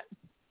up a lot.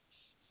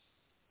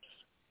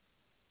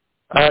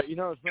 As a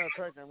matter of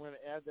fact, I'm going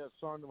to add that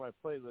song to my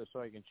playlist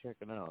so I can check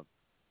it out.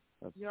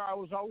 I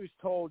was always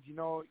told, you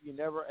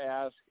never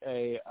ask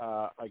a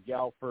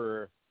gal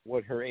for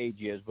what her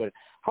age is, but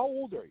how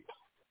old are you?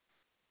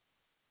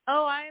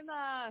 Oh, I'm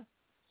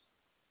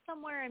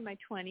somewhere in my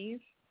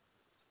 20s.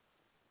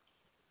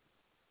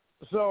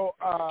 So,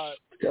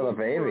 still a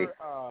baby.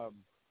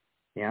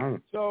 Yeah.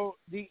 So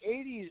the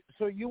 80s.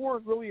 So you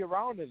weren't really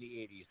around in the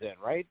 80s then,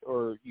 right?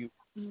 Or you?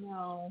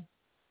 No.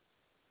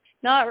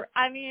 Not.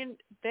 I mean,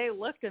 they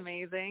looked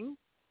amazing.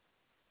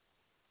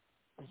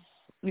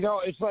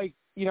 It's like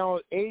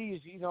 80s.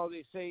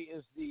 They say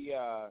is the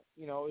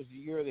is the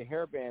year of the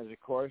hair bands, of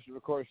course. And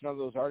of course, none of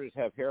those artists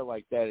have hair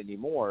like that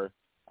anymore.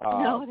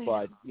 No,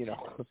 but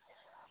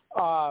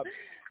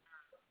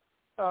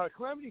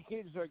Calamity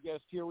Kate is our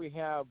guest here. We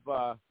have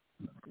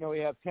we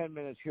have 10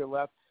 minutes here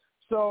left.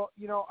 So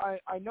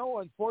I know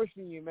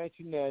unfortunately you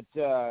mentioned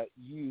that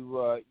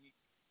you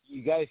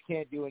guys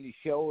can't do any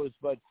shows,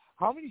 but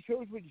how many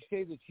shows would you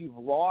say that you've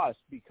lost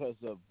because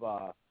of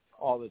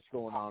all that's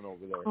going on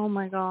over there? Oh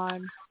my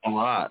God. A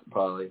lot,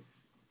 probably.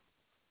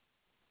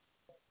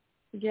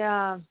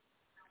 Yeah.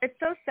 It's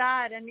so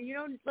sad. And,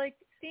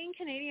 seeing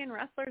Canadian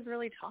wrestlers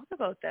really talk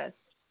about this,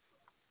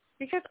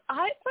 because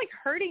it's like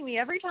hurting me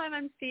every time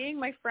I'm seeing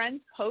my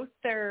friends post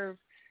their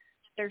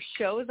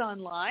shows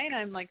online.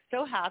 I'm like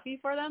so happy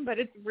for them, but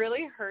it's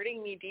really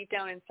hurting me deep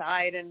down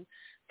inside. And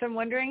so I'm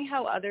wondering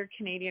how other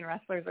Canadian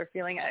wrestlers are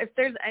feeling. If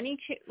there's any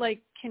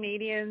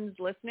Canadians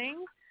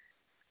listening,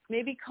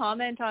 maybe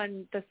comment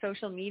on the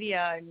social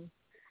media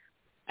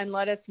and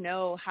let us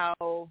know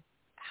how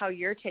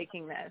you're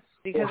taking this,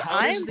 because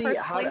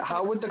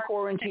how would the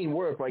quarantine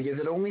work? Like, is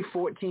it only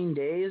 14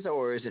 days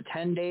or is it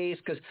 10 days?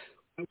 Because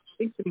my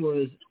thinking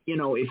was,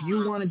 if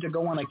you wanted to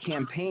go on a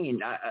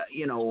campaign,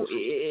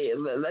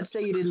 let's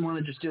say you didn't want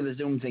to just do the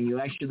Zoom thing, you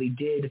actually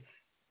did,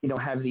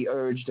 have the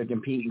urge to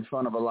compete in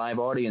front of a live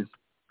audience.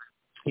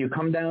 You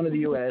come down to the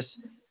U.S.,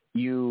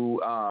 you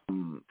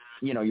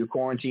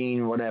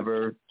quarantine,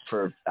 whatever,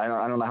 for, I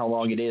don't know how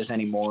long it is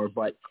anymore,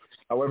 but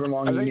however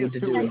long you need to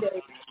do.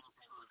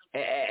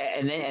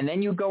 And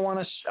then you go on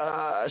a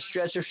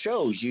stretch of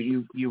shows.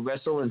 You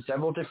wrestle in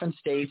several different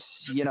states,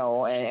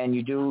 and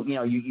you do,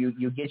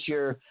 you get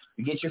your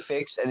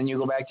fix, and then you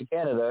go back to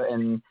Canada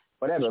and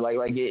whatever.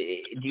 Like,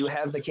 do you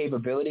have the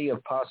capability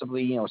of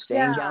possibly,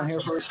 staying down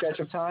here for a stretch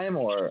of time,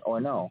 or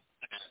no?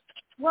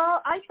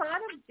 Well, I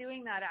thought of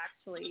doing that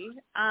actually,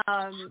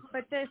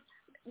 but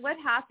what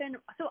happened?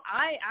 So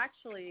I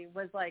actually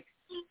was like,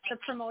 the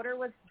promoter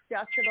was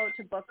just about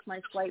to book my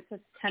flight to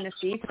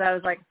Tennessee, because I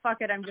was like, fuck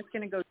it, I'm just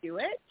going to go do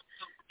it.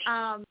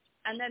 And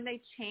then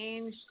they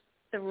changed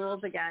the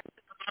rules again.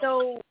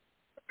 So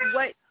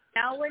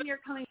now when you're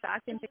coming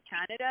back into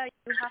Canada,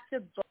 you have to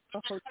book a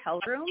hotel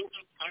room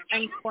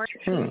and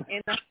quarantine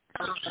in the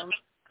hotel room.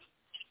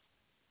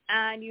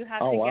 And you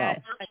have to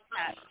get a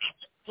test,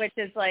 which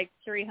is like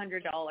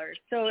 $300.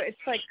 So it's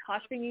like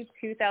costing you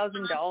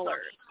 $2,000.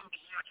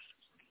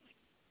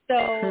 So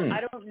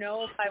I don't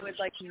know if I would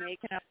like make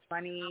enough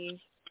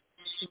money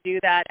to do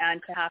that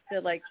and to have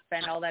to like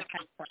spend all that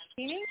time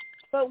quarantining.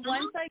 But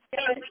once I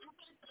get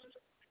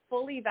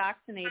fully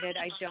vaccinated,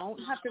 I don't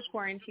have to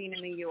quarantine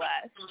in the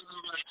U.S.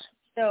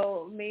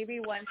 So maybe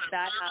once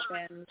that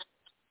happens,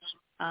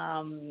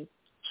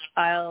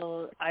 I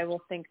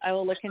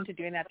will look into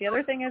doing that. The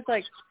other thing is,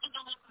 like,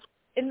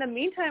 in the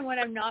meantime, when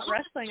I'm not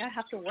wrestling, I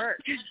have to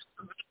work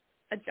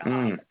a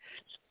job.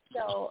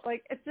 So,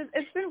 like, it's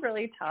been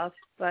really tough,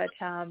 but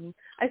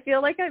I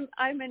feel like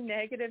I'm a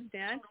negative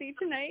Nancy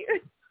tonight.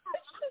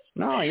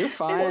 No, you're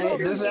fine.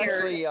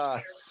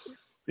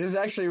 This is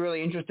actually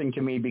really interesting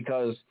to me,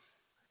 because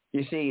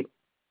you see,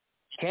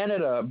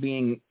 Canada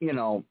being,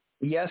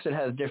 yes, it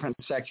has different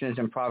sections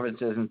and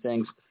provinces and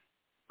things,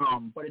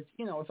 but it's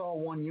it's all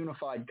one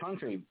unified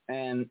country,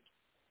 and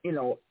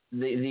the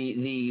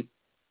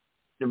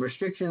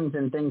restrictions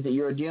and things that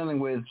you're dealing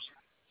with,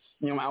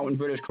 out in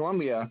British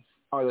Columbia,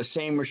 are the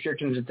same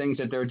restrictions and things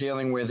that they're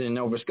dealing with in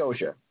Nova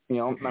Scotia.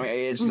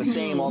 It's the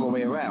same all the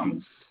way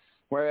around.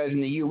 Whereas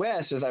in the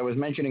U.S., as I was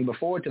mentioning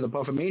before to the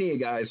Puffamania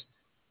guys,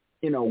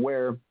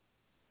 where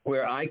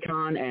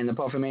Icon and the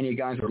Puffamania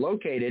guys are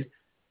located,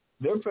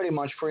 they're pretty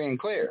much free and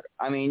clear.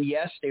 I mean,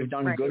 yes, they've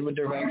done good with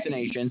their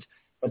vaccinations,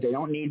 but they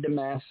don't need the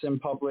masks in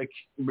public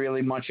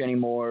really much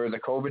anymore. The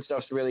COVID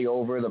stuff's really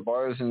over. The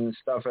bars and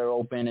stuff are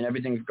open and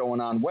everything's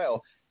going on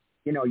well.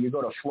 You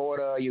go to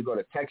Florida, you go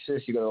to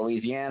Texas, you go to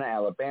Louisiana,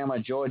 Alabama,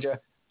 Georgia.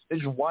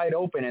 It's wide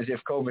open as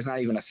if COVID's not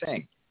even a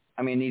thing.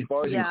 I mean, these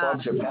bars and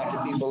clubs are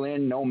packing people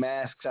in, no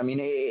masks. I mean,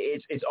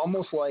 it's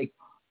almost like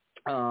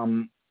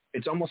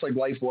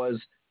life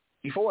was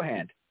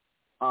beforehand.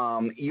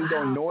 You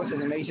go north of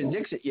the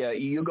Mason-Dixon,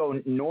 you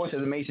go north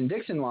of the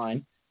Mason-Dixon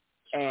line,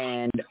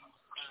 and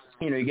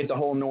you get the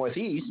whole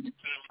Northeast.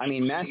 I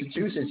mean,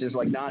 Massachusetts is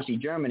like Nazi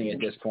Germany at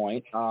this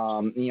point.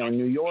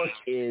 New York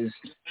is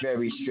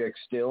very strict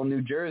still.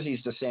 New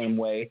Jersey's the same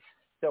way.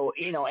 So,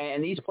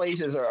 and these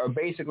places are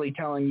basically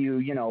telling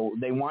you,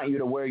 they want you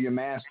to wear your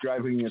mask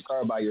driving your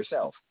car by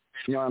yourself.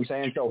 You know what I'm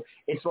saying? So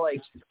it's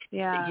like,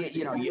 the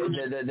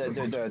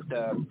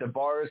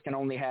bars can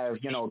only have,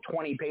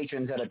 20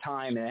 patrons at a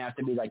time, and they have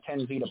to be like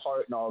 10 feet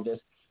apart and all this.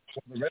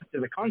 The rest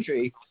of the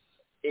country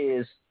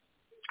is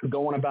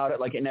going about it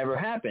like it never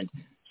happened.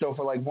 So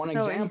for like one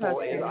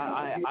example,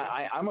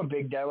 I'm a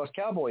big Dallas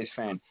Cowboys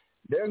fan.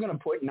 They're going to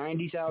put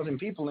 90,000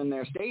 people in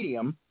their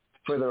stadium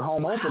for their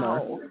home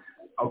opener.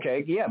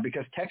 Okay, yeah,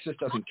 because Texas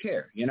doesn't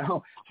care,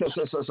 So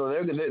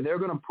they're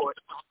going to put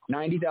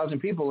 90,000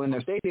 people in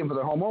their stadium for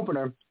their home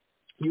opener.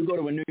 You go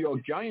to a New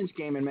York Giants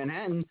game in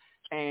Manhattan,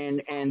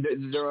 and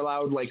they're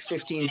allowed like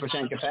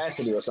 15%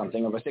 capacity or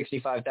something of a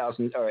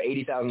 65,000 or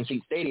 80,000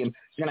 seat stadium.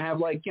 You're going to have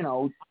like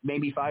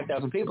maybe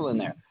 5,000 people in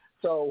there.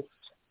 So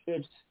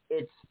it's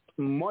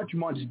much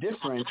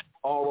different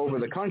all over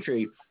the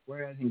country.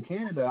 Whereas in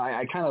Canada,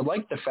 I kind of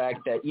like the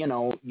fact that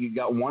you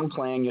got one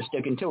plan, you're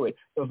sticking to it.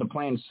 Does the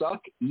plan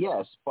suck?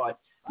 Yes, but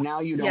now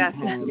you don't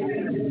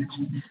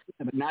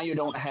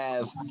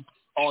have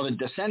all the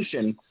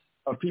dissension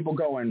of people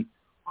going,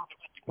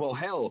 well,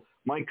 hell,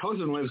 my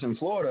cousin lives in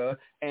Florida,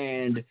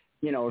 and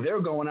they're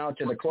going out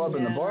to the club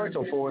and the bar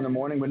till 4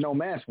 a.m. with no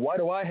mask. Why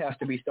do I have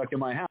to be stuck in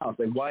my house?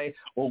 Like, why?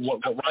 Well, why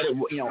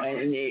do,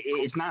 and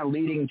it's not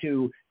leading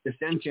to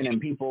dissension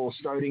and people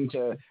starting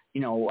to,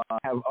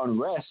 have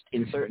unrest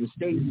in certain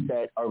states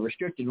that are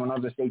restricted when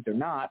other states are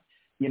not.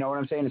 You know what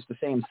I'm saying? It's the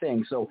same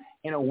thing. So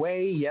in a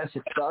way, yes,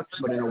 it sucks,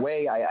 but in a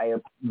way, I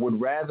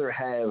would rather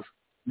have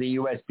the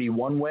U.S. be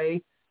one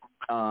way,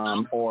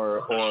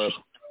 or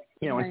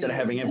instead of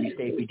having every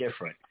state be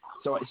different.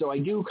 So I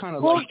do kind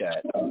of like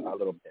that a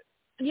little bit.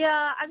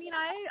 Yeah, I mean,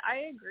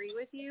 I agree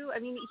with you. I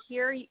mean,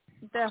 here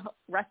the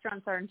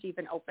restaurants aren't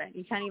even open.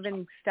 You can't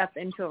even step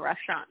into a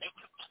restaurant.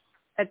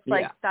 It's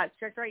like that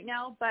strict right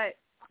now, but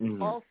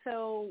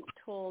also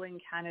toll in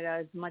Canada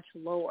is much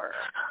lower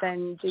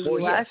than the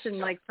U.S. Yes. And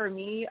like for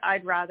me,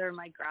 I'd rather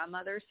my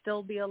grandmother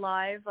still be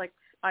alive. Like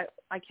I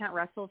can't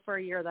wrestle for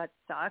a year. That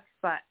sucks,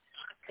 but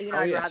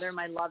I'd rather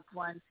my loved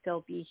ones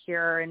still be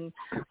here. And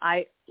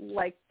I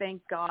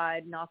thank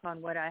God, knock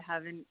on wood, I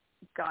haven't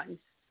gotten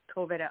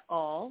COVID at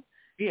all.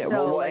 Yeah,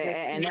 so,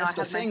 and that's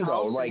the thing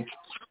though.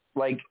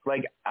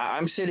 Like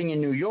I'm sitting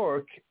in New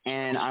York,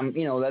 and I'm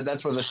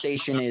that's where the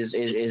station is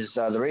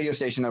the radio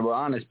station that we're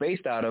on is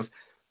based out of.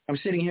 I'm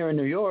sitting here in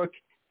New York,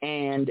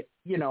 and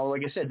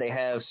like I said, they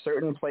have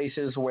certain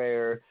places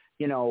where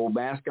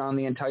mask on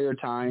the entire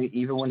time,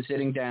 even when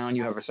sitting down.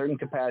 You have a certain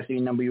capacity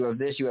number. You have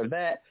this, you have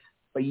that.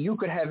 But you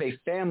could have a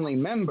family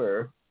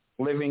member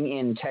living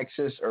in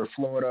Texas or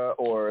Florida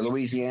or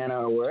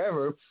Louisiana or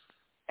wherever,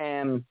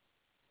 and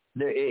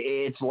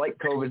it's like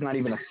COVID's not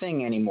even a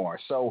thing anymore.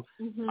 So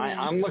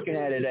I'm looking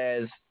at it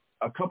as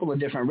a couple of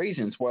different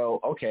reasons. Well,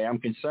 okay, I'm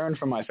concerned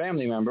for my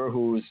family member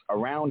who's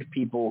around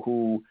people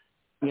who,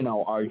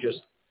 are just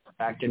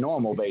back to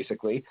normal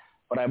basically.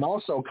 But I'm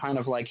also kind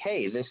of like,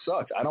 hey, this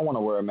sucks. I don't want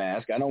to wear a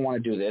mask. I don't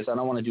want to do this. I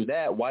don't want to do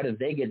that. Why do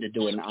they get to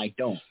do it and I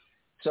don't?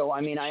 So,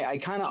 I mean, I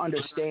kind of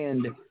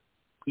understand,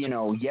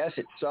 yes,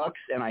 it sucks.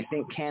 And I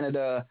think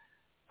Canada,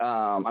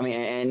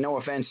 and no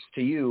offense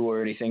to you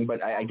or anything,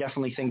 but I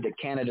definitely think that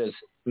Canada's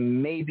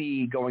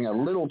maybe going a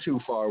little too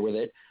far with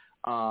it.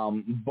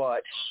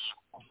 But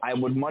I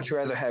would much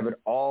rather have it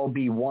all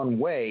be one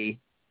way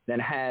than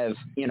have,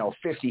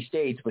 50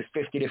 states with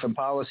 50 different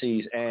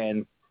policies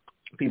and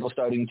people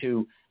starting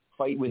to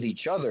fight with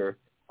each other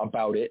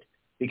about it,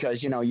 because,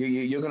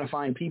 you're going to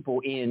find people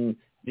in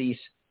these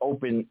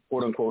open,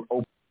 quote unquote,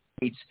 open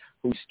states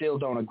who still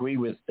don't agree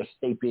with the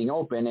state being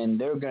open, and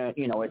they're going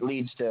to, it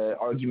leads to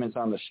arguments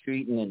on the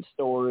street and in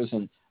stores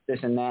and this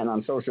and that and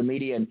on social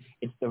media, and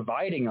it's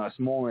dividing us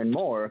more and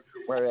more.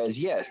 Whereas,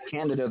 yes,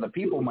 Canada, the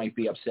people might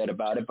be upset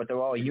about it, but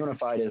they're all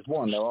unified as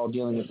one. They're all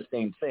dealing with the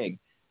same thing.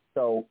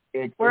 So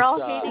we're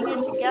all hating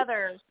it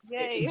together.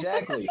 Yay.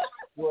 Exactly.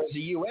 Whereas the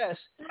U.S.,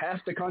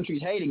 half the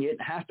country's hating it,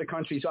 half the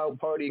country's out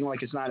partying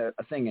like it's not a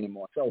thing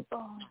anymore. So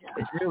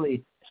it's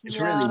really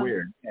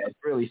weird. Yeah, it's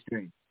really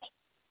strange.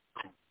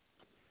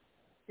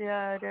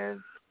 Yeah, it is.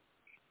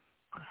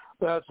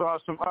 That's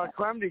awesome.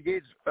 Calamity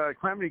Kate's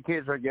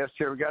our guest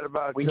here.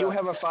 We do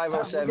have a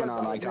 507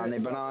 on Icon.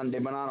 They've been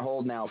on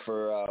hold now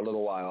for a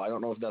little while. I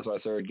don't know if that's our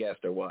third guest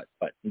or what,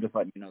 but I'm just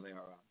letting you know they are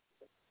on.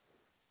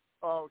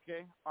 Oh,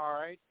 okay. All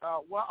right.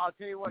 Well, I'll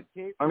tell you what,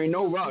 Kate. I mean,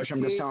 no rush.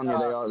 I'm just telling you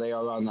they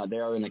are on that. They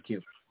are in the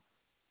queue.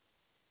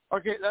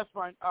 Okay, that's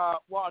fine.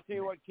 Well, I'll tell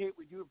you what, Kate.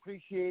 We do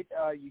appreciate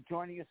you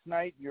joining us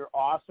tonight. You're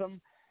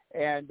awesome.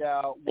 And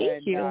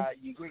when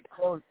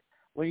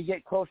you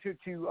get closer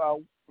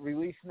to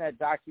releasing that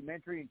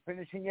documentary and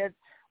finishing it,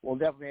 we'll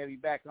definitely have you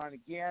back on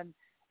again.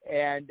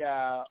 And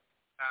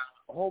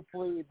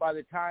hopefully, by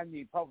the time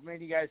the Puppet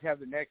Mania guys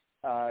have the next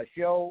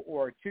show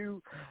or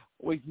two,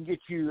 we can get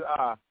you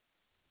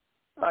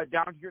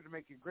down here to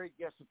make a great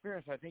guest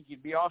appearance. I think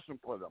you'd be awesome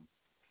for them.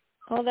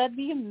 Oh, that'd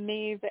be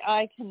amazing.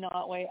 I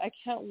cannot wait. I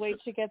can't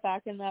wait to get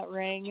back in that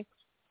ring,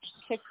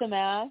 kick some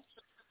ass.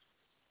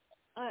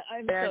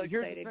 I'm so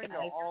excited,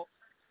 guys.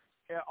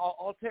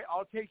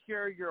 I'll take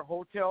care of your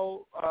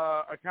hotel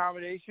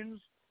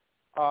accommodations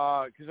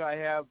because I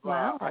have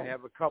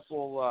a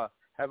couple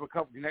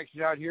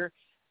connections out here.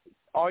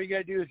 All you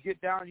gotta do is get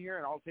down here,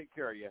 and I'll take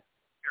care of you.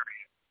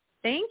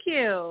 Thank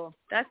you.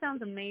 That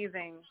sounds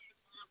amazing.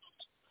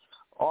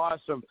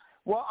 Awesome.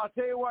 Well, I'll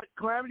tell you what,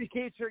 Calamity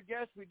Kate's our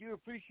guest. We do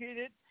appreciate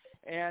it,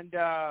 and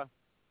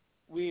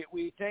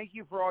we thank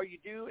you for all you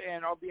do,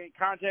 and I'll be in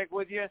contact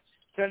with you.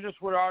 Send us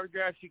what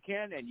autographs you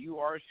can, and you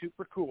are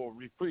super cool.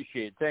 We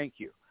appreciate it. Thank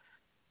you.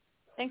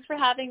 Thanks for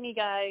having me,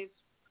 guys.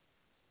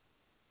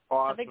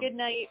 Awesome. Have a good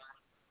night.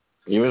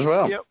 You as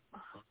well. Yep.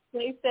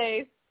 Stay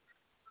safe.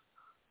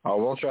 Oh,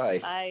 we'll try.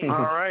 Bye. All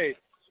right.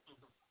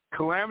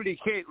 Calamity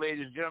Kate,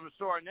 ladies and gentlemen.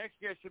 So our next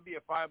guest should be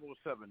a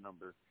 507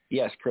 number.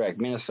 Yes, correct.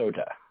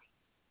 Minnesota.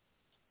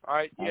 All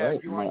right. Yeah, All right.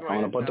 if you want to go I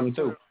ahead. want to put them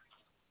through.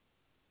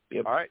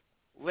 Yep. All right.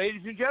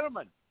 Ladies and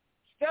gentlemen,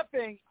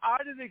 stepping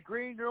out of the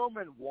green room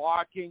and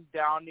walking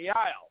down the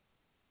aisle,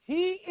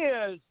 he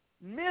is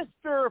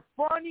Mr.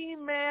 Funny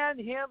Man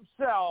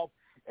himself,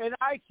 and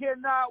I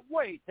cannot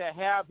wait to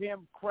have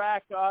him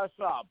crack us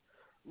up.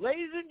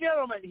 Ladies and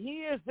gentlemen,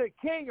 he is the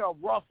king of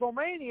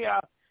WrestleMania.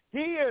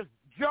 He is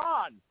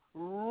John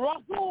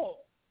Russell.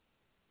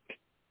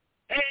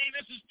 Hey,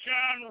 this is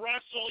John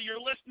Russell. You're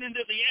listening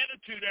to the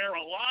Attitude Era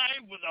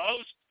live with the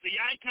host, the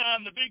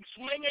icon, the big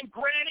swinging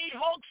Granny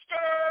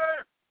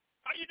Hulkster.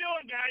 How you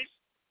doing, guys?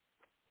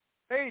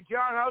 Hey,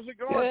 John, how's it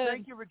going? Good.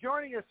 Thank you for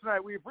joining us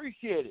tonight. We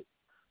appreciate it.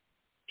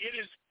 It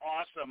is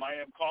awesome. I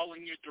am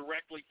calling you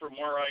directly from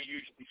where I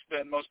usually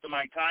spend most of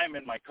my time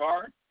in my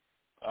car.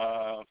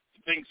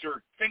 Things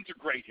are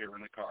great here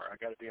in the car. I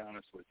got to be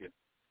honest with you.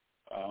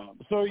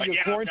 So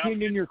you're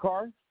quarantined in your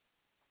car?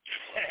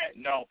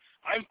 No,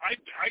 I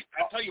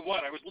tell you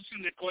what. I was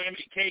listening to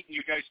Calamity Kate and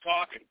you guys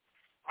talking.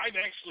 I've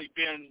actually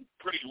been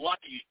pretty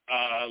lucky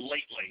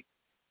lately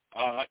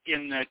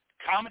in that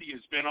comedy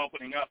has been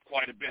opening up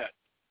quite a bit.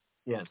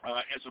 Yes.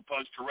 As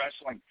opposed to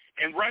wrestling.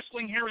 And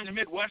wrestling here in the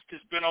Midwest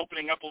has been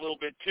opening up a little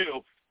bit,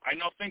 too. I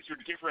know things are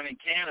different in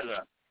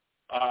Canada.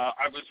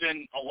 I was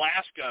in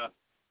Alaska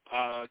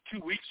 2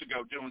 weeks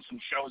ago doing some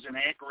shows in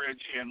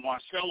Anchorage and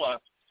Wasilla,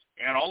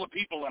 and all the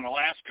people in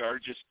Alaska are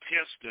just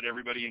pissed at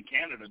everybody in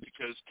Canada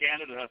because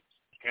Canada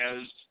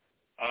has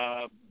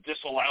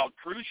disallowed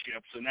cruise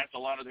ships, and that's a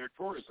lot of their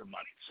tourism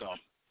money. So,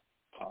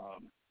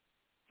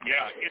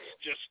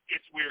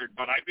 it's weird.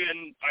 But I've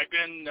been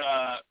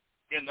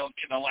in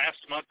the last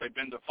month, I've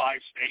been to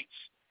 5 states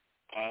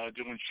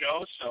doing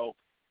shows. So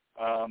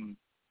I'm.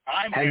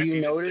 Have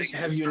you noticed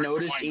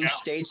each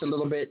state's a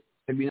little bit?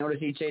 Have you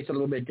noticed each state's a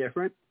little bit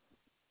different?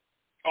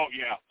 Oh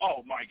yeah.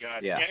 Oh my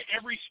God. Yeah.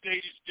 Every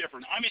state is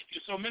different.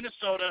 So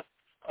Minnesota,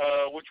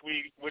 which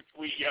we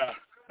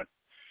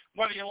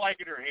whether you like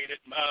it or hate it,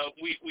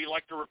 we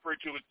like to refer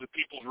to as the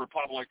People's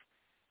Republic.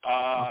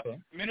 Okay.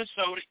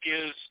 Minnesota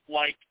is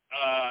like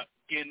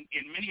in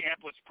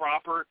Minneapolis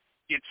proper.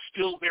 It's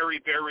still very,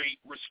 very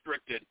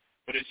restricted.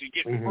 But as you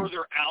get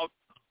further out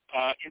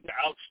into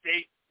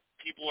outstate,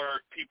 people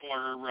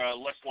are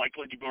less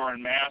likely to be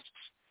wearing masks.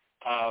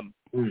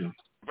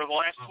 For the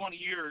last 20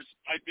 years,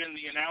 I've been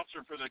the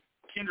announcer for the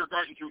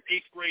kindergarten through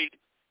 8th grade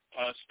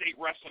state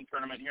wrestling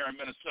tournament here in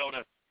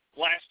Minnesota.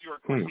 Last year,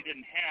 of course, they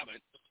didn't have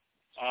it.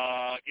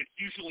 It's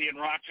usually in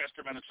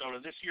Rochester,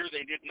 Minnesota. This year,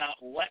 they did not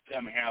let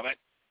them have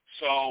it.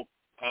 So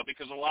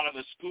because a lot of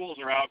the schools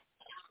are out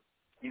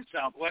in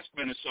southwest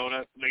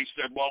Minnesota, they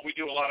said, well, we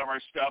do a lot of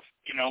our stuff,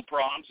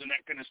 proms and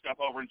that kind of stuff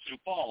over in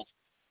Sioux Falls.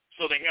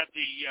 So they had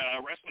the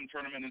wrestling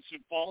tournament in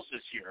Sioux Falls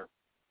this year.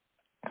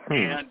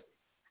 And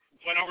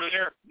went over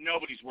there,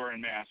 nobody's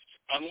wearing masks.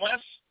 Unless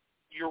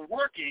you're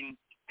working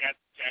at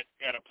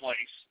a place,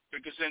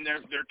 because then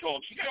they're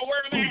told, you got to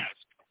wear a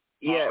mask.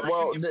 Yeah,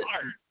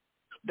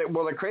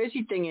 the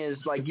crazy thing is,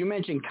 like you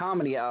mentioned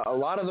comedy, a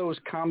lot of those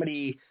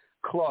comedy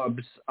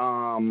clubs,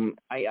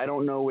 I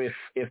don't know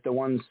if the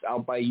ones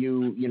out by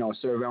you,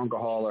 serve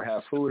alcohol or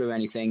have food or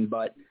anything,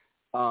 but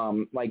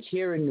like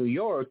here in New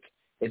York,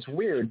 it's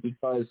weird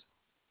because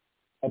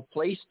a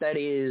place that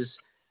is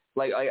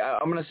like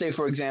I'm going to say,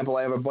 for example,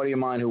 I have a buddy of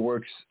mine who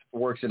works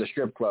at a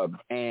strip club,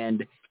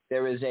 and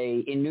there is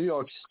in New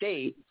York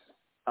State,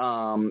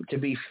 to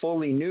be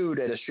fully nude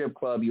at a strip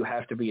club, you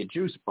have to be a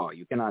juice bar.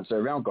 You cannot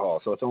serve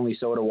alcohol, so it's only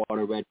soda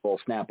water, Red Bull,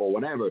 Snapple,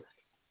 whatever.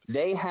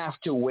 They have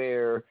to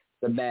wear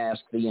the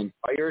mask the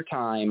entire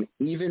time,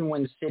 even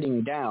when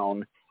sitting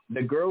down.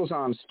 The girls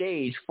on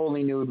stage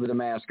fully nude with a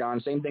mask on.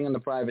 Same thing in the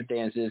private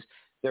dances.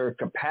 Their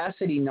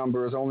capacity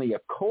number is only a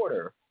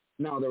quarter.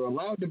 Now, they're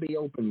allowed to be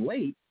open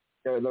late.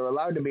 They're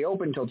allowed to be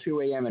open till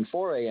 2 a.m. and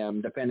 4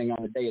 a.m., depending on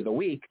the day of the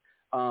week,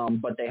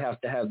 but they have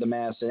to have the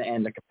mask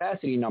and the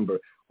capacity number,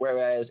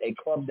 whereas a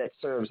club that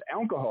serves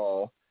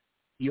alcohol,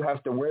 you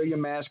have to wear your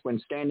mask when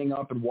standing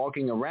up and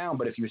walking around,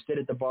 but if you sit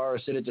at the bar or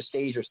sit at the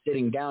stage or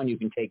sitting down, you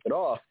can take it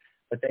off,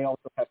 but they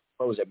also have to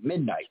close at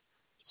midnight,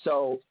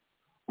 so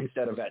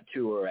instead of at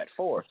 2 or at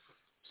 4.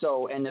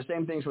 So, and the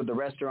same things with the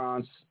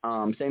restaurants,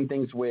 same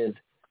things with,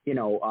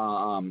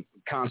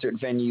 concert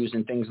venues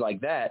and things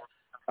like that.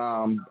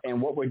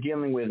 And what we're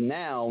dealing with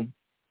now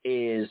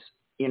is,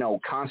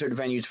 concert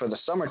venues for the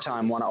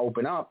summertime want to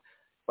open up,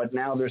 but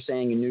now they're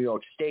saying in New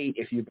York State,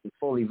 if you've been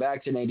fully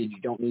vaccinated,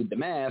 you don't need the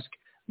mask.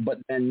 But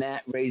then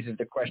that raises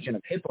the question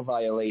of HIPAA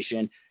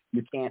violation.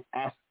 You can't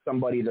ask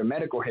somebody their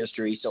medical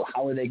history, so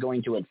how are they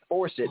going to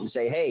enforce it and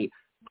say, hey,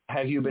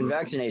 have you been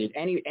vaccinated?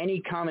 Any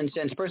common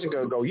sense person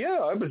could go, yeah,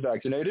 I've been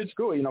vaccinated. It's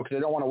cool, because they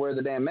don't want to wear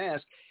the damn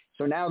mask.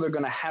 So now they're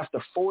going to have to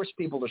force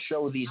people to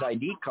show these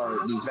ID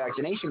cards, these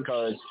vaccination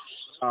cards,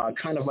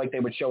 kind of like they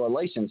would show a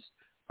license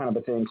kind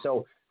of a thing.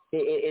 So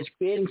it's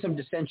creating some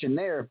dissension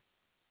there.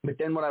 But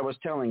then what I was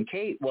telling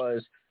Kate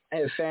was I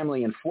have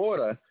family in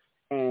Florida,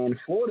 and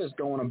Florida's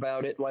going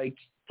about it like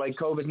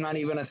COVID's not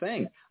even a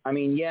thing. I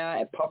mean, yeah,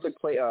 at public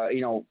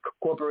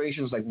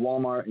corporations like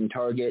Walmart and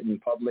Target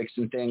and Publix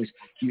and things,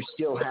 you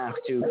still have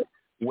to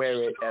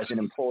wear it as an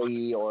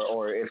employee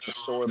or if the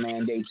store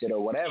mandates it or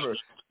whatever.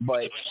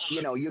 But,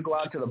 you go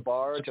out to the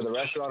bar, to the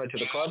restaurant, or to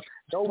the club,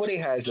 nobody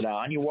has it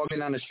on. You're walking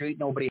down the street,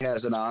 nobody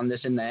has it on,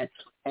 this and that.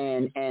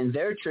 And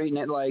they're treating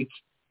it like,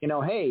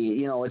 hey,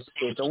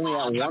 it's only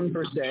at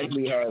 1%.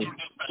 We have,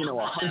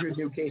 100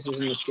 new cases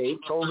in the state.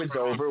 COVID's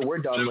over. We're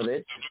done with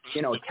it.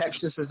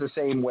 Texas is the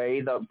same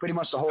way. Pretty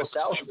much the whole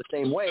South is the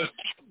same way.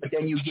 But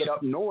then you get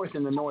up north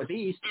in the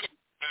Northeast,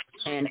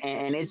 and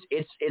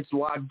it's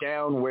locked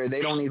down where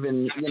they don't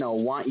even,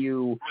 want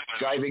you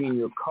driving in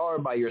your car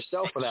by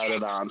yourself without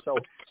it on. So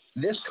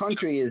this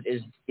country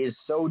is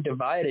so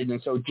divided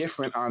and so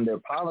different on their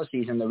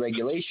policies and the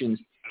regulations.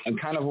 And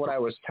kind of what I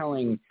was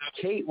telling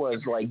Kate was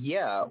like,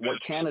 yeah,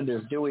 what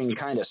Canada's doing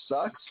kind of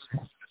sucks,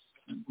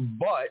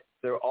 but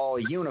they're all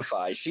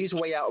unified. She's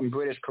way out in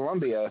British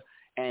Columbia,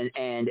 and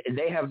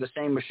they have the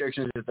same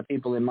restrictions as the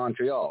people in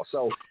Montreal.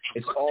 So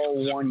it's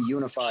all one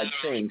unified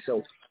thing.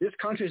 So this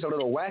country's a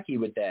little wacky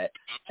with that.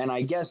 And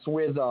I guess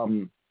with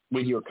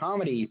your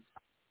comedy,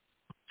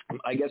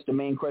 I guess the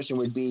main question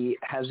would be,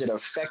 has it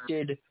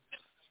affected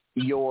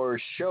your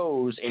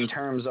shows in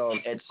terms of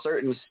at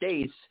certain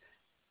states,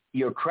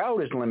 your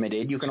crowd is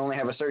limited. You can only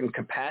have a certain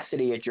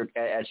capacity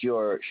at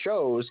your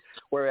shows,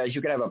 whereas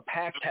you could have a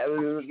packed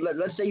house.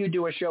 Let's say you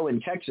do a show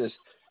in Texas,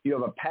 you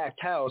have a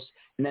packed house,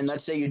 and then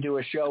let's say you do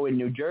a show in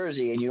New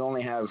Jersey and you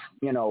only have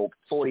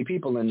 40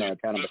 people in there,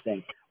 kind of a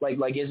thing. Like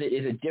is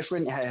it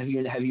different? Have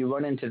you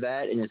run into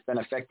that and it's been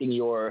affecting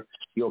your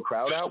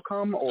crowd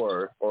outcome,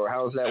 or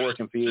how's that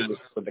working for you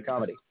with the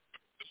comedy?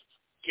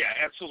 Yeah,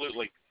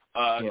 absolutely.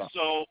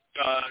 So,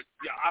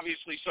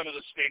 obviously some of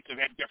the states have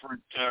had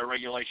different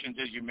regulations,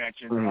 as you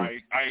mentioned. Mm-hmm.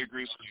 I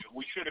agree with you.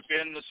 We should have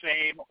been the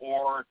same,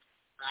 or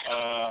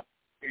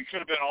it should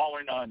have been all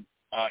or none.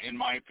 In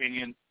my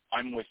opinion,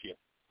 I'm with you.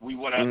 We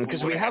would have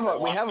because we have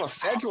a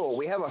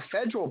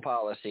federal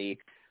policy,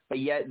 but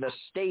yet the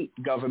state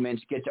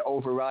governments get to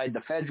override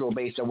the federal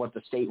based on what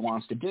the state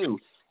wants to do,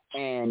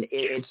 and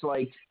it's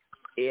like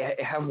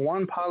have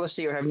one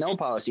policy or have no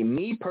policy.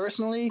 Me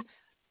personally,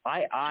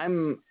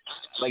 I'm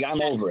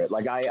over it.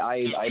 Like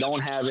I don't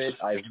have it.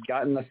 I've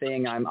gotten the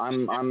thing.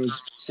 I'm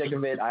sick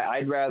of it.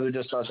 I'd rather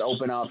just us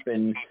open up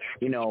and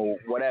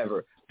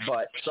whatever.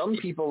 But some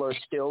people are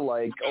still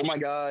like, oh my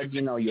God,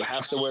 you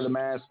have to wear the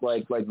mask.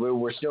 Like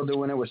we're still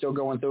doing it. We're still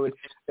going through it.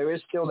 There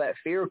is still that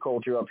fear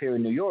culture up here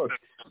in New York.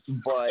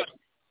 But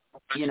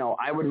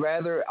I would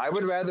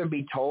rather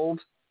be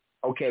told,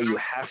 okay, you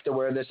have to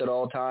wear this at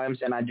all times,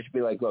 and I'd just be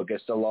like, look,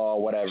 it's the law,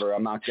 whatever.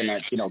 I'm not gonna,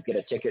 get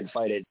a ticket and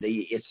fight it.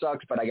 It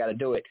sucks, but I got to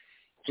do it.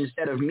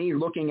 Instead of me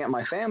looking at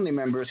my family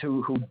members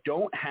who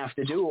don't have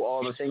to do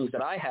all the things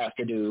that I have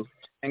to do,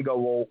 and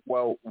go,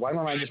 well, why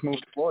don't I just move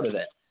to Florida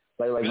then?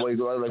 Like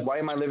why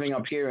am I living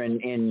up here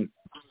in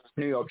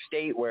New York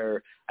State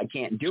where I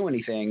can't do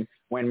anything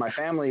when my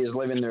family is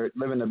living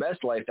their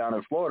best life down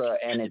in Florida,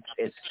 and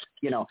it's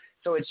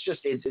so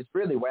it's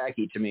really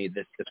wacky to me,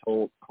 this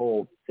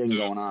whole thing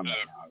going on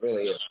right now. It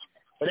really is.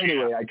 But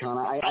anyway,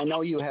 I know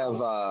you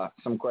have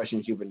some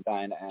questions you've been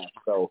dying to ask,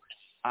 so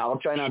I'll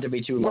try not to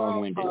be too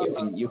long-winded.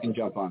 You can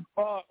jump on.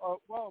 Well,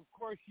 of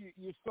course,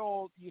 you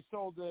stole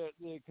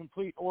the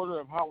complete order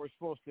of how we're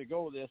supposed to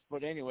go with this.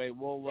 But anyway,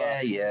 we'll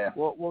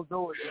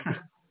go with it.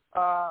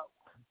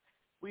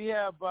 We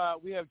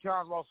have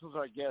John Russell as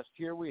our guest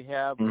here. We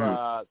have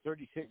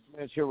 36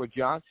 minutes here with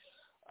John.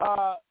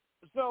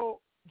 So,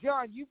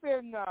 John, you've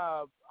been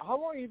how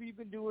long have you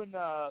been doing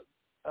the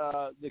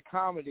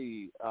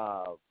comedy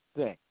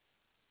thing?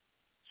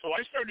 So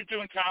I started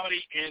doing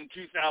comedy in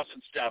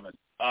 2007.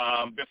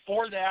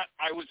 Before that,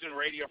 I was in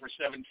radio for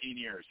 17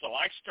 years. So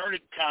I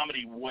started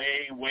comedy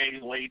way, way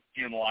late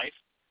in life.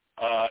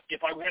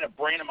 If I had a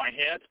brain in my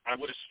head, I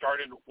would have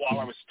started while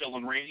I was still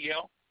in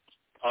radio,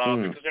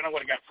 because then I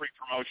would have got free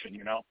promotion,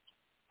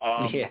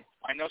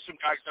 I know some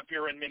guys up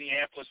here in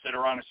Minneapolis that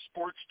are on a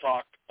sports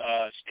talk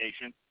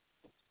station,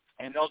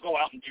 and they'll go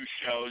out and do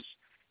shows,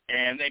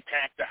 and they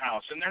pack the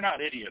house. And they're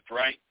not idiots,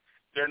 right?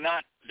 They're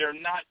not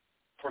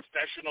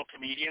professional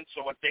comedians.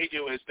 So what they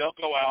do is they'll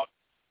go out,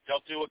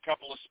 they'll do a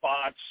couple of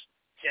spots,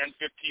 10,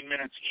 15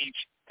 minutes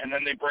each, and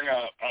then they bring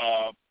a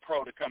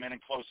pro to come in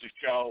and close the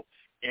show,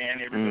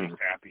 and everybody's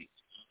happy.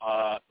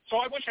 So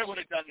I wish I would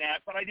have done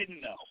that, but I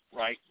didn't know,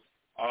 right?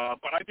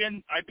 But I've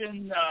been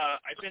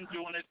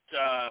doing it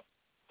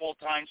full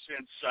time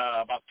since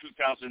about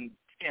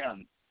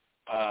 2010.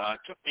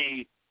 Took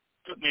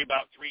me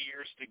about 3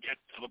 years to get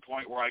to the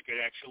point where I could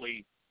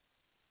actually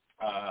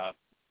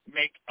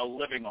make a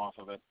living off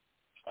of it.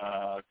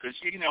 Because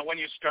when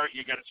you start,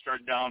 you got to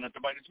start down at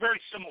the bottom. It's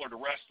very similar to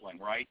wrestling,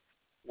 right?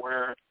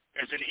 Where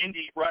as an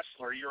indie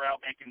wrestler, you're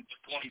out making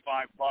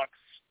 $25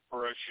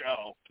 for a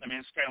show. I mean,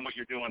 it's kind of what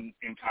you're doing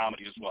in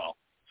comedy as well.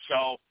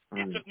 So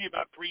it took me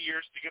about 3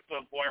 years to get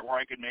to the point where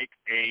I could make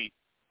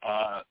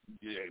have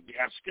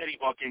steady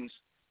bookings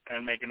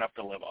and make enough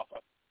to live off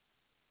of.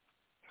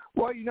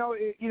 Well,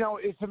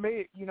 it's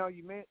amazing.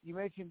 You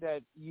mentioned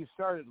that you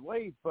started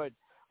late, but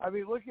I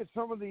mean, look at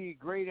some of the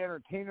great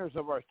entertainers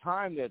of our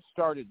time that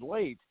started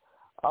late.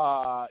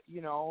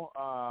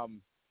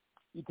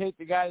 You take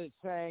the guy that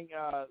sang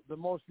 "The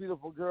Most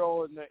Beautiful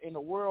Girl in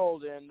the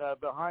World" and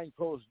 "Behind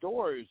Closed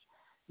Doors."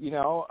 He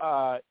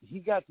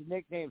got the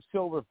nickname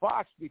Silver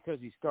Fox because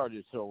he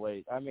started so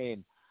late. I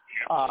mean,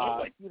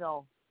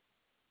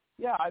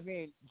 yeah. I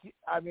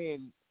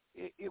mean,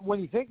 when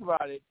you think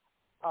about it,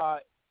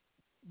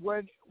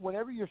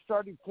 whenever your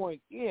starting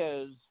point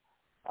is,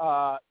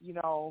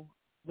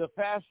 the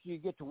faster you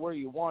get to where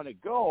you want to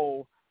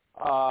go,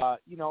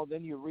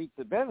 then you reap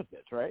the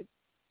benefits, right?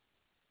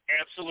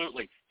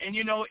 Absolutely. And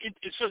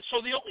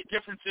so the only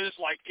difference is,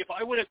 like, if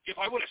I would have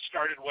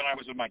started when I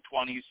was in my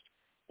 20s,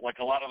 like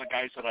a lot of the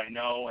guys that I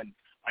know, and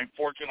I'm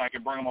fortunate I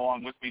can bring them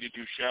along with me to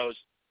do shows.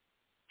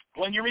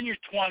 When you're in your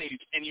 20s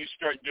and you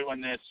start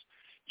doing this,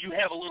 you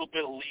have a little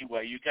bit of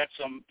leeway. You got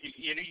some, you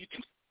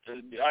can.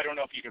 I don't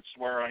know if you could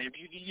swear on it.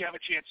 You have a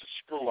chance to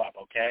screw up,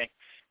 okay,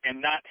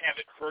 and not have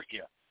it hurt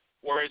you.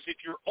 Whereas if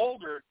you're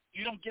older,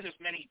 you don't get as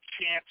many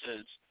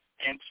chances,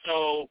 and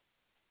so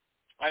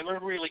I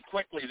learned really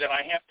quickly that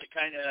I have to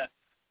kind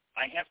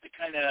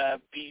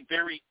of be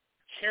very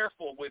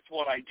careful with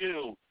what I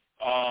do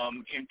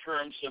in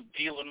terms of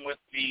dealing with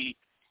the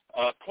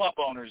club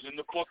owners and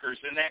the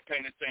bookers and that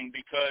kind of thing,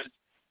 because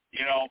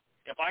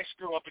if I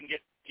screw up and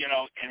get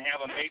and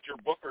have a major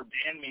booker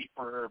ban me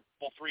for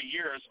 3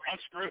 years, I'm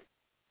screwed.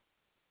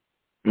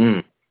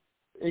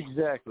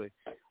 Exactly.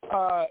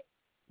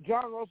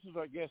 John Russell's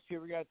our guest here.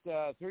 We got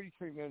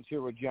 33 minutes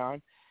here with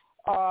John.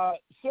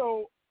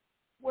 So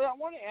what I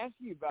want to ask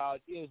you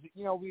about is,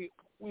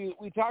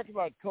 we talked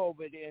about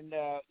COVID, and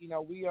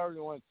we already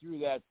went through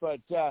that,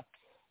 but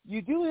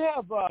you do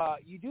have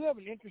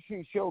an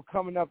interesting show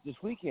coming up this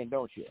weekend,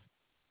 don't you?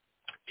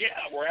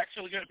 Yeah, we're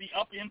actually going to be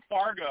up in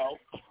Fargo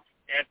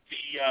at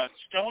the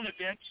Stone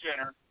Event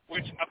Center,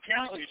 which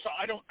apparently, so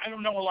I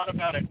don't know a lot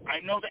about it. I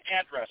know the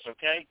address,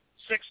 okay?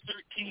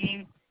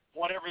 613,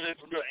 whatever it is,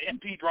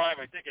 MP Drive,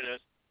 I think it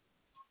is.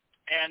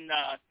 And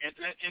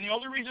the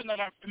only reason that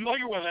I'm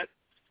familiar with it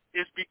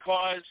is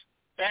because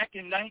back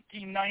in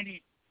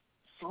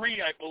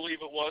 1993, I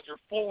believe it was, or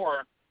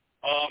 4,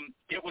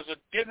 it was a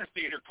dinner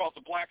theater called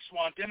the Black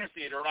Swan Dinner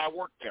Theater, and I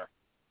worked there.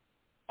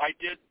 I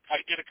did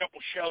a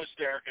couple shows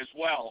there as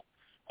well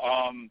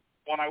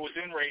when I was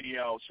in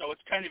radio, so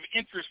it's kind of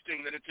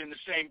interesting that it's in the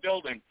same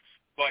building.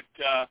 But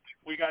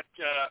we got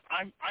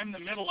I'm the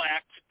middle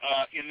act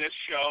in this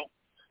show.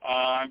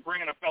 I'm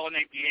bringing a fellow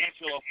named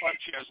D'Angelo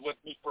Fuentes with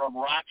me from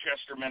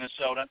Rochester,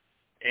 Minnesota,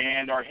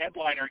 and our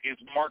headliner is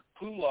Mark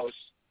Poulos,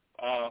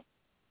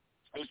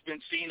 who's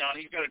been seen on.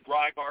 He's got a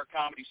dry bar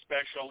comedy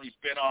special. He's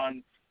been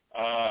on.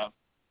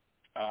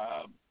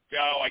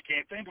 I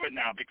can't think of it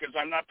now because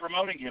I'm not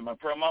promoting him. I'm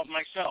promoting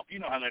myself. You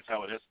know how that's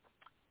how it is.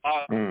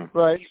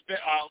 Right. He's been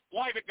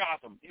Live at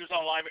Gotham. He was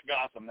on Live at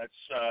Gotham. That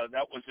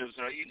was his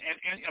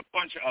and a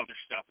bunch of other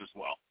stuff as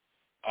well.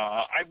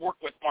 I've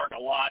worked with Mark a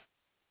lot.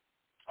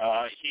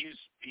 He's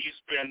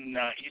been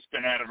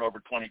at it over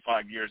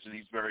 25 years, and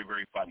he's very,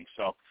 very funny.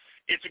 So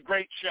it's a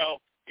great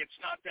show. It's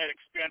not that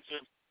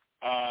expensive,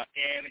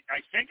 and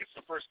I think it's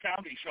the first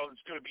comedy show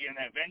that's going to be in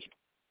that venue.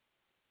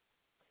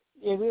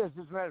 It is,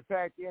 as a matter of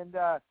fact. And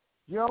do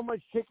you know how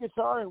much tickets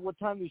are and what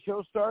time the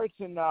show starts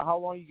and how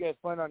long you guys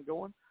plan on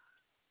going?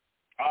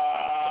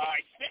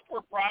 I think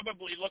we're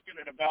probably looking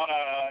at about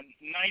a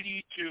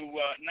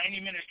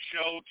 90-minute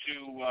show to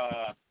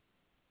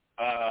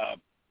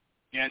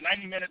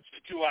 90 minutes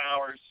to 2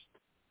 hours.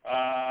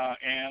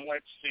 And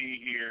let's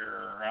see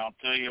here. I'll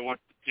tell you what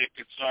the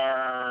tickets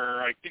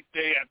are. I think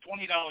they have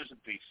 $20 a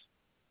piece.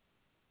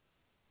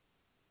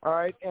 All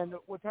right. And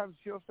what time does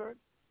the show start?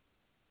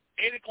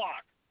 8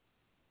 o'clock.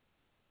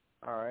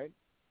 All right.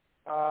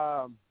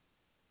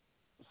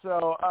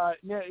 So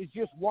it's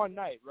just one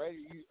night, right?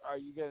 Are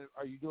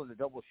you doing a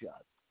double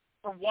shot?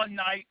 For one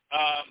night,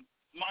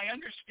 my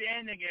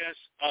understanding is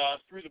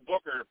through the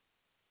booker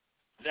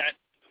that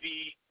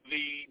the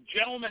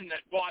gentleman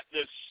that bought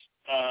this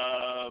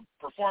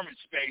performance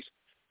space,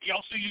 he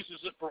also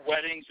uses it for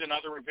weddings and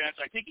other events.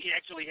 I think he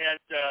actually had.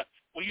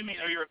 Well, you mean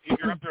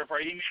you're up there for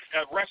he made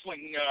a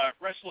wrestling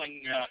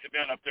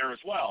event up there as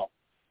well.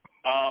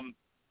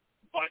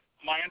 But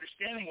my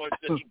understanding was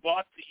that he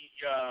bought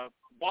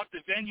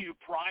the venue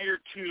prior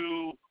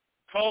to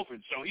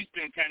COVID, so he's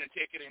been kind of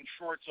taking in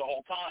shorts the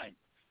whole time.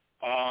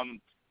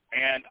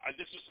 And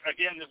this is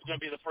going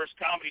to be the first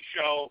comedy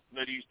show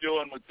that he's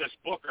doing with this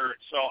booker.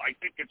 So I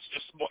think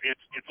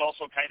it's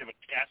also kind of a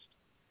test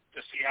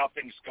to see how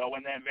things go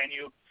in that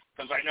venue,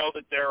 because I know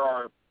that there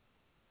are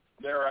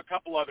a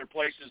couple other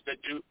places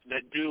that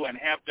do and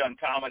have done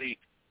comedy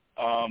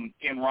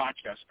in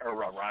Rochester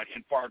or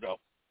in Fargo.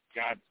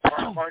 God,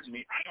 pardon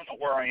me, I don't know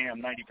where I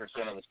am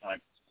 90% of the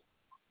time.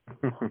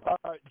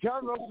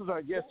 John Russell's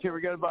our guest here.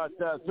 We got about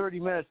 30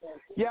 minutes.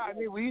 Yeah, I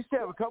mean, we used to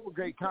have a couple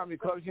great comedy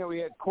clubs. You know, we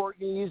had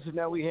Courtney's, and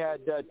then we had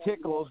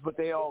Tickles, but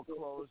they all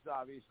closed,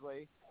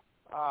 obviously.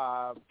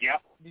 Yeah.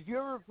 Did you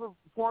ever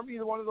perform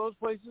either one of those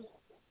places?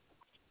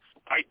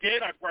 I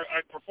did. I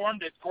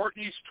performed at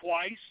Courtney's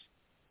twice.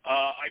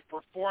 I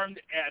performed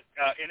at,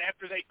 and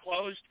after they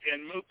closed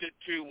and moved it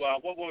to,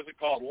 what was it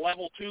called,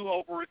 Level 2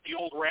 over at the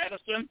old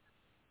Radisson,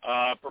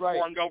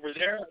 performed over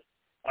there.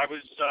 I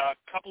was, a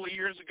couple of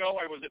years ago,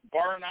 I was at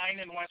Bar 9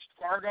 in West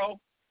Fargo.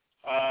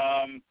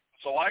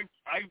 So I've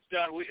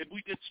done, we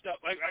did stuff,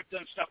 I've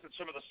done stuff in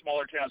some of the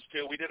smaller towns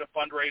too. We did a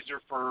fundraiser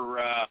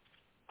for,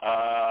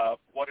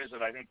 what is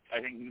it? I think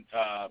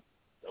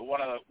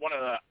one of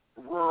the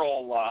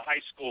rural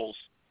high schools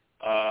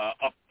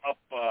up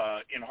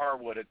in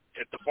Harwood at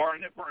the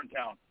barn that burned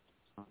down.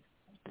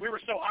 We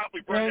were so hot we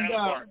burned down the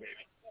barn,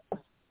 baby.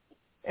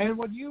 And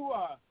when you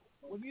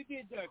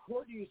did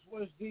Courtney's,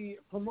 was the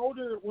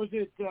promoter, was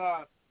it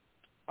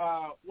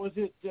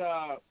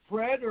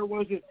Fred or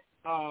was it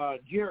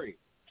Jerry?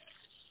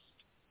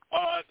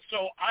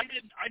 So I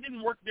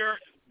didn't work there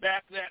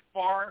back that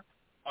far.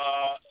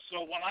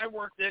 So when I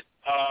worked it,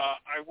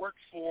 I worked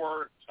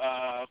for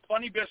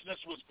Funny Business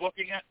was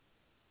booking it.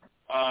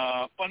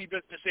 Funny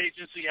Business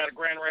Agency out of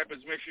Grand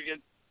Rapids,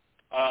 Michigan.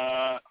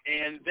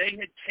 And they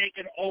had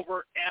taken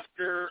over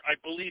after, I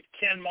believe,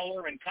 Ken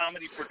Muller and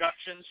Comedy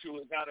Productions, who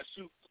was out of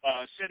Sioux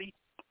City.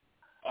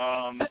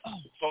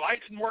 So I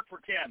didn't work for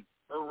Ken.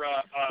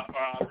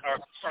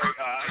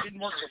 I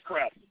didn't work for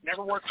Fred.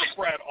 Never worked for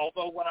Fred,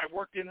 although when I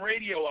worked in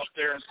radio up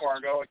there in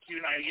Fargo at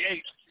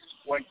Q98,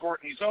 when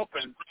Courtney's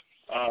opened,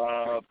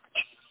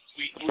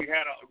 we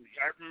had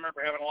I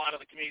remember having a lot of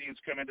the comedians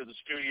come into the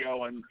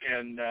studio and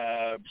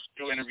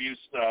do interviews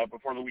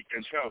before the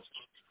weekend shows.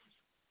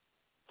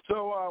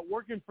 So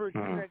working for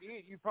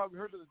Q98, you probably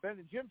heard of the Ben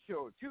and Jim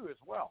show too, as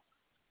well.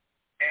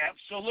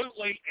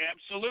 Absolutely.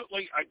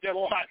 I did a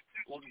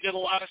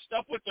lot of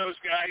stuff with those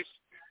guys.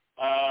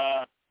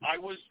 I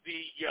was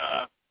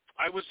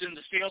in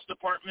the sales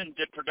department and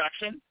did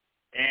production,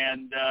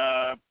 and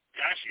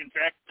gosh, in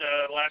fact,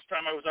 last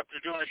time I was up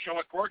there doing a show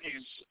at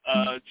Courtney's,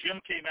 Jim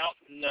came out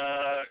and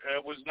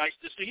it was nice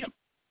to see him.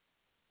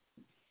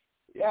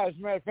 Yeah, as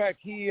a matter of fact,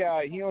 he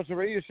owns a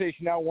radio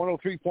station now,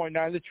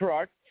 103.9 The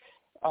Truck.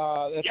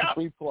 That's a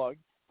free plug.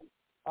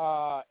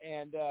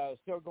 And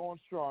still going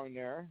strong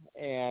there.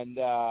 And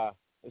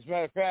as a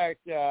matter of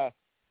fact, I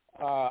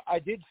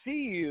did see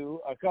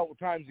you a couple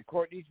times at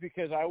Courtney's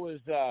because I was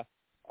the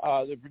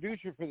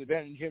producer for the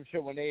Ben and Jim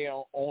show when they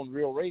owned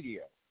Real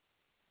Radio.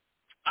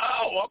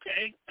 Oh,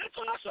 okay. That's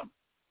awesome.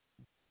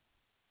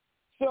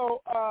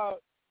 So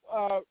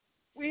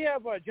we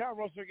have John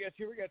Russell, our guest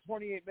here. We got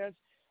 28 minutes.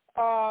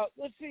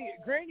 Let's see.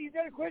 Granny, you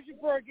got a question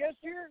for our guest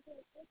here?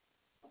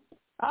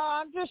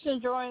 I'm just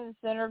enjoying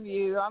this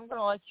interview. I'm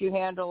going to let you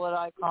handle it,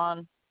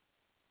 Icon.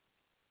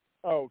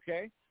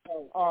 Okay.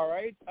 All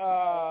right.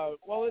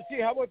 Well, let's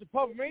see. How about the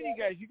Puppet Mania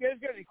guys? You guys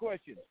got any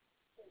questions?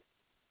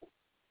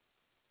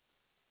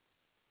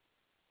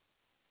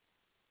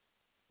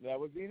 That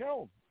would be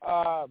no.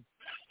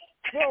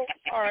 So,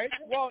 all right.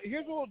 Well,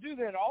 here's what we'll do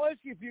then. I'll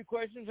ask you a few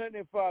questions, and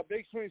if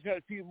Big Swing's got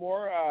a few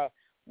more,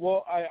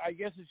 well, I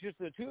guess it's just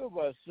the two of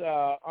us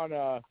on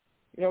a,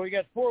 we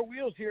got four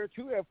wheels here.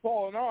 Two have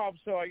fallen off,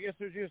 so I guess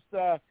there's just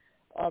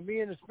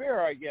me and the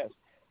spare, I guess.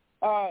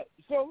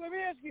 So let me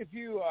ask you a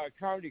few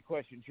comedy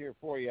questions here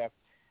for you.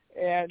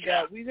 And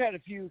we've had a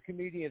few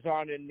comedians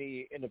on in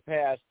the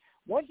past.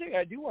 One thing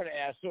I do want to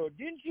ask, so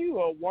didn't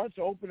you once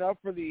open up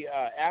for the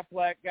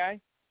Aflac guy?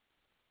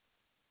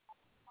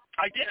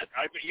 I did.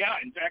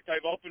 In fact,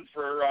 I've opened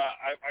for.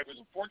 I was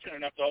fortunate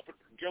enough to open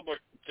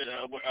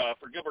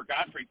for Gilbert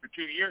Gottfried for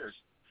 2 years.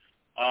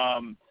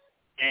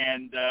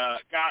 And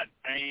God,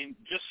 I mean,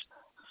 just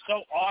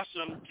so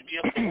awesome to be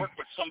able to work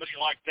with somebody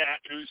like that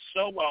who's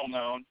so well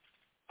known.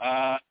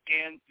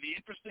 And the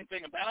interesting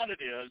thing about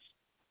it is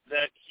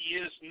that he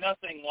is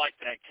nothing like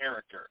that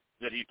character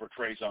that he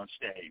portrays on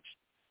stage.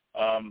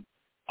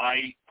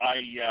 I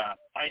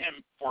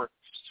am for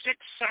 6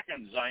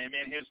 seconds. I am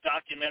in his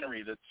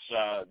documentary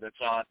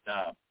that's on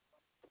I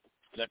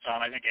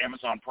think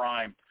Amazon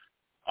Prime,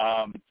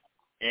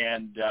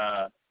 and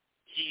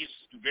he's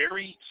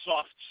very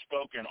soft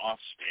spoken off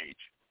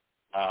stage.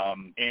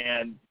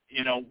 And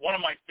one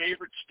of my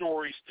favorite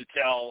stories to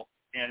tell,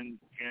 and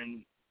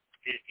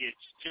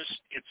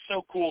it's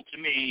so cool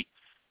to me.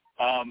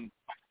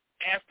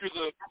 After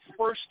the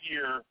first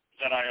year,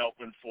 that I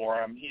opened for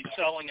him. He's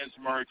selling his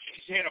merch.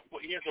 He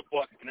has a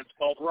book, and it's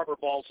called Rubber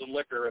Balls and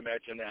Liquor.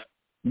 Imagine that.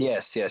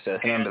 Yes, I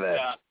remember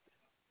that.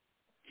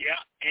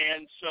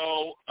 And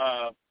so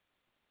I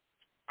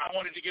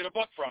wanted to get a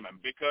book from him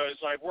because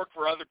I've worked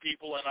for other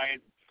people, and I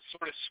had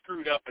sort of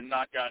screwed up and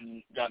not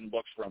gotten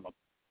books from him.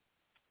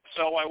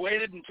 So I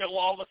waited until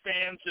all the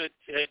fans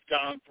had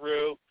gone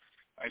through.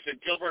 I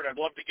said, Gilbert, I'd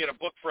love to get a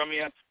book from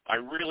you. I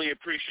really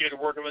appreciated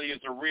working with you.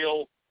 It's a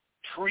real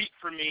treat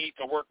for me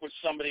to work with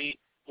somebody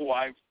who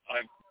I've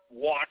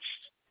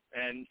watched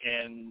and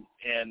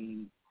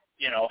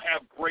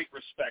have great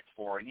respect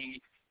for. And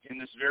he, in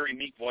this very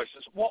meek voice,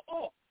 says,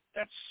 well,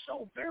 that's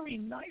so very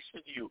nice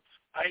of you.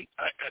 I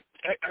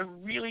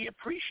really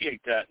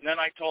appreciate that. And then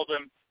I told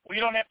him, well,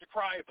 you don't have to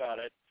cry about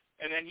it.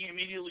 And then he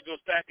immediately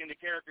goes back into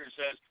character and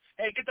says,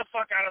 hey, get the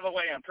fuck out of the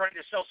way. I'm trying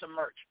to sell some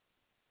merch.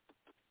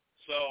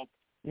 So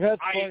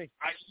that's funny.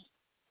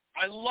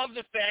 I love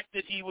the fact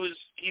that he was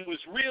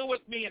real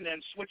with me and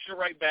then switched it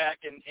right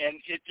back, and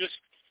it just,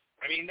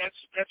 I mean, that's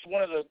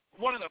one of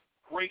the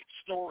great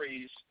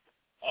stories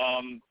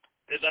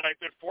is that I've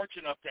been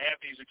fortunate enough to have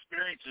these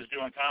experiences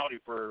doing comedy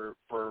for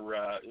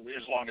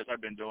as long as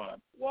I've been doing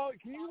it. Well,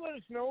 can you let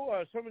us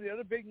know some of the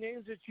other big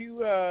names that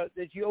you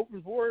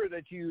opened for, or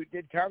that you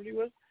did comedy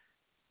with?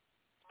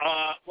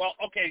 Well,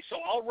 okay,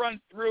 so I'll run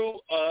through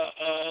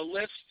a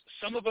list.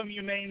 Some of them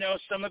you may know,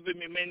 some of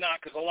them you may not,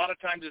 because a lot of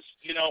times it's,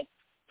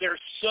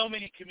 there's so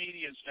many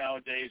comedians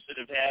nowadays that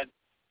have had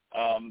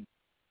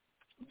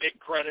big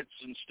credits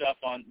and stuff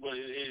on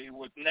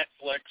with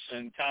Netflix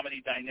and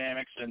Comedy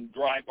Dynamics and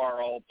Dry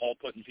Bar all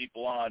putting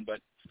people on.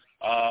 But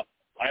I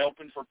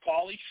opened for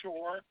Pauly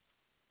Shore,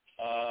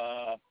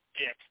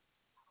 Dick.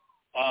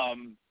 I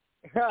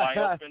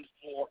opened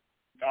for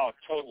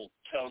total.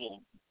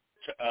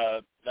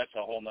 That's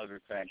a whole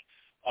nother thing.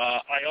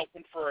 I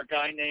opened for a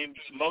guy named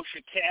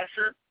Moshe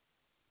Kasher,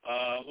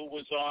 who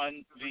was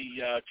on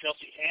the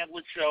Chelsea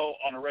Handler show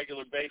on a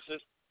regular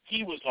basis.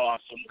 He was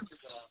awesome.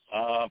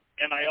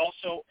 And I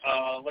also,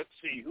 let's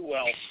see, who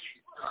else?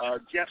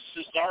 Jeff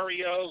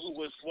Cesario, who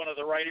was one of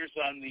the writers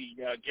on the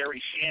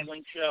Gary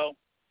Shandling show.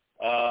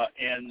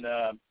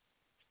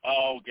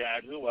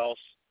 Who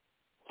else?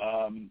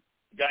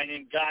 Guy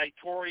named Guy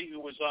Torrey, who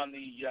was on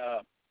the,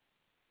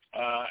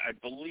 I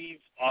believe,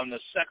 on the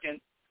second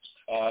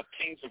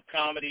Kings of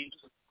Comedy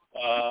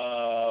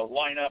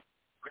lineup.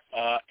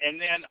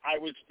 And then I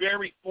was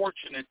very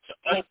fortunate to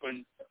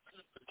open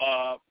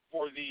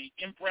for the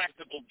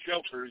Impractical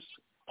Jokers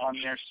on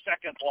their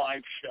second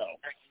live show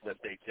that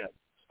they did.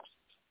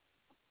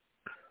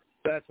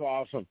 That's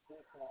awesome.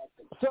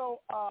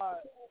 So,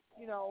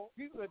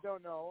 people that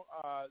don't know,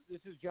 this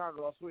is John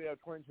Russell. We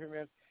have 23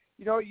 minutes.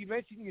 You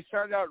mentioned you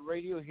started out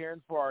radio here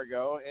in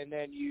Fargo, and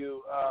then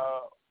you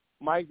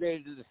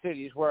migrated to the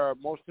cities where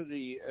most of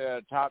the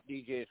top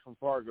DJs from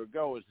Fargo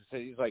go, is the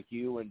cities like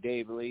you and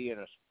Dave Lee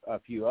and a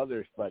few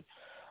others. But,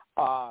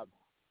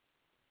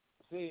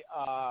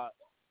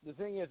 the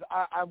thing is,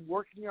 I'm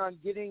working on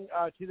getting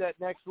to that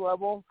next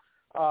level,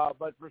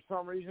 but for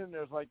some reason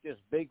there's like this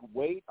big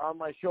weight on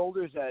my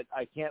shoulders that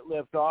I can't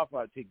lift off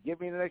to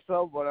give me the next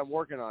level, but I'm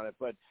working on it.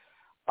 But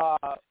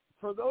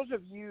for those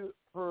that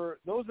are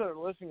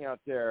listening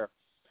out there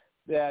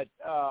that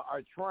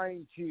are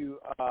trying to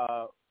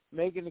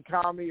make it in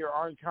comedy or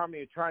are in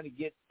comedy or trying to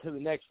get to the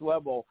next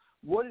level,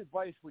 what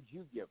advice would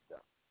you give them?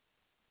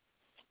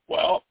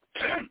 Well,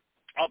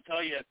 I'll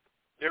tell you,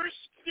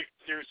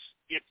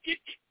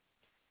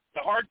 the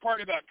hard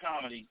part about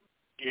comedy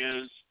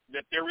is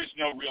that there is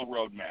no real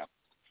roadmap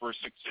for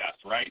success,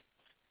 right?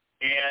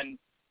 And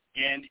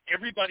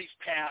everybody's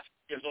path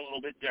is a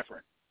little bit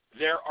different.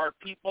 There are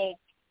people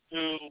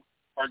who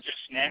are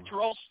just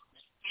naturals.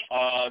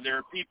 There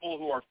are people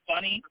who are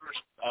funny,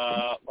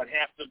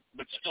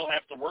 but still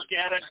have to work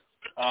at it.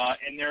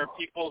 And there are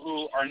people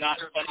who are not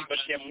funny but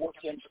can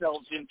work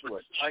themselves into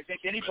it. I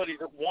think anybody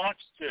that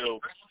wants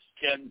to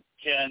can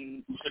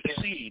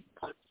succeed.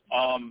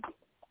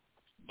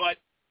 But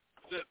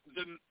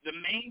the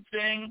main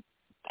thing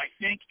I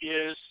think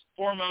is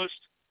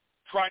foremost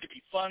try to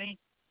be funny,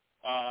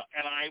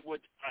 and I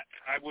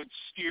would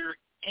steer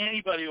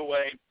anybody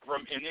away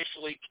from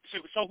initially.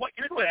 So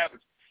here's what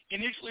happens.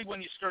 Initially,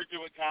 when you start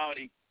doing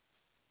comedy,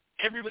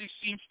 everybody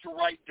seems to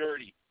write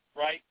dirty,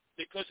 right?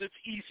 Because it's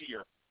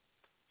easier.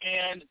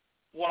 And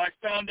what I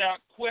found out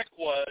quick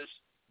was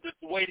that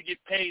the way to get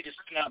paid is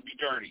to not be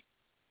dirty.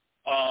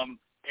 And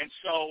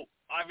so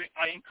I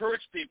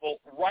encourage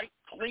people, write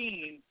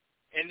clean,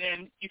 and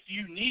then if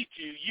you need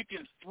to, you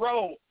can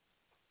throw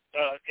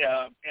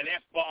an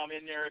F-bomb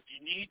in there if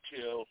you need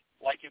to.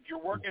 Like if you're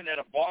working at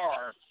a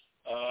bar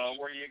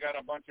where you got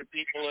a bunch of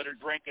people that are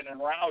drinking and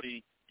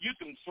rowdy, you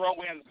can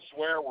throw in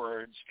swear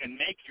words and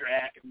make your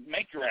act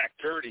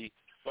dirty.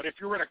 But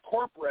if you're in a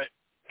corporate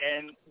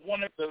and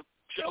one of the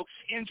jokes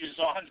hinges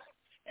on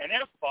an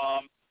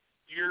F-bomb,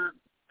 you're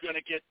going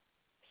to get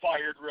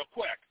fired real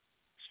quick.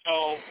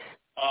 So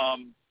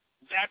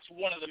that's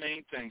one of the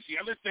main things. The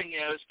other thing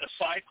is,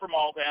 aside from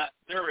all that,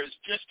 there is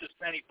just as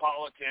many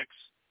politics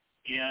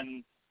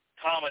in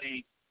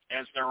comedy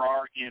as there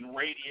are in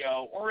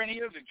radio or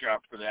any other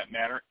job for that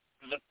matter.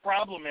 The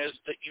problem is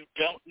that you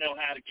don't know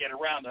how to get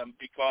around them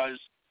because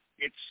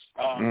it's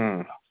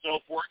so.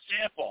 For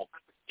example,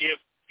 here's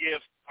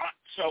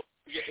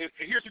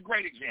a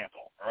great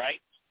example. All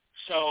right,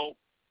 so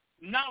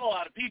not a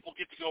lot of people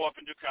get to go up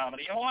and do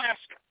comedy in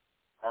Alaska.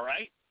 All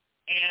right,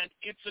 and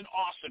it's an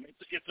awesome.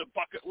 It's a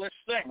bucket list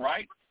thing,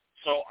 right?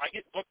 So I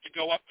get booked to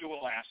go up to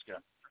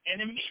Alaska,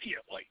 and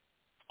immediately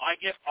I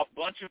get a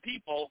bunch of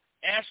people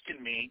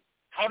asking me,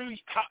 how did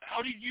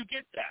you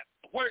get that?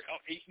 Where,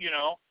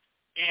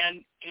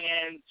 and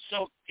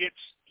so it's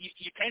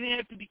you kind of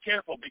have to be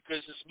careful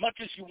because as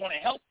much as you want to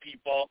help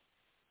people,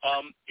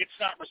 it's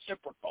not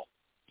reciprocal,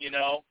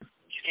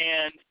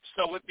 and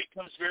so it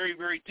becomes very,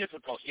 very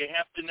difficult. You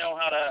have to know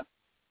how to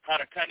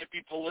kind of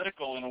be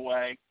political in a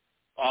way,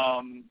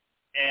 and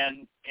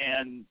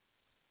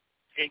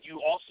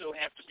you also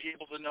have to be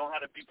able to know how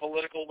to be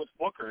political with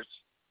bookers.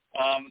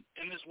 And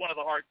this is one of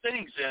the hard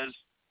things is,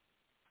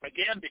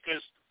 again,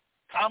 because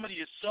comedy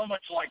is so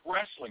much like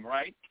wrestling,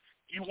 right?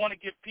 You want to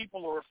give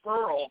people a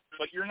referral,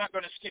 but you're not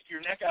going to stick your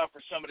neck out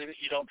for somebody that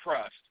you don't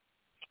trust.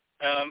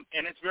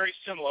 And it's very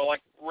similar.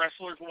 Like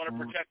wrestlers want to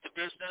protect the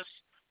business.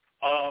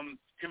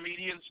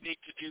 Comedians need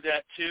to do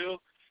that too.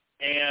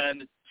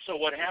 And so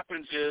what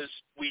happens is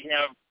we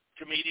have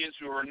comedians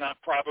who are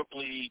not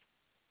probably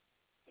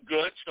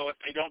good. So if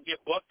they don't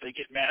get booked, they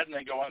get mad and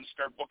they go on and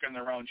start booking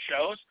their own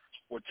shows,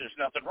 which there's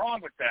nothing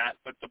wrong with that.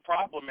 But the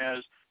problem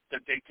is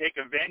that they take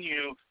a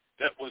venue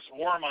that was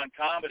warm on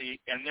comedy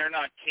and they're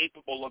not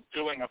capable of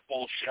doing a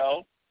full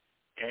show.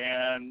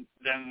 And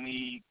then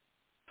the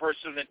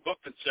person that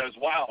booked it says,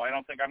 wow, I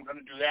don't think I'm going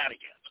to do that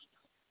again.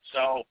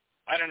 So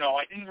I don't know.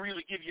 I didn't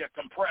really give you a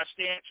compressed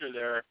answer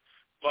there,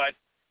 but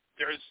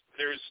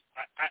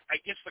I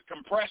guess the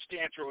compressed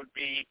answer would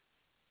be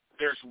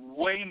there's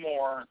way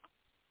more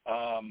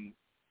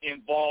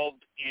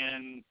involved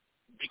in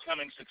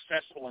becoming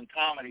successful in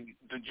comedy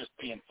than just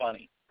being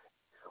funny.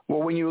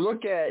 Well, when you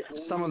look at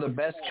some of the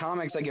best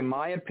comics, like in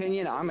my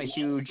opinion, I'm a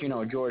huge,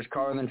 George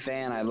Carlin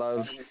fan. I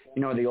love,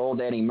 the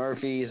old Eddie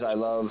Murphys. I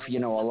love, a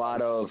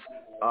lot of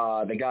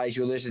the guys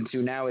you listen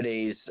to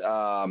nowadays,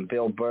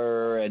 Bill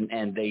Burr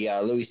and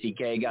the Louis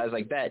C.K., guys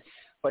like that.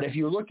 But if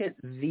you look at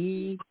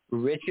the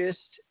richest,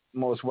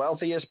 most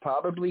wealthiest,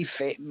 probably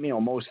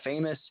most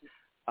famous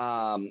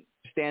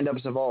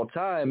stand-ups of all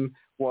time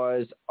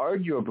was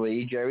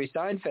arguably Jerry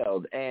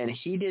Seinfeld, and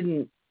he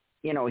didn't.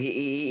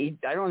 He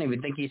I don't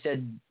even think he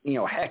said,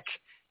 heck.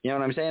 You know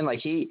what I'm saying? Like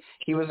he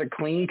was a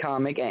clean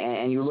comic,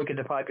 and you look at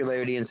the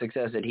popularity and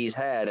success that he's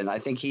had, and I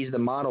think he's the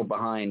model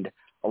behind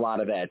a lot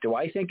of that. Do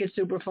I think it's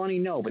super funny?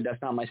 No, but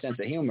that's not my sense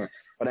of humor.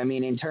 But I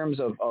mean, in terms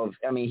of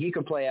he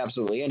could play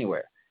absolutely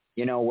anywhere.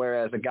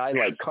 Whereas a guy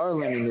like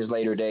Carlin in his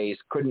later days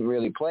couldn't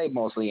really play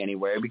mostly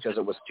anywhere because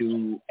it was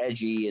too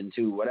edgy and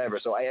too whatever.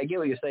 So I get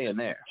what you're saying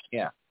there.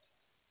 Yeah.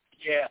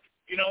 Yeah.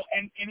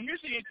 And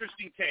here's the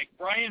interesting take.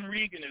 Brian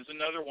Regan is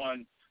another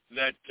one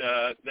that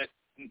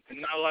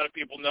not a lot of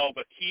people know,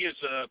 but he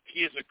is a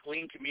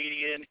clean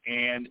comedian,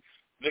 and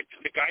the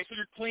guys that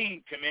are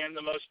clean command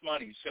the most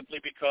money simply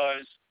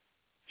because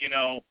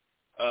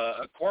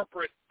a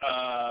corporate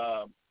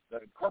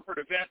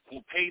event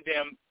will pay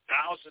them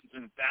thousands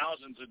and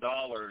thousands of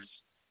dollars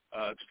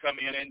to come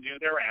in and do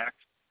their act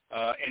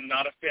and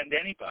not offend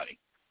anybody.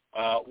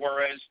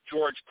 Whereas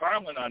George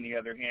Carlin, on the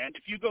other hand,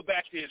 if you go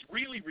back to his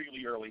really,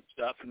 really early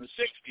stuff in the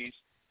 60s,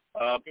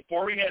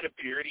 before he had a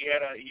beard,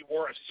 he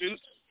wore a suit,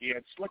 he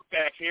had slick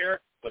back hair,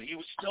 but he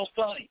was still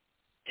funny.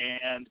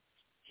 And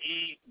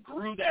he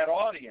grew that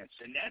audience,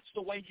 and that's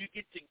the way you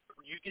get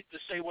to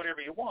say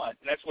whatever you want.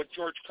 And that's what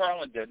George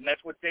Carlin did, and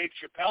that's what Dave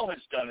Chappelle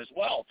has done as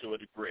well to a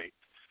degree,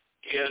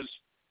 is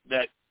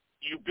that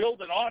you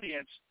build an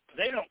audience,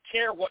 they don't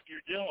care what you're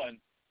doing,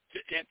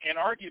 and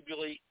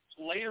arguably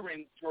later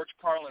in George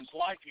Carlin's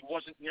life, he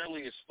wasn't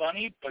nearly as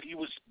funny, but he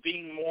was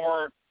being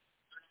more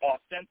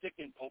authentic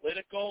and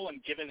political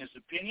and giving his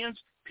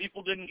opinions.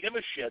 People didn't give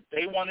a shit.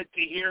 They wanted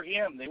to hear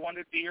him. They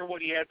wanted to hear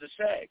what he had to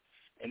say.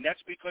 And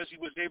that's because he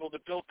was able to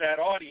build that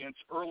audience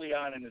early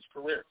on in his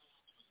career.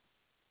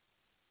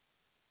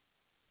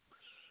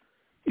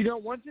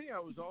 One thing I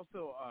was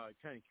also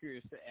kind of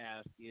curious to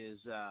ask is,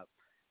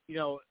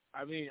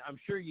 I'm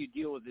sure you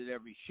deal with it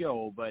every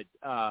show, but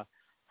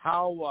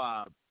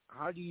how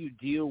do you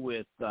deal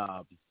with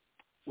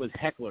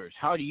hecklers?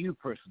 How do you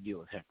personally deal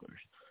with hecklers?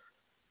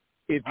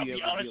 I'll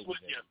be honest with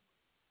you.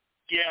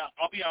 Yeah,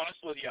 I'll be honest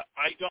with you.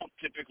 I don't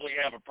typically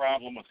have a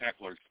problem with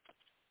hecklers.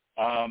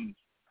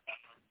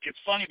 It's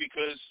funny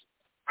because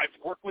I've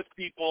worked with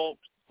people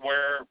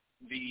where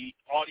the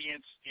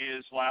audience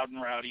is loud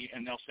and rowdy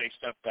and they'll say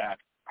stuff back.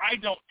 I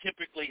don't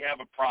typically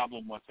have a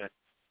problem with it.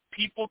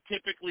 People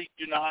typically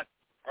are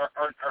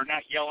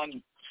not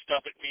yelling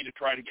stuff at me to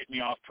try to get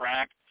me off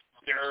track.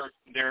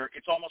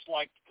 It's almost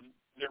like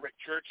they're at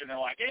church and they're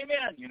like,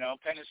 amen,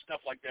 kind of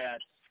stuff like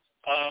that.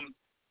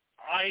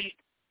 I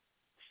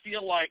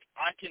feel like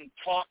I can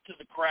talk to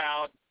the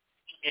crowd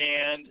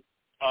and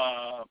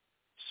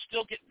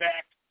still get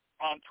back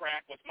on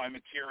track with my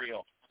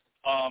material.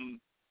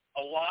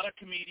 a lot of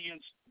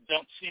comedians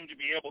don't seem to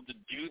be able to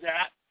do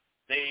that.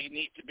 They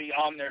need to be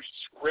on their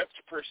script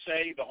per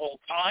se the whole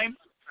time,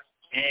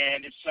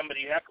 and if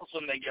somebody heckles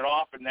them, they get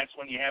off, and that's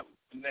when you have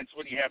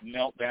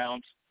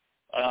meltdowns,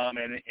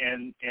 and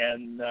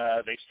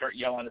they start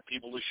yelling at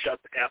people to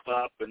shut the F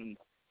up and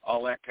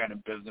all that kind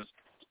of business.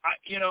 I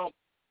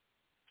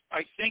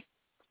think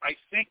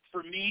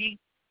for me,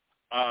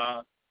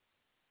 I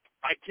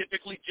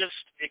typically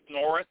just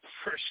ignore it the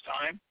first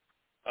time.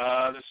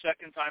 The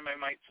second time I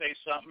might say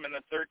something, and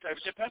the third time,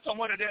 it depends on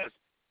what it is.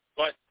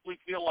 But we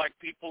feel like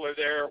people are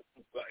there,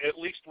 at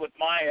least with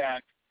my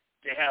act,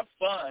 to have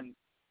fun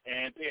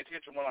and pay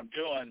attention to what I'm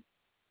doing.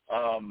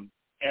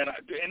 And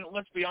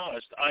let's be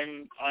honest,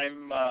 I'm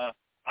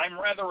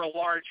rather a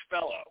large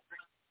fellow,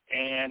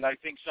 and I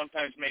think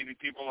sometimes maybe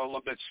people are a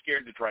little bit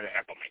scared to try to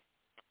heckle me.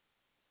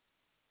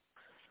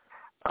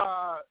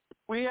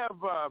 We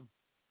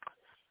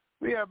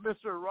have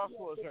Mr.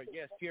 Russell as our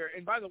guest here,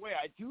 and by the way,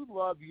 I do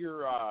love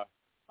your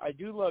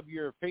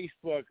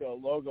Facebook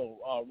logo,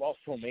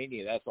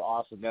 Russellmania. That's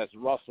awesome. That's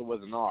Russell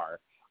with an R.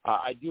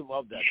 I do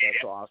love that.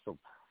 That's awesome.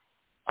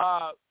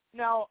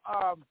 Now,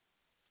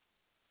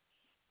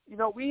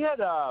 we had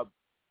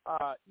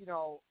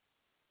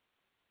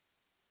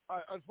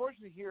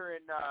unfortunately here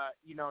in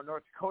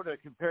North Dakota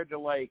compared to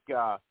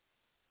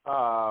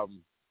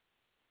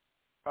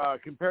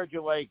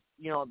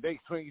Big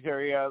Swings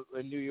area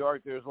in New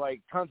York, there's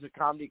like tons of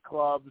comedy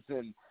clubs,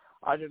 and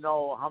I don't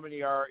know how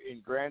many are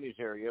in Grandy's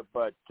area,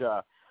 but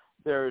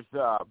there's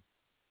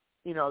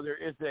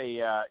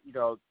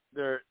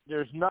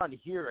there's none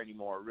here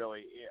anymore,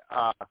 really.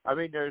 I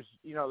mean, there's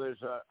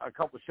a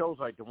couple of shows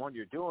like the one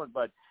you're doing,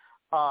 but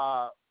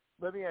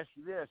let me ask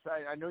you this: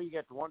 I know you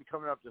got the one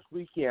coming up this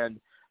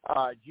weekend.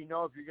 Do you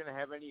know if you're going to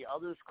have any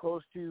others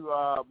close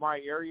to my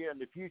area in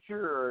the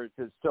future, or is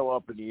it still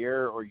up in the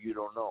air, or you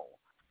don't know?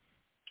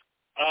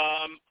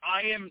 I'm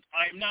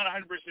not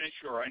 100%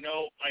 sure. I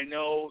know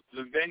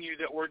the venue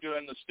that we're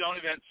doing, the Stone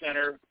Event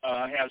Center,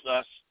 has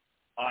us.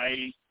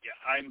 My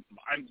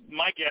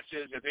guess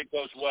is if it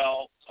goes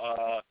well,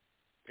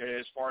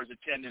 as far as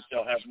attendance,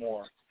 they'll have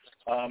more.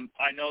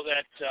 I know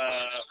that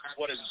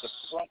what is it, the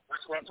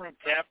front room,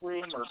 tap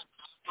room or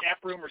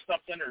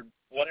something, or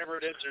whatever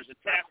it is. There's a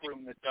tap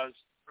room that does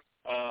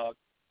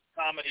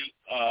comedy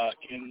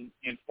in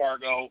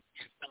Fargo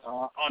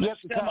on a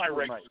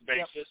semi-regular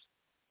basis.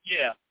 Yep.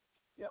 Yeah.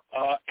 Yep.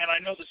 And I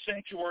know the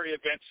Sanctuary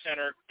Event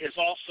Center is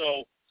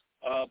also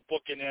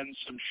booking in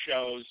some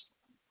shows.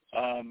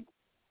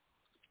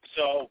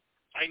 So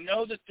I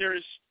know that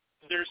there's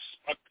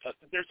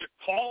a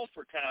call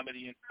for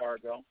comedy in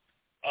Fargo.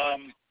 I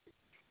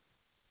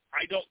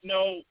don't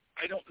know.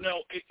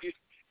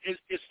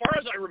 As far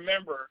as I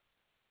remember,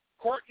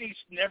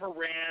 Courtney's never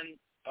ran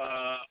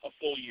a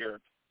full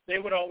year. They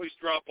would always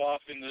drop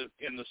off in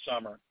the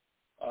summer,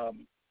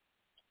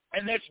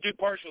 and that's due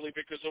partially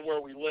because of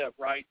where we live,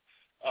 right?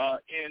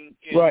 In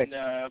right.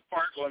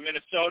 Fargo, in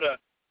Minnesota,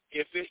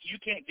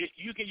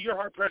 you're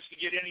hard pressed to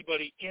get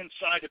anybody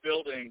inside a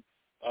building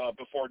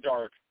before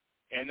dark,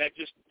 and that's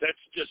just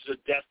a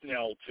death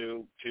knell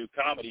to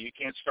comedy. You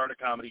can't start a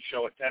comedy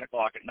show at 10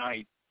 o'clock at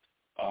night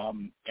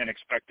and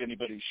expect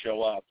anybody to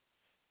show up.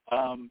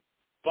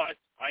 But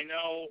I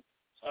know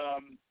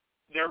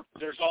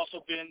there's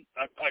also been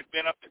I've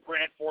been up to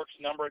Grand Forks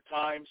a number of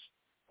times.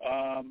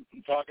 I'm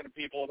talking to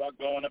people about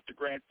going up to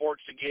Grand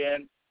Forks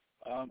again.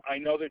 I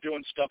know they're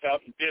doing stuff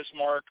out in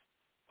Bismarck.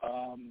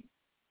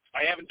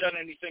 I haven't done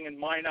anything in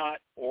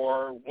Minot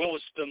or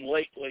Williston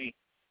lately,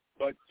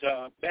 but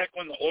back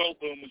when the oil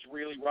boom was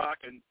really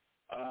rocking,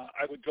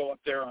 I would go up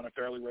there on a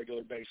fairly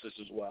regular basis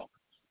as well.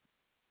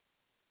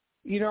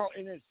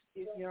 And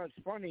it's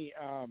funny.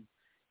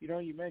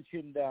 You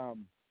mentioned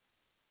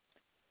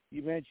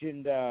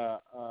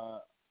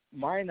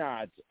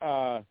Minot.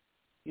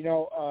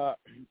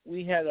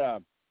 We had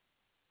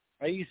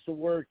I used to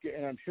work,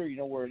 and I'm sure you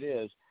know where it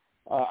is.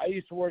 I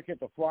used to work at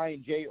the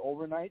Flying J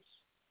overnights,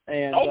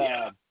 and we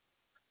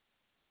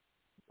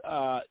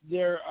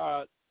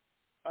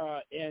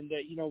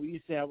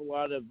used to have a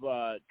lot of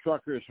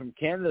truckers from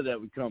Canada that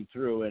would come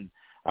through, and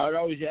I would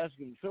always ask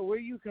him, "So where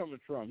are you coming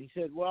from?" He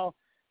said, "Well,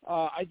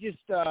 I just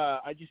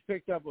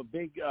picked up a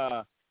big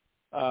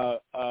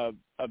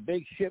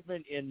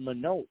shipment in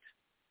Minot."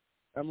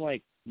 I'm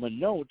like,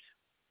 "Minot?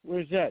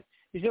 Where's that?"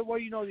 He said, "Well,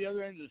 the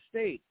other end of the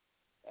state."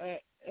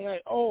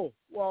 And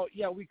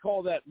we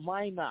call that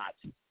Minot,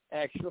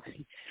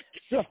 actually.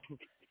 So,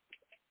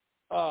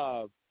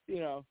 how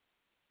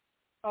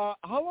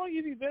long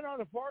have you been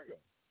out of Fargo?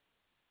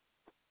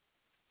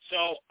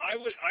 So I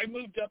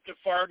moved up to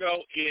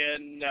Fargo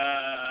in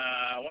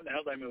when the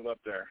hell did I move up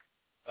there?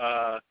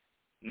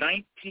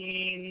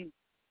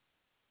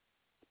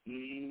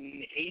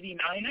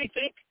 1989, I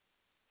think.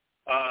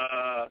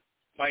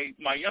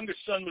 My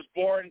youngest son was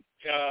born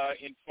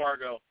in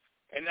Fargo,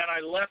 and then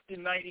I left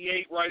in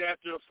 '98 right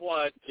after the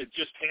flood. It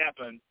just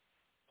happened.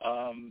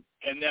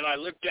 And then I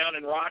lived down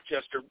in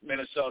Rochester,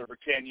 Minnesota for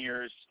 10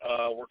 years,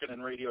 working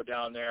in radio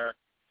down there.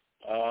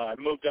 I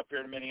moved up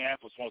here to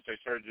Minneapolis once I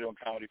started doing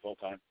comedy full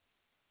time.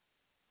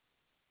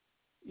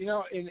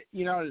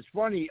 It's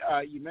funny.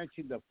 You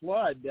mentioned the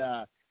flood.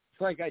 It's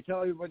like I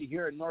tell everybody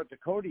here in North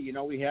Dakota.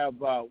 We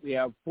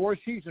have 4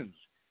 seasons: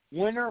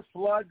 winter,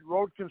 flood,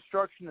 road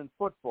construction, and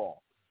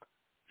football.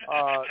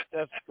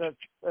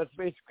 That's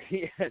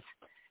basically it.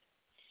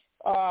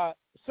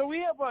 So we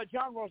have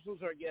John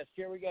Russell's our guest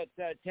here. We got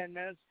 10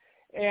 minutes,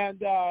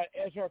 and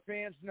as our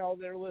fans know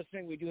that are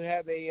listening, we do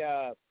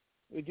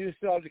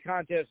still have the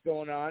contest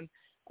going on.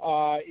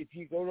 If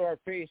you go to our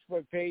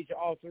Facebook page,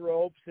 Off the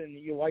Ropes, and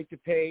you like the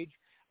page,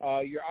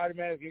 you're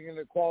automatically going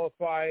to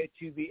qualify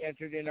to be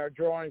entered in our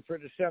drawing for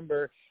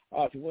December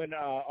to win an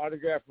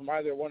autograph from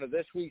either one of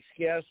this week's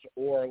guests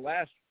or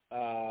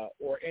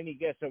or any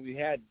guest that we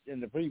had in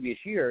the previous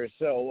year.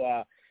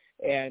 So,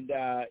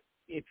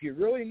 if you're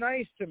really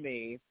nice to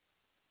me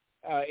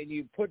and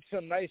you put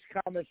some nice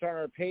comments on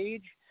our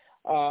page,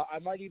 I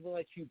might even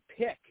let you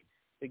pick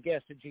the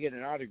guest that you get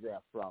an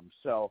autograph from.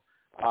 So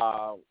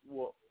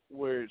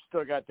we're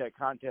still got that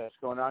contest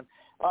going on.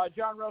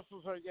 John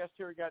Russell's our guest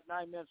here. We got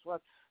 9 minutes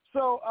left.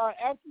 So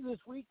after this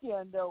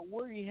weekend,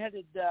 where are you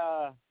headed?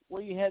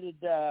 What's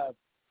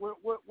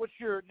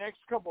your next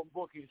couple of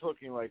bookings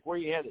looking like? Where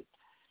are you headed?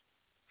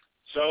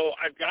 So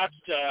I got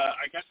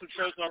some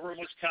shows over in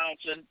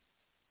Wisconsin.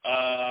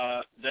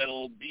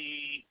 That'll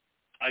be.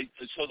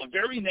 So the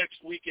very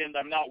next weekend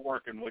I'm not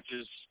working, which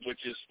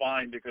is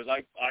fine because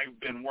I've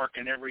been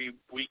working every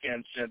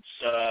weekend since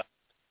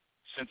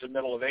the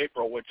middle of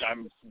April, which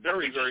I'm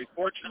very, very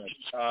fortunate.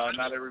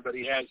 Not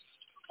everybody has.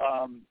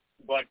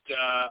 But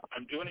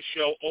I'm doing a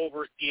show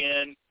over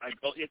in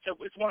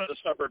it's one of the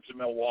suburbs of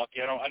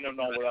Milwaukee. I don't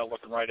know without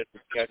looking right at the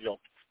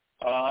schedule.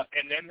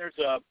 And then there's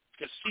a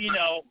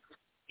casino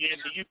in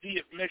the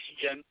UP of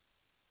Michigan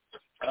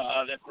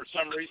that for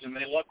some reason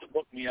they love to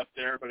book me up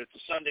there, but it's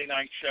a Sunday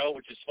night show,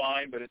 which is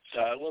fine, but it's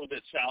a little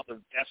bit south of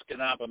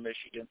Escanaba,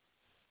 Michigan.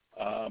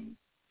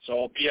 So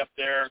I'll be up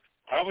there.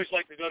 I always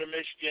like to go to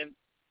Michigan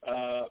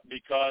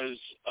because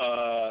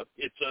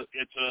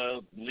it's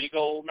a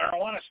legal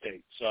marijuana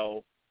state.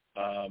 So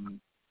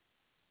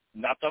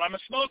not that I'm a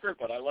smoker,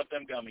 but I love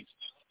them gummies.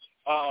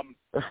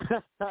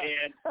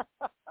 And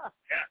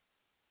yeah,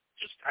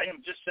 I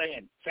am just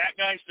saying, fat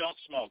guys don't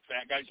smoke.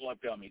 Fat guys love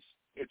gummies.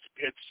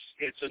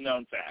 It's a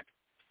known fact.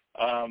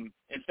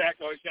 In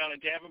fact, I was down in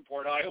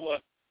Davenport, Iowa,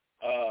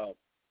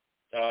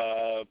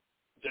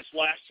 this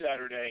last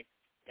Saturday,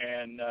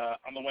 and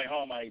on the way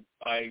home, I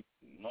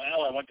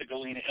went to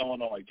Galena,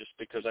 Illinois, just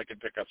because I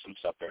could pick up some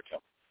stuff there too.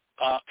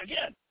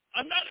 Again,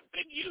 I'm not a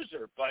big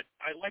user, but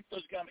I like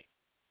those gummies.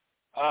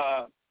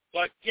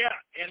 But yeah,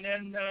 and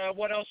then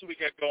what else have we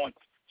got going?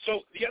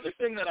 So the other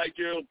thing that I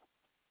do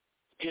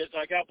is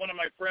I got one of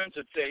my friends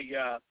that's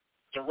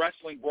a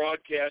wrestling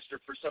broadcaster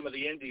for some of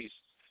the indies.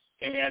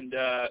 And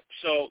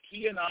so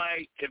he and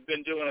I have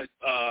been doing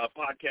a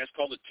podcast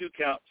called The 2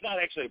 Count. It's not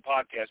actually a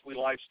podcast. We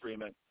live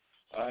stream it.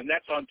 And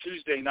that's on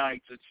Tuesday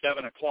nights at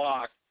 7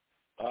 o'clock.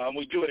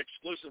 We do it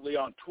exclusively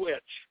on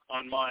Twitch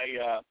on my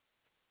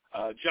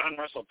John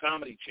Russell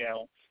Comedy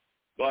channel.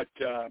 But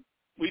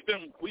we've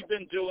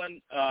been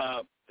doing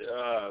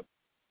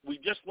we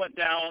just went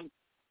down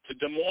to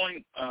Des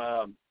Moines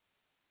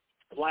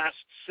last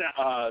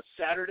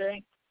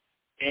Saturday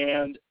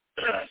and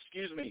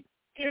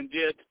and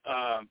did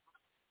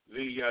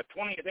the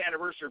 20th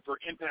anniversary for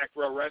Impact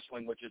Pro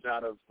Wrestling, which is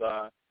out of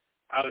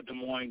Des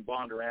Moines.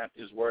 Bondurant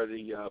is where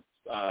the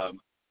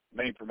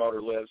main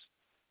promoter lives,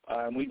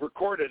 and we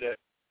recorded it.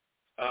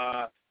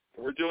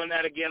 We're doing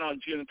that again on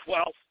June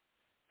 12th,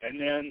 and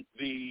then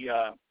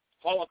the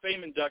Hall of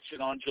Fame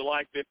induction on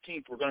July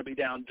 15th. We're going to be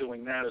down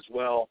doing that as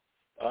well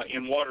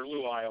in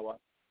Waterloo, Iowa.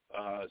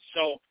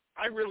 So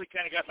I really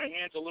kind of got my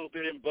hands a little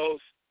bit in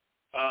both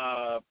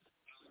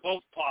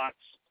pots.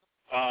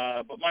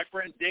 But my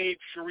friend Dave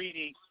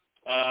Shariti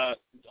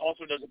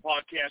also does a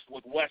podcast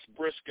with Wes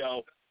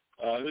Briscoe,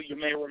 who you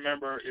may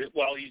remember.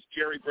 Well, he's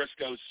Jerry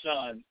Briscoe's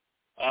son,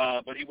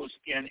 but he was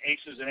in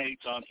Aces and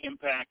Eights on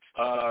Impact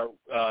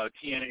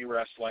TNA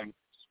Wrestling.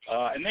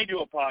 And they do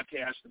a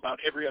podcast about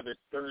every other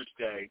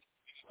Thursday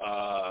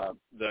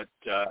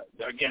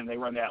again, they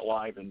run that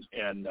live, and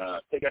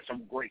they got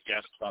some great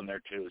guests on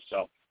there, too.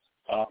 So,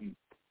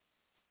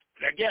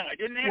 again, I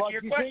didn't answer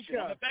your question.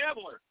 I'm a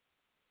babbler.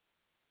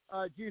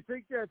 Do you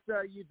think that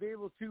you'd be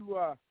able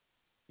to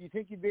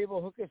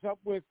hook us up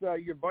with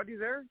your buddy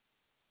there?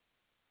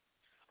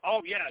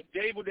 Oh yeah,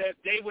 Dave would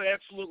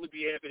absolutely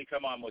be happy to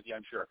come on with you,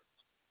 I'm sure.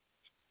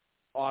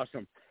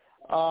 Awesome.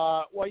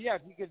 Well, yeah,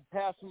 if you could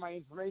pass me my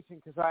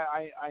information, because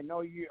I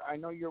know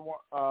you're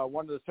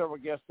one of the several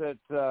guests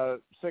that's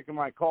sick of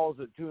my calls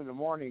at 2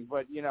 a.m.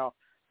 But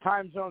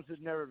time zones has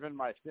never been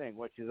my thing,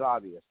 which is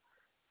obvious.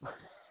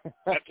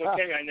 That's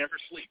okay. I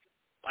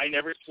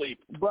never sleep.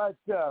 But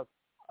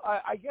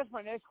I guess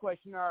my next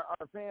question, our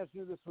fans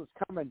knew this was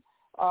coming.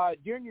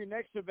 During your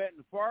next event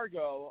in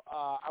Fargo,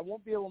 I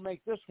won't be able to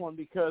make this one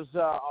because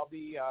I'll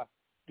be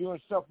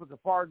doing stuff with the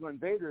Fargo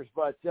Invaders.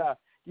 But do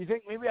you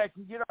think maybe I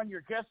can get on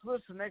your guest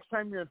list the next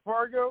time you're in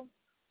Fargo?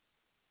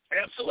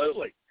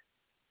 Absolutely.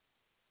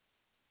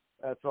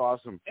 That's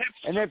awesome.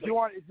 Absolutely. And if you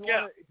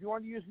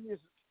want to use me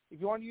if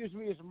you want to use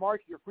me as a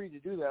mark, you're free to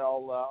do that.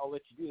 I'll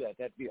let you do that.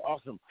 That'd be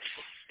awesome.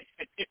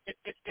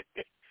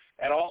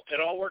 It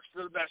all works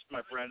for the best,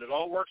 my friend. It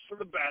all works for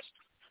the best.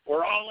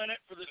 We're all in it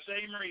for the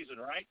same reason,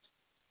 right?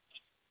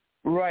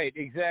 Right,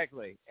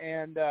 exactly.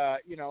 And,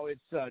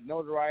 it's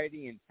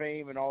notoriety and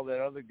fame and all that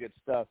other good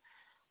stuff.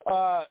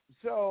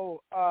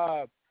 So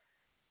I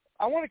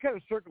want to kind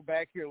of circle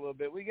back here a little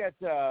bit. We got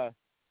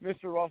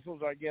Mr.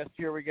 Russell's our guest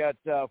here. We got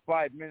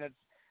 5 minutes,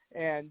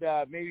 and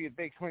maybe if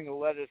Big Swing will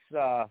let us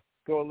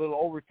go a little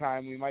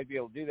overtime, we might be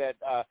able to do that.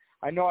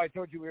 I know I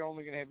told you we were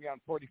only going to have you on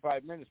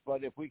 45 minutes,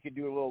 but if we could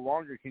do a little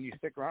longer, can you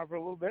stick around for a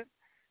little bit?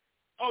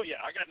 Oh, yeah,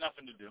 I got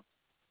nothing to do.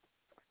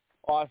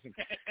 Awesome.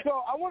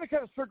 So I want to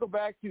kind of circle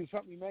back to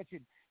something you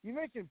mentioned. You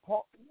mentioned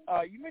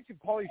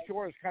Pauly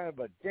Shore is kind of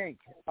a dink.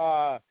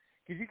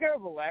 Could you kind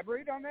of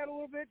elaborate on that a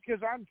little bit?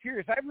 Because I'm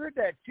curious. I've heard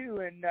that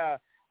too, and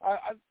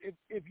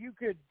if you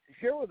could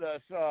share with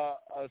us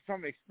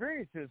some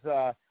experiences,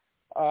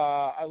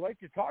 I'd like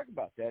to talk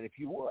about that if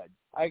you would.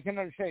 I can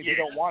understand if you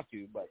don't want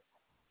to, but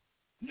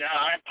no,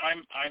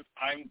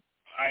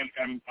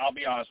 I'll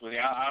be honest with you.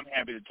 I'm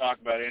happy to talk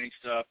about any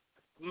stuff.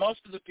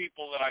 Most of the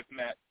people that I've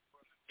met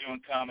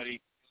doing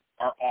comedy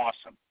are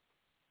awesome,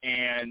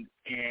 and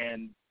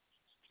again,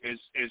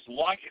 it's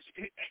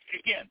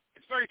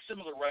very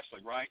similar to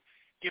wrestling, right?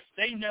 If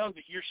they know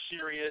that you're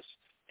serious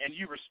and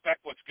you respect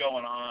what's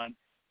going on,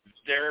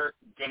 they're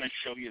going to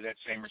show you that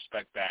same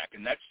respect back,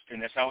 and that's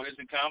how it is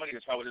in comedy.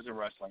 That's how it is in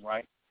wrestling,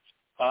 right?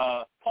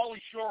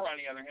 Pauly Shore, on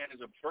the other hand,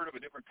 is a bird of a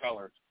different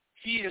color.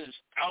 He is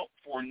out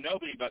for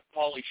nobody but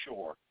Pauly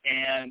Shore,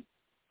 and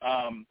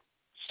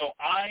so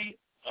I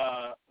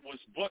was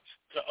booked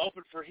to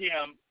open for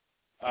him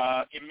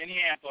in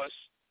Minneapolis,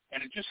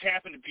 and it just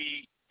happened to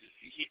be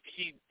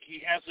he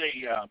has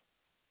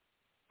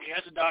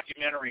a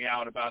documentary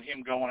out about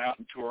him going out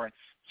and touring.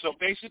 So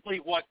basically,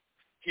 what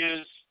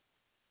his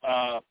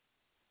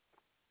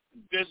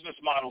business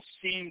model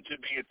seemed to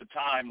be at the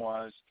time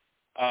was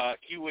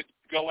he would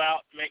go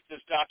out, make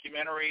this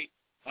documentary,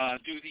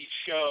 do these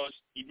shows.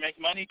 He'd make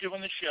money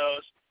doing the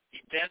shows.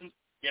 He'd then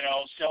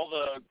sell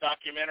the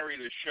documentary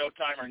to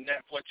Showtime or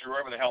Netflix or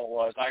wherever the hell it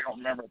was. I don't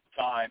remember at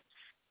the time.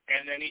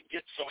 And then he'd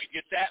get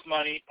that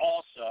money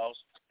also,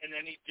 and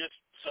then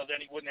then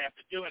he wouldn't have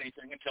to do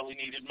anything until he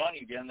needed money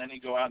again. Then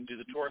he'd go out and do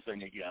the tour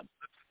thing again.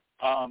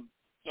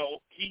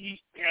 So he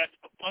had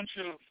a bunch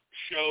of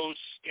shows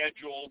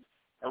scheduled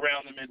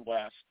around the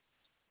Midwest,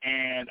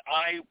 and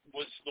I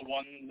was the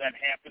one that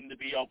happened to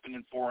be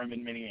opening for him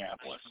in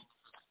Minneapolis.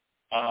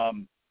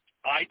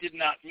 I did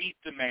not meet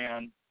the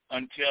man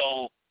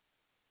until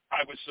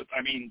I was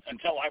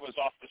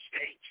off the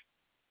stage.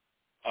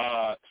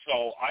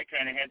 So I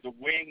kind of had to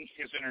wing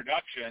his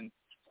introduction,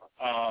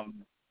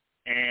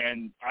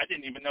 and I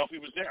didn't even know if he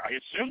was there. I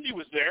assumed he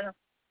was there,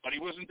 but he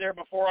wasn't there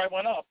before I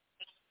went up.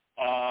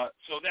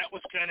 So that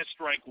was kind of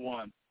strike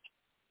one.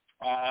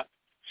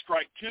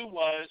 Strike two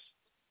was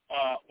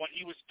when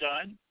he was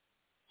done,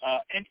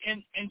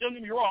 and don't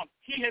get me wrong,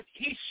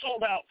 he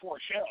sold out 4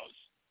 shows,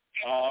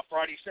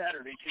 Friday,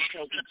 Saturday, 2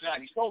 shows each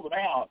night. He sold them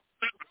out,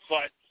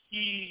 but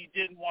he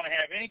didn't want to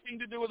have anything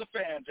to do with the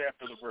fans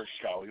after the first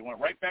show. He went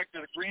right back to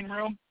the green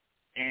room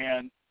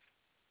and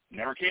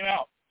never came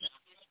out.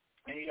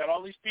 And you got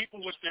all these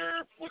people with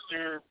their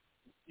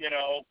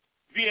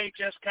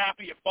VHS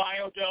copy of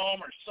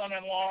Biodome or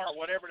Son-in-Law or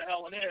whatever the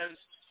hell it is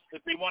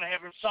that they want to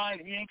have him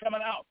sign. He ain't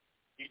coming out.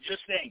 He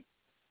just ain't.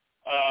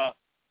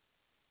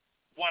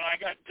 When I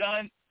got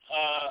done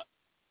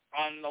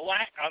on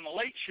the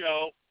late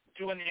show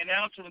doing the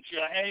announcements,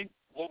 hey,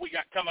 what we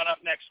got coming up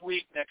next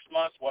week, next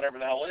month, whatever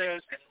the hell it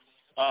is,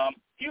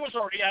 he was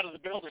already out of the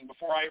building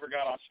before I ever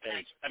got off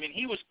stage. I mean,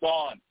 he was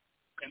gone.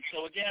 And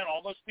so, again,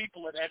 all those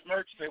people that had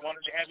merch they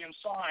wanted to have him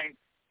sign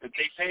that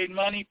they paid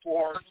money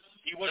for,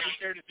 he wasn't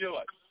there to do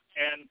it.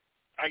 And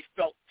I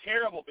felt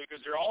terrible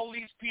because there are all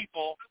these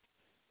people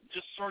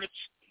just sort of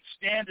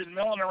standing,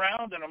 milling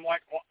around, and I'm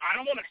like, well, I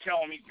don't want to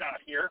tell him he's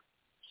not here.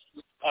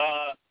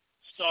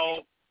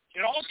 So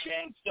it all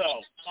changed,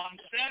 though, on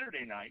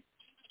Saturday night,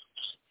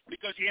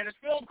 because he had his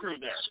film crew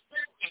there.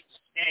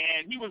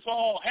 And he was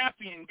all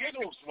happy and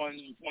giggles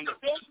when the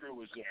film crew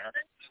was there.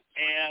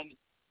 And,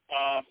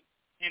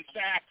 in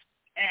fact,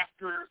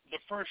 after the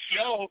first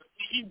show,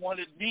 he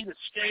wanted me to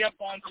stay up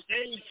on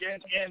stage,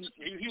 and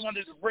he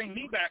wanted to bring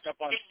me back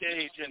up on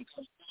stage and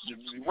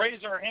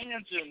raise our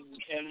hands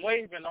and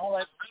wave and all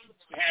that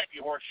happy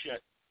horse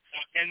shit.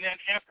 And then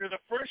after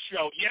the first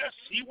show, yes,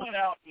 he went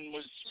out and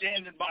was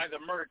standing by the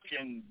merch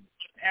and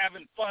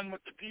having fun with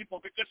the people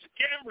because the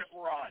cameras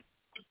were on.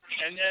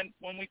 And then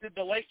when we did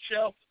the late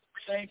show,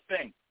 same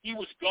thing. He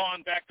was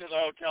gone back to the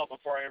hotel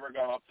before I ever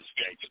got off the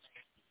stage.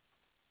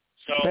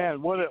 So,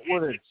 man, what a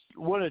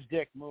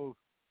dick move.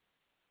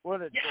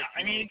 What a dick move.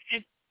 I mean,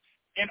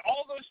 and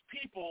all those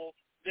people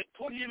that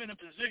put him in a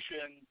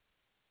position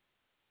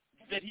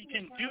that he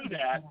can do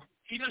that,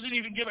 he doesn't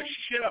even give a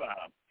shit about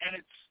them, and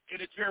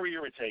it's very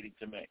irritating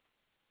to me.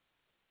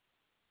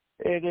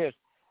 It is.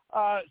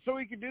 So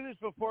we can do this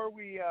before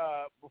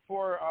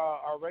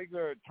our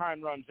regular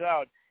time runs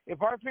out.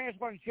 If our fans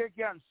want to check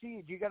you out and see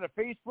it, you got a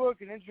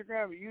Facebook, an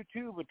Instagram, a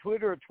YouTube, a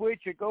Twitter, a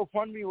Twitch, a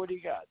GoFundMe. What do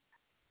you got?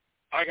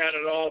 I got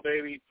it all,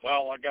 baby.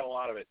 Well, I got a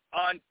lot of it.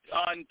 On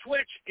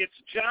Twitch, it's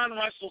John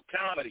Russell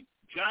Comedy.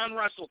 John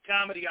Russell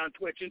Comedy on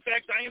Twitch. In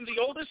fact, I am the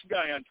oldest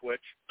guy on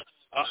Twitch.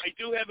 I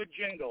do have a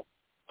jingle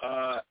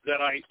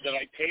that I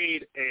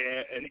paid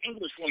an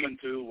English woman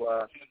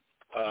to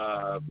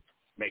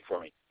make for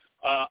me.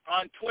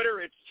 On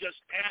Twitter, it's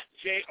just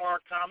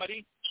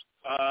 @JRComedy.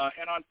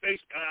 And on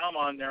Facebook, I'm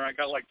on there. I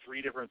got like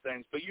 3 different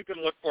things, but you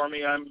can look for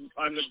me. I'm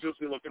the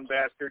goofy looking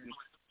bastard.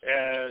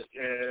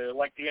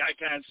 Like the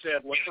icon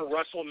said, look for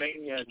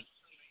WrestleMania.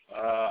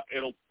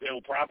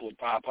 It'll probably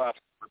pop up.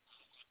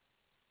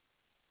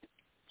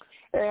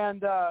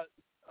 And I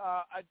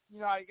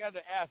got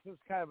to ask. This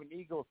is kind of an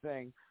ego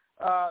thing.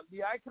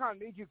 The icon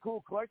made you a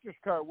cool collector's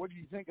card. What did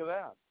you think of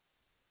that?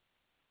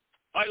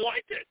 I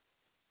liked it.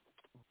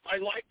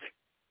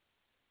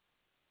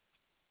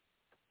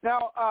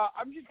 Now,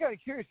 I'm just kind of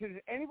curious. Has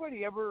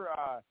anybody ever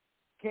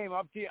came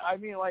up to you? I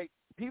mean, like,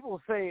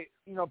 people say,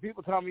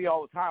 people tell me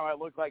all the time I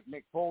look like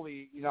Mick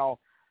Foley,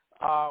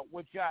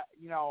 which I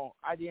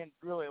didn't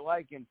really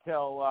like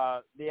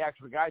until the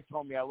actual guy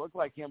told me I look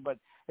like him. But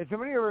has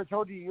somebody ever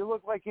told you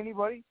look like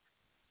anybody?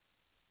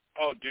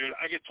 Oh, dude,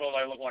 I get told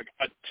I look like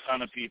a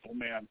ton of people,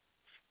 man.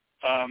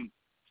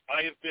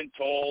 I have been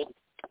told,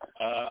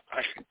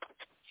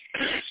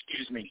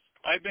 excuse me,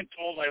 I've been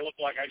told I look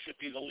like I should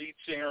be the lead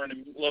singer in a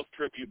Love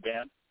tribute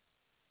band.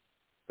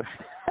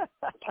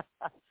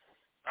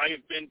 I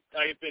have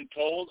been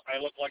told I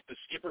look like the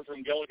skipper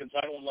from Gilligan's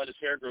Island let his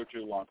hair grow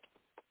too long.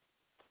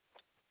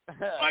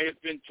 I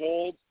have been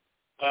told,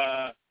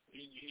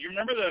 you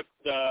remember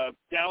the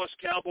Dallas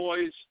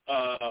Cowboys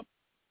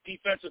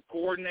defensive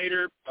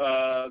coordinator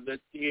that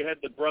he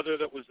had the brother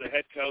that was the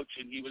head coach,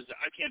 and he was,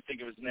 I can't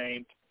think of his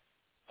name,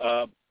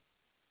 but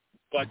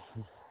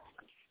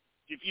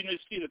if you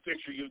just see the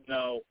picture, you'd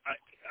know.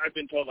 I've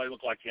been told I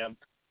look like him.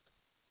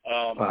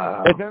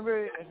 Wow. Has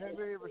anybody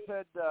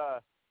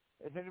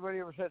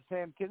ever said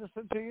Sam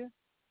Kinison to you?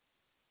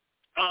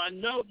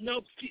 No.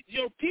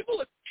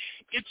 People.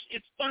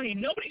 It's funny.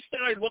 Nobody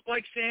said I look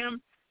like Sam,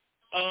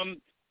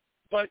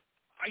 but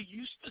I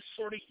used to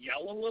sort of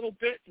yell a little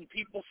bit, and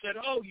people said,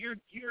 "Oh, you're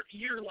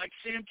like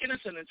Sam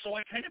Kinison," and so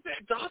I kind of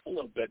backed off a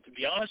little bit, to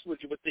be honest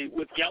with you, with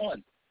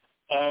yelling,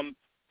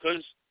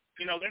 because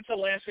that's the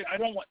last thing. I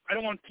don't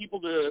want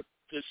people to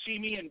see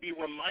me and be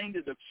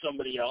reminded of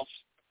somebody else.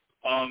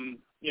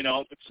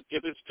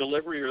 If it's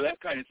delivery or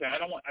that kind of thing. I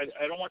don't want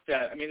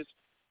that. I mean,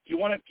 you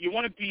want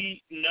to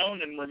be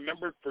known and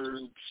remembered for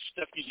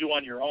stuff you do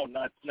on your own,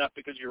 not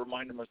because you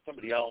remind them of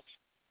somebody else.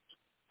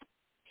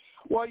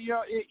 Well,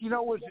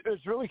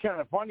 what's really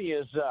kind of funny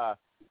is I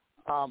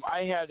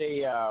had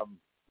I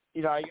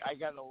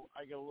got a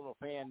little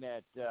fan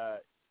that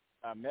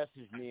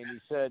messaged me, and he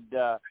said,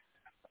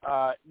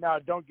 "Now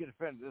don't get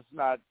offended. This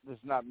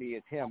is not me.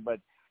 It's him." But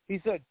he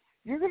said,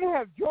 "You're going to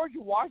have George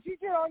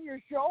Washington on your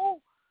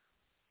show?"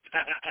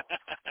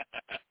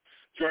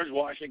 George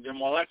Washington.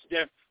 Well, that's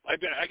different. I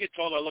get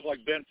told I look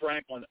like Ben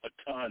Franklin a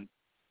ton.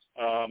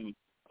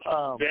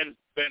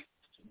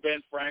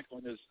 Ben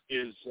Franklin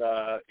is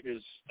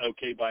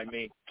okay by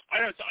me. I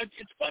don't know.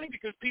 It's funny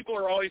because people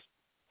are always,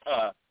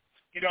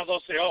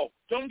 they'll say, "Oh,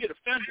 don't get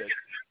offended,"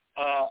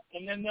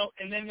 and then they'll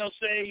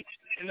say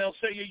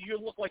you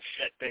look like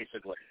shit,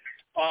 basically.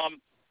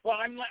 Well,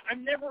 I'm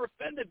never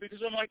offended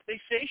because I'm like,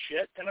 they say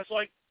shit, and it's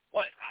like,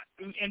 what?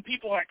 And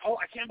people are like, "Oh,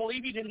 I can't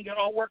believe you didn't get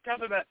all worked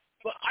up about it."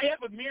 But I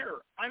have a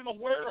mirror. I'm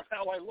aware of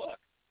how I look.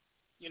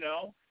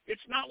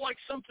 It's not like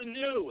something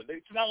new.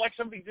 It's not like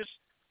somebody just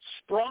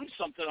sprung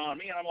something on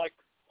me, and I'm like,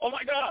 "Oh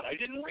my God, I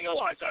didn't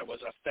realize I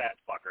was a fat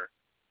fucker."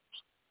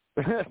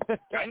 I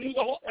knew it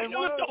the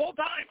whole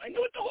time.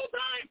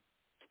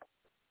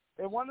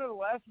 And one of the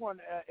last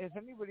one, has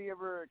anybody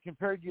ever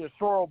compared you to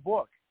Sorrel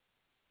Book?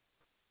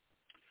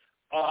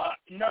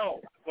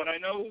 No, but I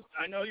know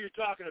you're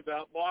talking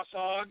about Boss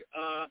Hogg.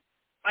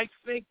 I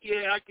think,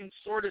 I can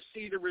sort of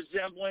see the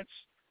resemblance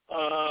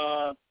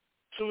to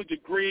a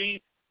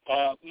degree.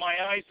 My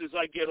eyes, as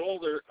I get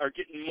older, are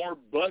getting more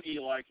buggy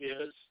like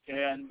his,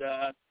 and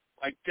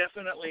I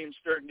definitely am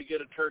starting to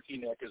get a turkey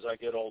neck as I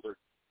get older.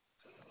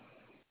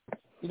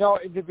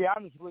 To be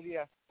honest with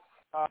you,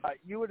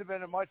 you would have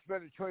been a much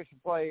better choice to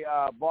play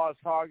Boss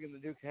Hogg in the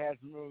Dukes of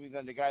Hazzard movie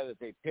than the guy that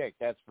they picked.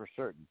 That's for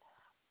certain.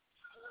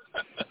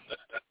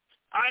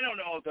 I don't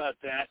know about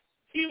that.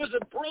 He was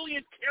a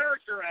brilliant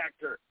character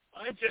actor.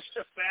 I'm just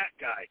a fat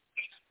guy.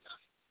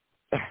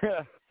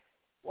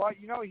 Well,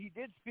 he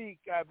did speak,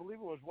 I believe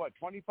it was,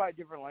 25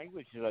 different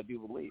languages, I do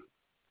believe.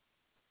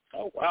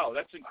 Oh, wow,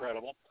 that's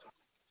incredible.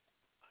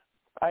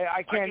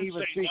 I can't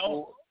even speak.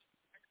 No.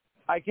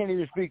 I can't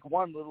even speak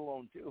one, let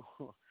alone two.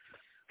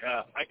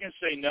 Yeah, I can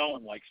say no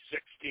in like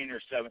 16 or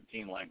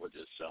 17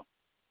 languages, so.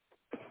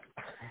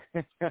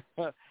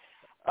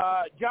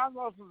 John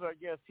Russell's our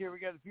guest here. We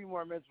got a few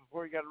more minutes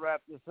before we got to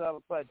wrap this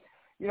up. But,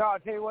 I'll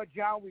tell you what,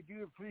 John, we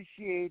do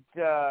appreciate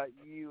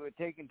you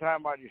taking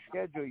time out of your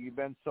schedule. You've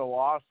been so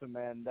awesome,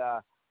 and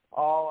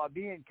I'll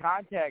be in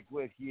contact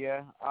with you.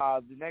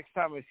 The next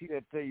time I see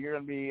that you're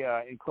going to be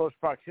in close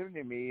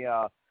proximity to me,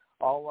 I'll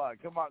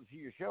come out and see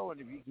your show,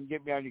 and if you can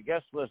get me on your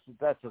guest list, if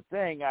that's a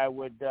thing,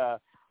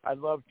 I'd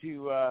love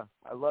to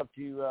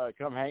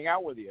come hang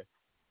out with you.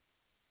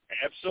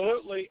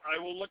 Absolutely, I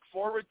will look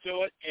forward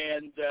to it.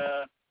 And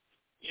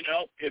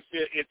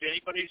if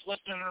anybody's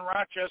listening in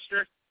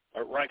Rochester,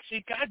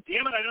 see, God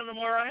damn it, I don't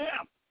know where I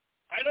am.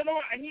 I don't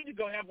know. I need to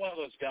go have one of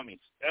those gummies.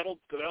 That'll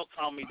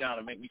calm me down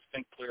and make me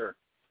think clearer.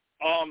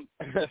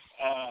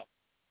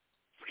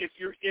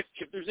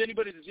 If there's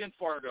anybody that's in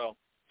Fargo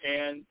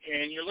and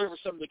you're looking for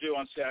something to do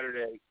on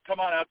Saturday, come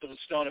on out to the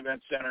Stone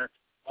Event Center.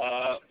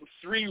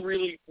 3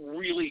 really,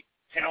 really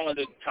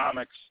talented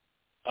comics,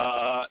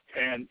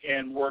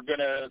 and we're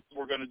gonna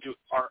do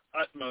our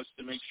utmost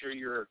to make sure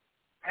you're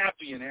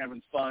happy and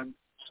having fun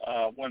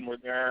when we're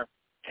there.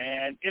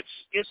 And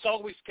it's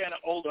always kind of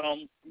old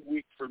home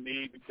week for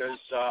me because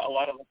a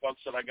lot of the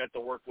folks that I got to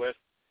work with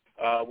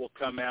will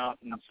come out,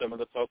 and some of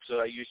the folks that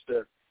I used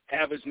to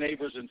have as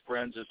neighbors and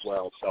friends as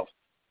well. So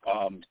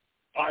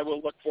I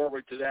will look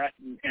forward to that.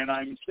 And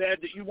I'm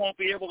sad that you won't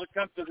be able to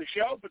come to the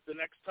show, but the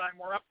next time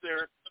we're up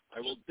there,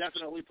 I will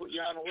definitely put you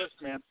on the list,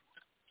 man.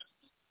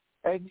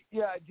 And,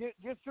 yeah,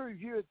 just to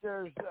review it,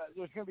 there's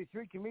going to be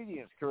 3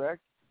 comedians,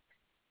 correct?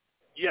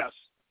 Yes.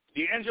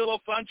 D'Angelo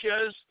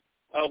Funches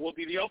will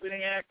be the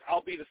opening act.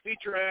 I'll be the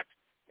feature act,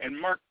 and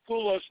Mark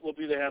Poulos will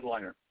be the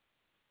headliner.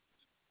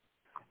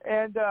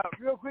 And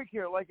real quick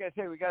here, like I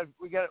said, we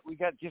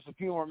got just a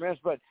few more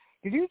minutes, but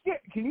can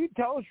you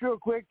tell us real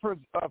quick for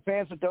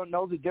fans that don't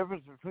know the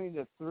difference between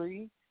the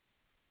 3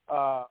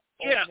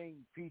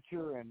 opening,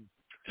 feature, and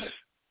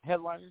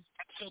headliners?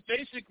 So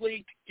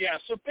basically,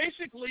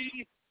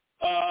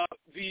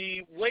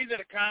 the way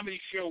that a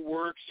comedy show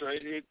works,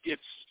 right?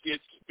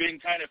 It's been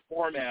kind of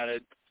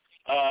formatted.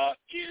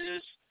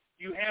 Is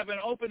you have an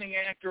opening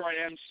act or an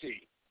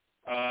MC,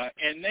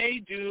 and they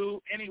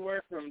do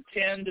anywhere from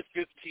 10 to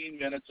 15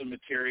 minutes of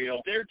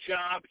material. Their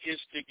job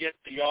is to get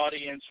the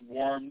audience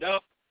warmed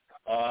up,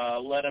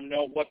 let them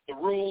know what the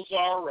rules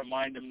are,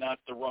 remind them not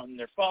to run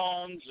their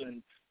phones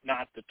and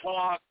not to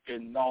talk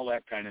and all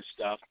that kind of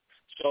stuff.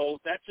 So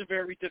that's a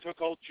very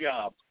difficult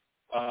job.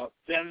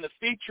 Then the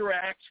feature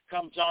act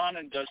comes on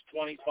and does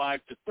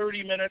 25 to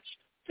 30 minutes.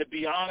 To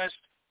be honest,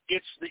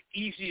 it's the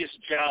easiest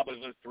job of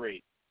the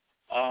 3.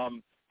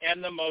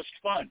 And the most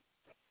fun.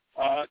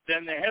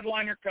 Then the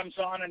headliner comes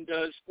on and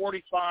does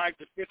 45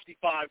 to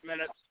 55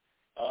 minutes,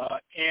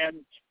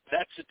 and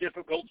that's a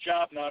difficult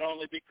job, not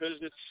only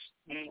because it's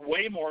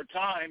way more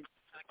time,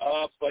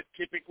 but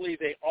typically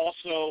they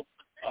also,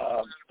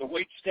 the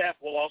wait staff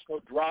will also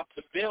drop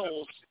the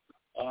bills,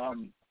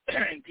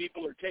 and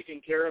people are taking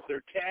care of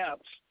their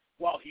tabs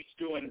while he's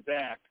doing his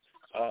act.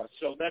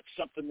 So that's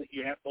something that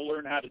you have to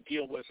learn how to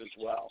deal with as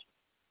well.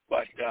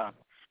 But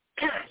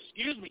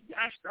excuse me,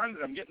 gosh darn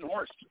it, I'm getting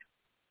hoarse.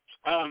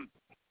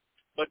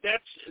 But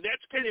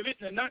that's kind of it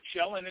in a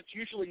nutshell, and it's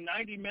usually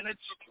 90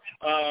 minutes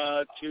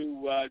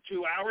to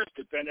 2 hours,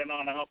 depending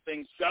on how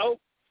things go.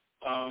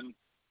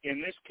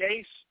 In this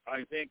case,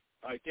 I think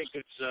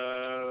it's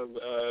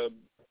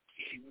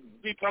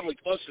be probably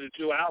closer to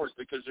 2 hours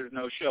because there's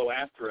no show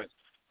after it.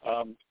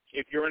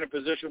 If you're in a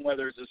position where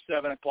there's a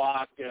 7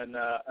 o'clock and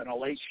a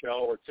late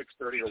show or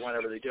 6:30 or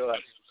whenever they do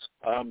it,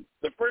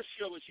 the first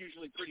show is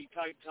usually pretty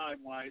tight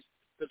time-wise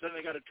because then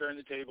they got to turn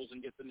the tables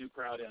and get the new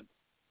crowd in.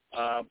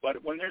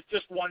 But when there's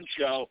just one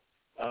show,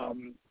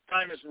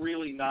 time is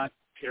really not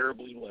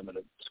terribly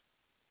limited.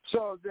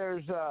 So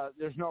there's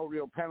no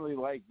real penalty,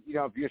 like,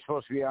 if you're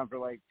supposed to be on for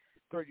like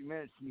 30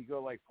 minutes and you go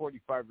like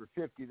 45 or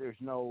 50, there's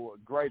no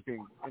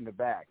griping in the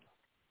back.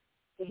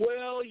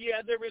 Well,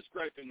 yeah, there is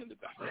griping in the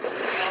back.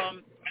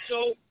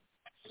 So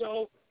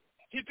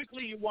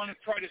typically you want to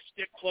try to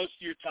stick close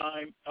to your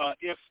time.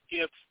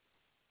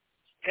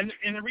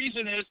 And the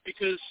reason is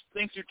because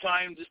things are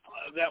timed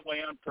that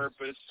way on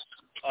purpose.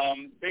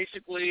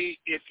 Basically,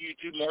 if you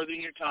do more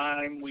than your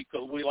time, we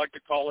like to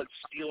call it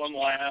stealing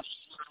laughs.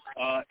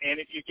 And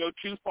if you go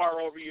too far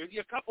over,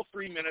 a couple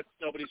 3 minutes,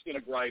 nobody's going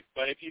to gripe.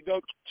 But if you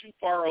go too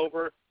far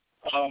over,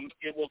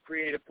 it will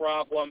create a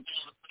problem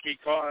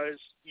because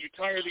you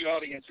tire the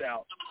audience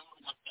out.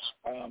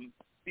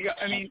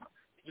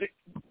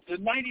 The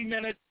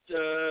 90-minute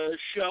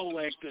show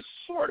length is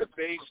sort of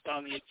based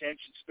on the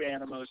attention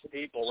span of most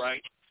people,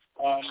 right?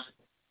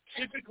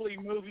 Typically,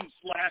 movies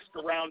last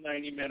around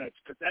 90 minutes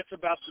because that's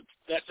about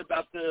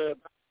the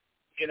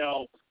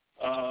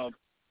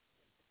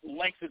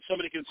length that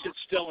somebody can sit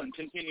still and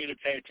continue to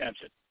pay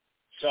attention.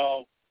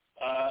 So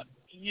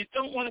you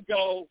don't want to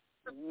go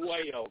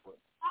way over.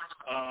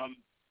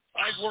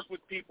 I've worked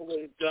with people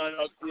that have done,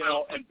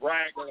 and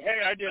brag, like,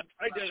 hey, I did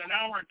an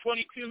hour and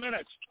 22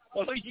 minutes.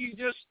 Well, you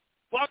just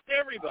fucked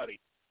everybody.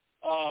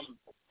 So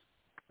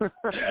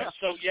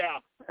yeah,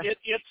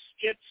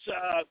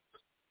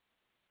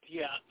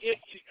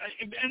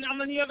 and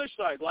on the other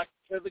side, like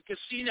the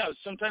casinos,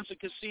 sometimes the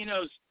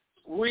casinos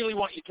really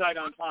want you tight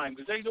on time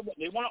because they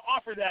want to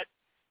offer that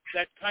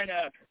kind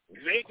of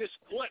Vegas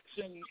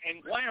glitz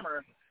and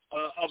glamour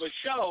of a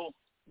show,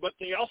 but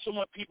they also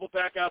want people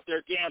back out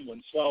there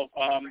gambling. So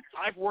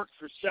I've worked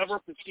for several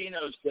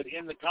casinos that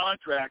in the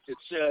contract it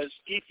says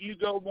if you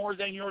go more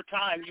than your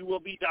time, you will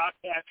be docked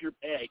half your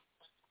pay.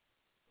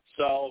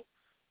 So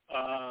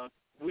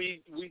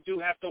we do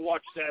have to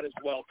watch that as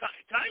well.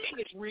 Timing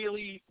is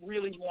really,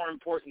 really more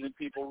important than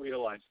people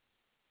realize.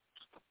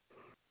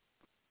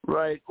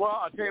 Right.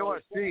 Well, I'll tell you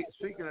what,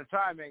 speaking of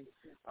timing,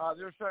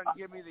 they're starting to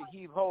give me the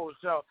heave-ho.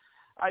 So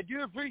I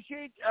do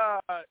appreciate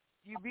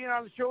you being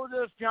on the show with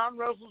us. John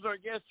Russell's our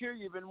guest here.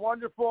 You've been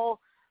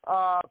wonderful.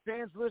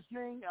 Fans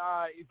listening,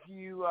 if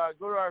you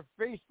go to our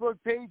Facebook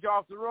page,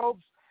 Off the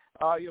Ropes,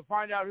 you'll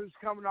find out who's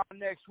coming on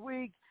next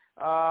week.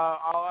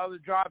 I'll either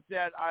drop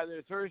that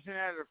either Thursday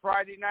night or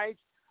Friday night,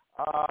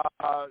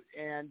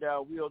 and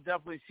we'll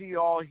definitely see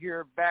you all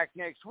here back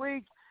next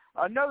week.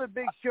 Another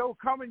big show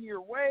coming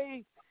your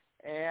way.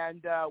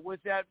 And with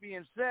that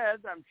being said,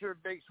 I'm sure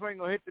Big Swing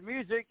will hit the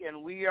music,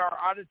 and we are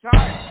out of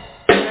time.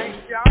 Thanks,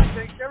 John.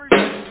 Thanks,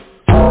 everybody.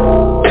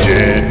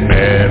 Dead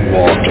man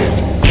walking.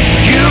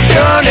 You've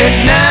done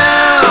it now.